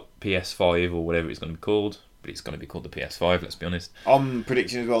about PS5 or whatever it's going to be called. But it's going to be called the PS5, let's be honest. I'm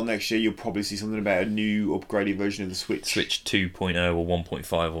predicting as well next year you'll probably see something about a new upgraded version of the Switch. Switch 2.0 or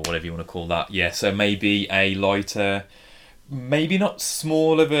 1.5 or whatever you want to call that. Yeah, so maybe a lighter, maybe not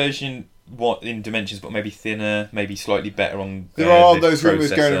smaller version in dimensions, but maybe thinner, maybe slightly better on There are those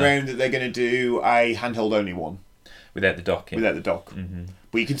rumours going around that they're going to do a handheld only one. Without the dock. Without the dock. Mm-hmm.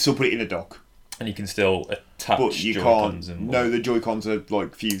 But you can still put it in a dock. And you can still attach Joy-Cons. No, the Joy-Cons are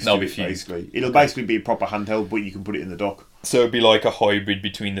like fused. They'll be fused. Basically. It'll basically be a proper handheld, but you can put it in the dock. So it'd be like a hybrid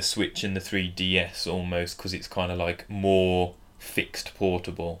between the Switch and the 3DS almost, because it's kind of like more fixed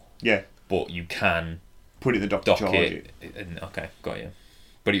portable. Yeah. But you can put it in the dock to charge it. Okay, got you.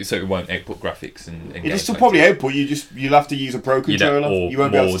 But so it won't output graphics and it'll still probably output. You'll have to use a Pro controller. You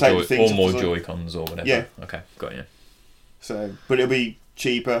won't be able to take the things or more Joy-Cons or whatever. Yeah. Okay, got you. So, but it'll be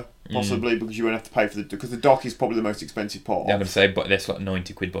cheaper possibly because you won't have to pay for because the dock is probably the most expensive part. Yeah, I'm going to say, but that's like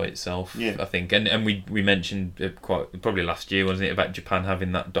 £90 by itself. Yeah. I think, and we mentioned probably last year, wasn't it, about Japan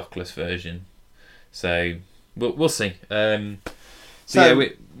having that dockless version. So we'll see. I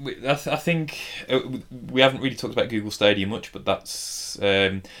think we haven't really talked about Google Stadia much, but that's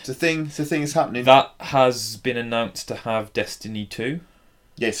it's a thing that's happening. That has been announced to have Destiny 2.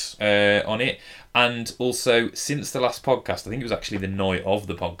 Yes. On it. And also, since the last podcast, I think it was actually the night of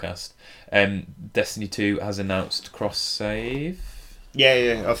the podcast, Destiny 2 has announced cross-save.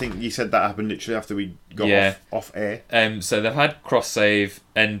 Yeah, I think you said that happened literally after we got off air. So they've had cross-save,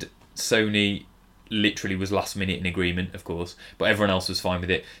 and Sony literally was last minute in agreement, of course, but everyone else was fine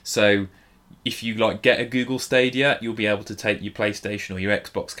with it. So if you get a Google Stadia, you'll be able to take your PlayStation or your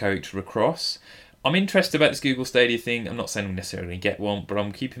Xbox character across. I'm interested about this Google Stadia thing. I'm not saying I'm necessarily get one, but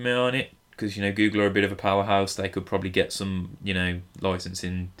I'm keeping my eye on it because Google are a bit of a powerhouse. They could probably get some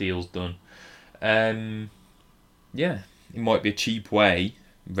licensing deals done. It might be a cheap way,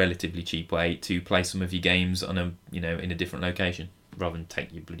 relatively cheap way, to play some of your games on a in a different location rather than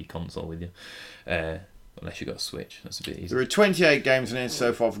take your bloody console with you. Unless you've got a Switch, that's a bit easier. There are 28 games announced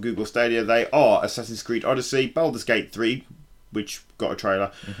so far for Google Stadia. They are Assassin's Creed Odyssey, Baldur's Gate 3. Which got a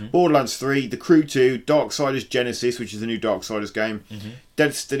trailer. Mm-hmm. Borderlands 3, The Crew 2, Darksiders Genesis, which is the new Darksiders game, mm-hmm.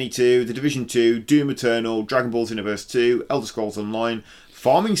 Destiny 2, The Division 2, Doom Eternal, Dragon Ball Xenoverse 2, Elder Scrolls Online,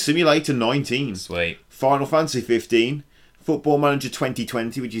 Farming Simulator 19, sweet, Final Fantasy 15, Football Manager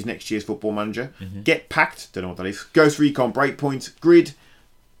 2020, which is next year's Football Manager, mm-hmm. Get Packed, don't know what that is, Ghost Recon Breakpoint, Grid,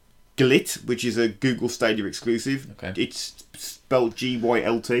 Glit, which is a Google Stadia exclusive. Okay. It's spelled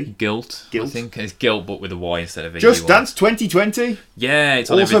Gylt. Guilt. I think it's Guilt, but with a Y instead of a Just U-Y. Dance 2020. Yeah, it's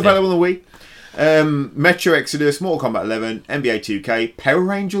on also everything. available on the Wii. Metro Exodus, Mortal Kombat 11, NBA 2K, Power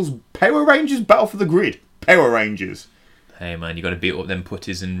Rangers Battle for the Grid. Power Rangers. Hey man, you got to beat up them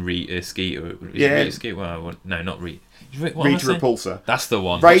putties and Skeeter. Yeah. Skeeter? Well, no, not Rita. What am I Rita saying? Repulsor. That's the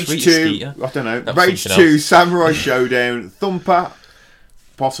one. Rage What's 2. Rita Skeeter? I don't know. That was Rage something 2, else. Samurai Showdown, Thumper.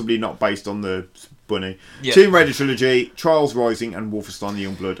 Possibly not based on the bunny. Yeah. Tomb Raider Trilogy, Trials Rising, and Wolfenstein: The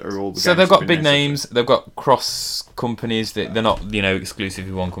Youngblood are all the So games they've that have got been big announced. names. They've got cross companies. That they're not, exclusive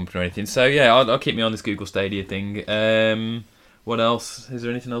with one company or anything. So yeah, I'll keep me on this Google Stadia thing. What else? Is there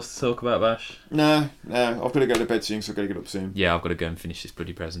anything else to talk about, Bash? No. I've got to go to bed soon, so I've got to get up soon. Yeah, I've got to go and finish this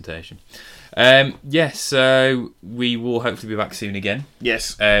bloody presentation. So we will hopefully be back soon again.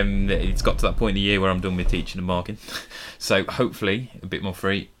 Yes. It's got to that point in the year where I'm done with teaching and marking. So hopefully a bit more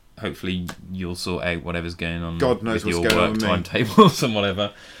free. Hopefully you'll sort out whatever's going on. God knows with what's your going on work with me. timetables and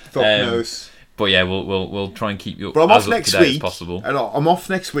whatever. Fuck knows. But yeah, we'll try and keep you But I'm as off up next to date week. as possible. I'm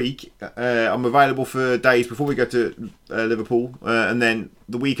off next week. I'm available for days before we go to Liverpool, and then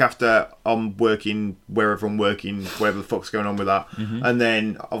the week after I'm working wherever I'm working, whatever the fuck's going on with that, and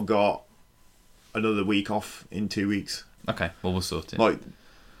then I've got another week off in 2 weeks. Okay, well we'll sort it. Like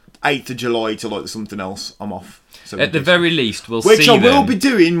 8th of July to like something else. I'm off. So At the very least, we'll which see I will them. be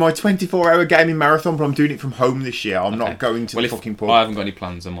doing my 24-hour gaming marathon, but I'm doing it from home this year. I'm not going to the if fucking pub. I haven't got any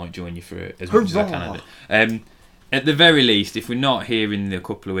plans, I might join you for it as much as I can. Hurrah! At the very least, if we're not here in a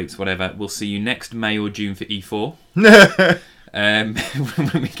couple of weeks, whatever, we'll see you next May or June for E4.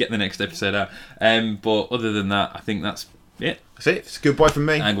 When we get the next episode out. But other than that, I think that's it. That's it. It's a goodbye from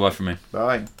me. And goodbye from me. Bye.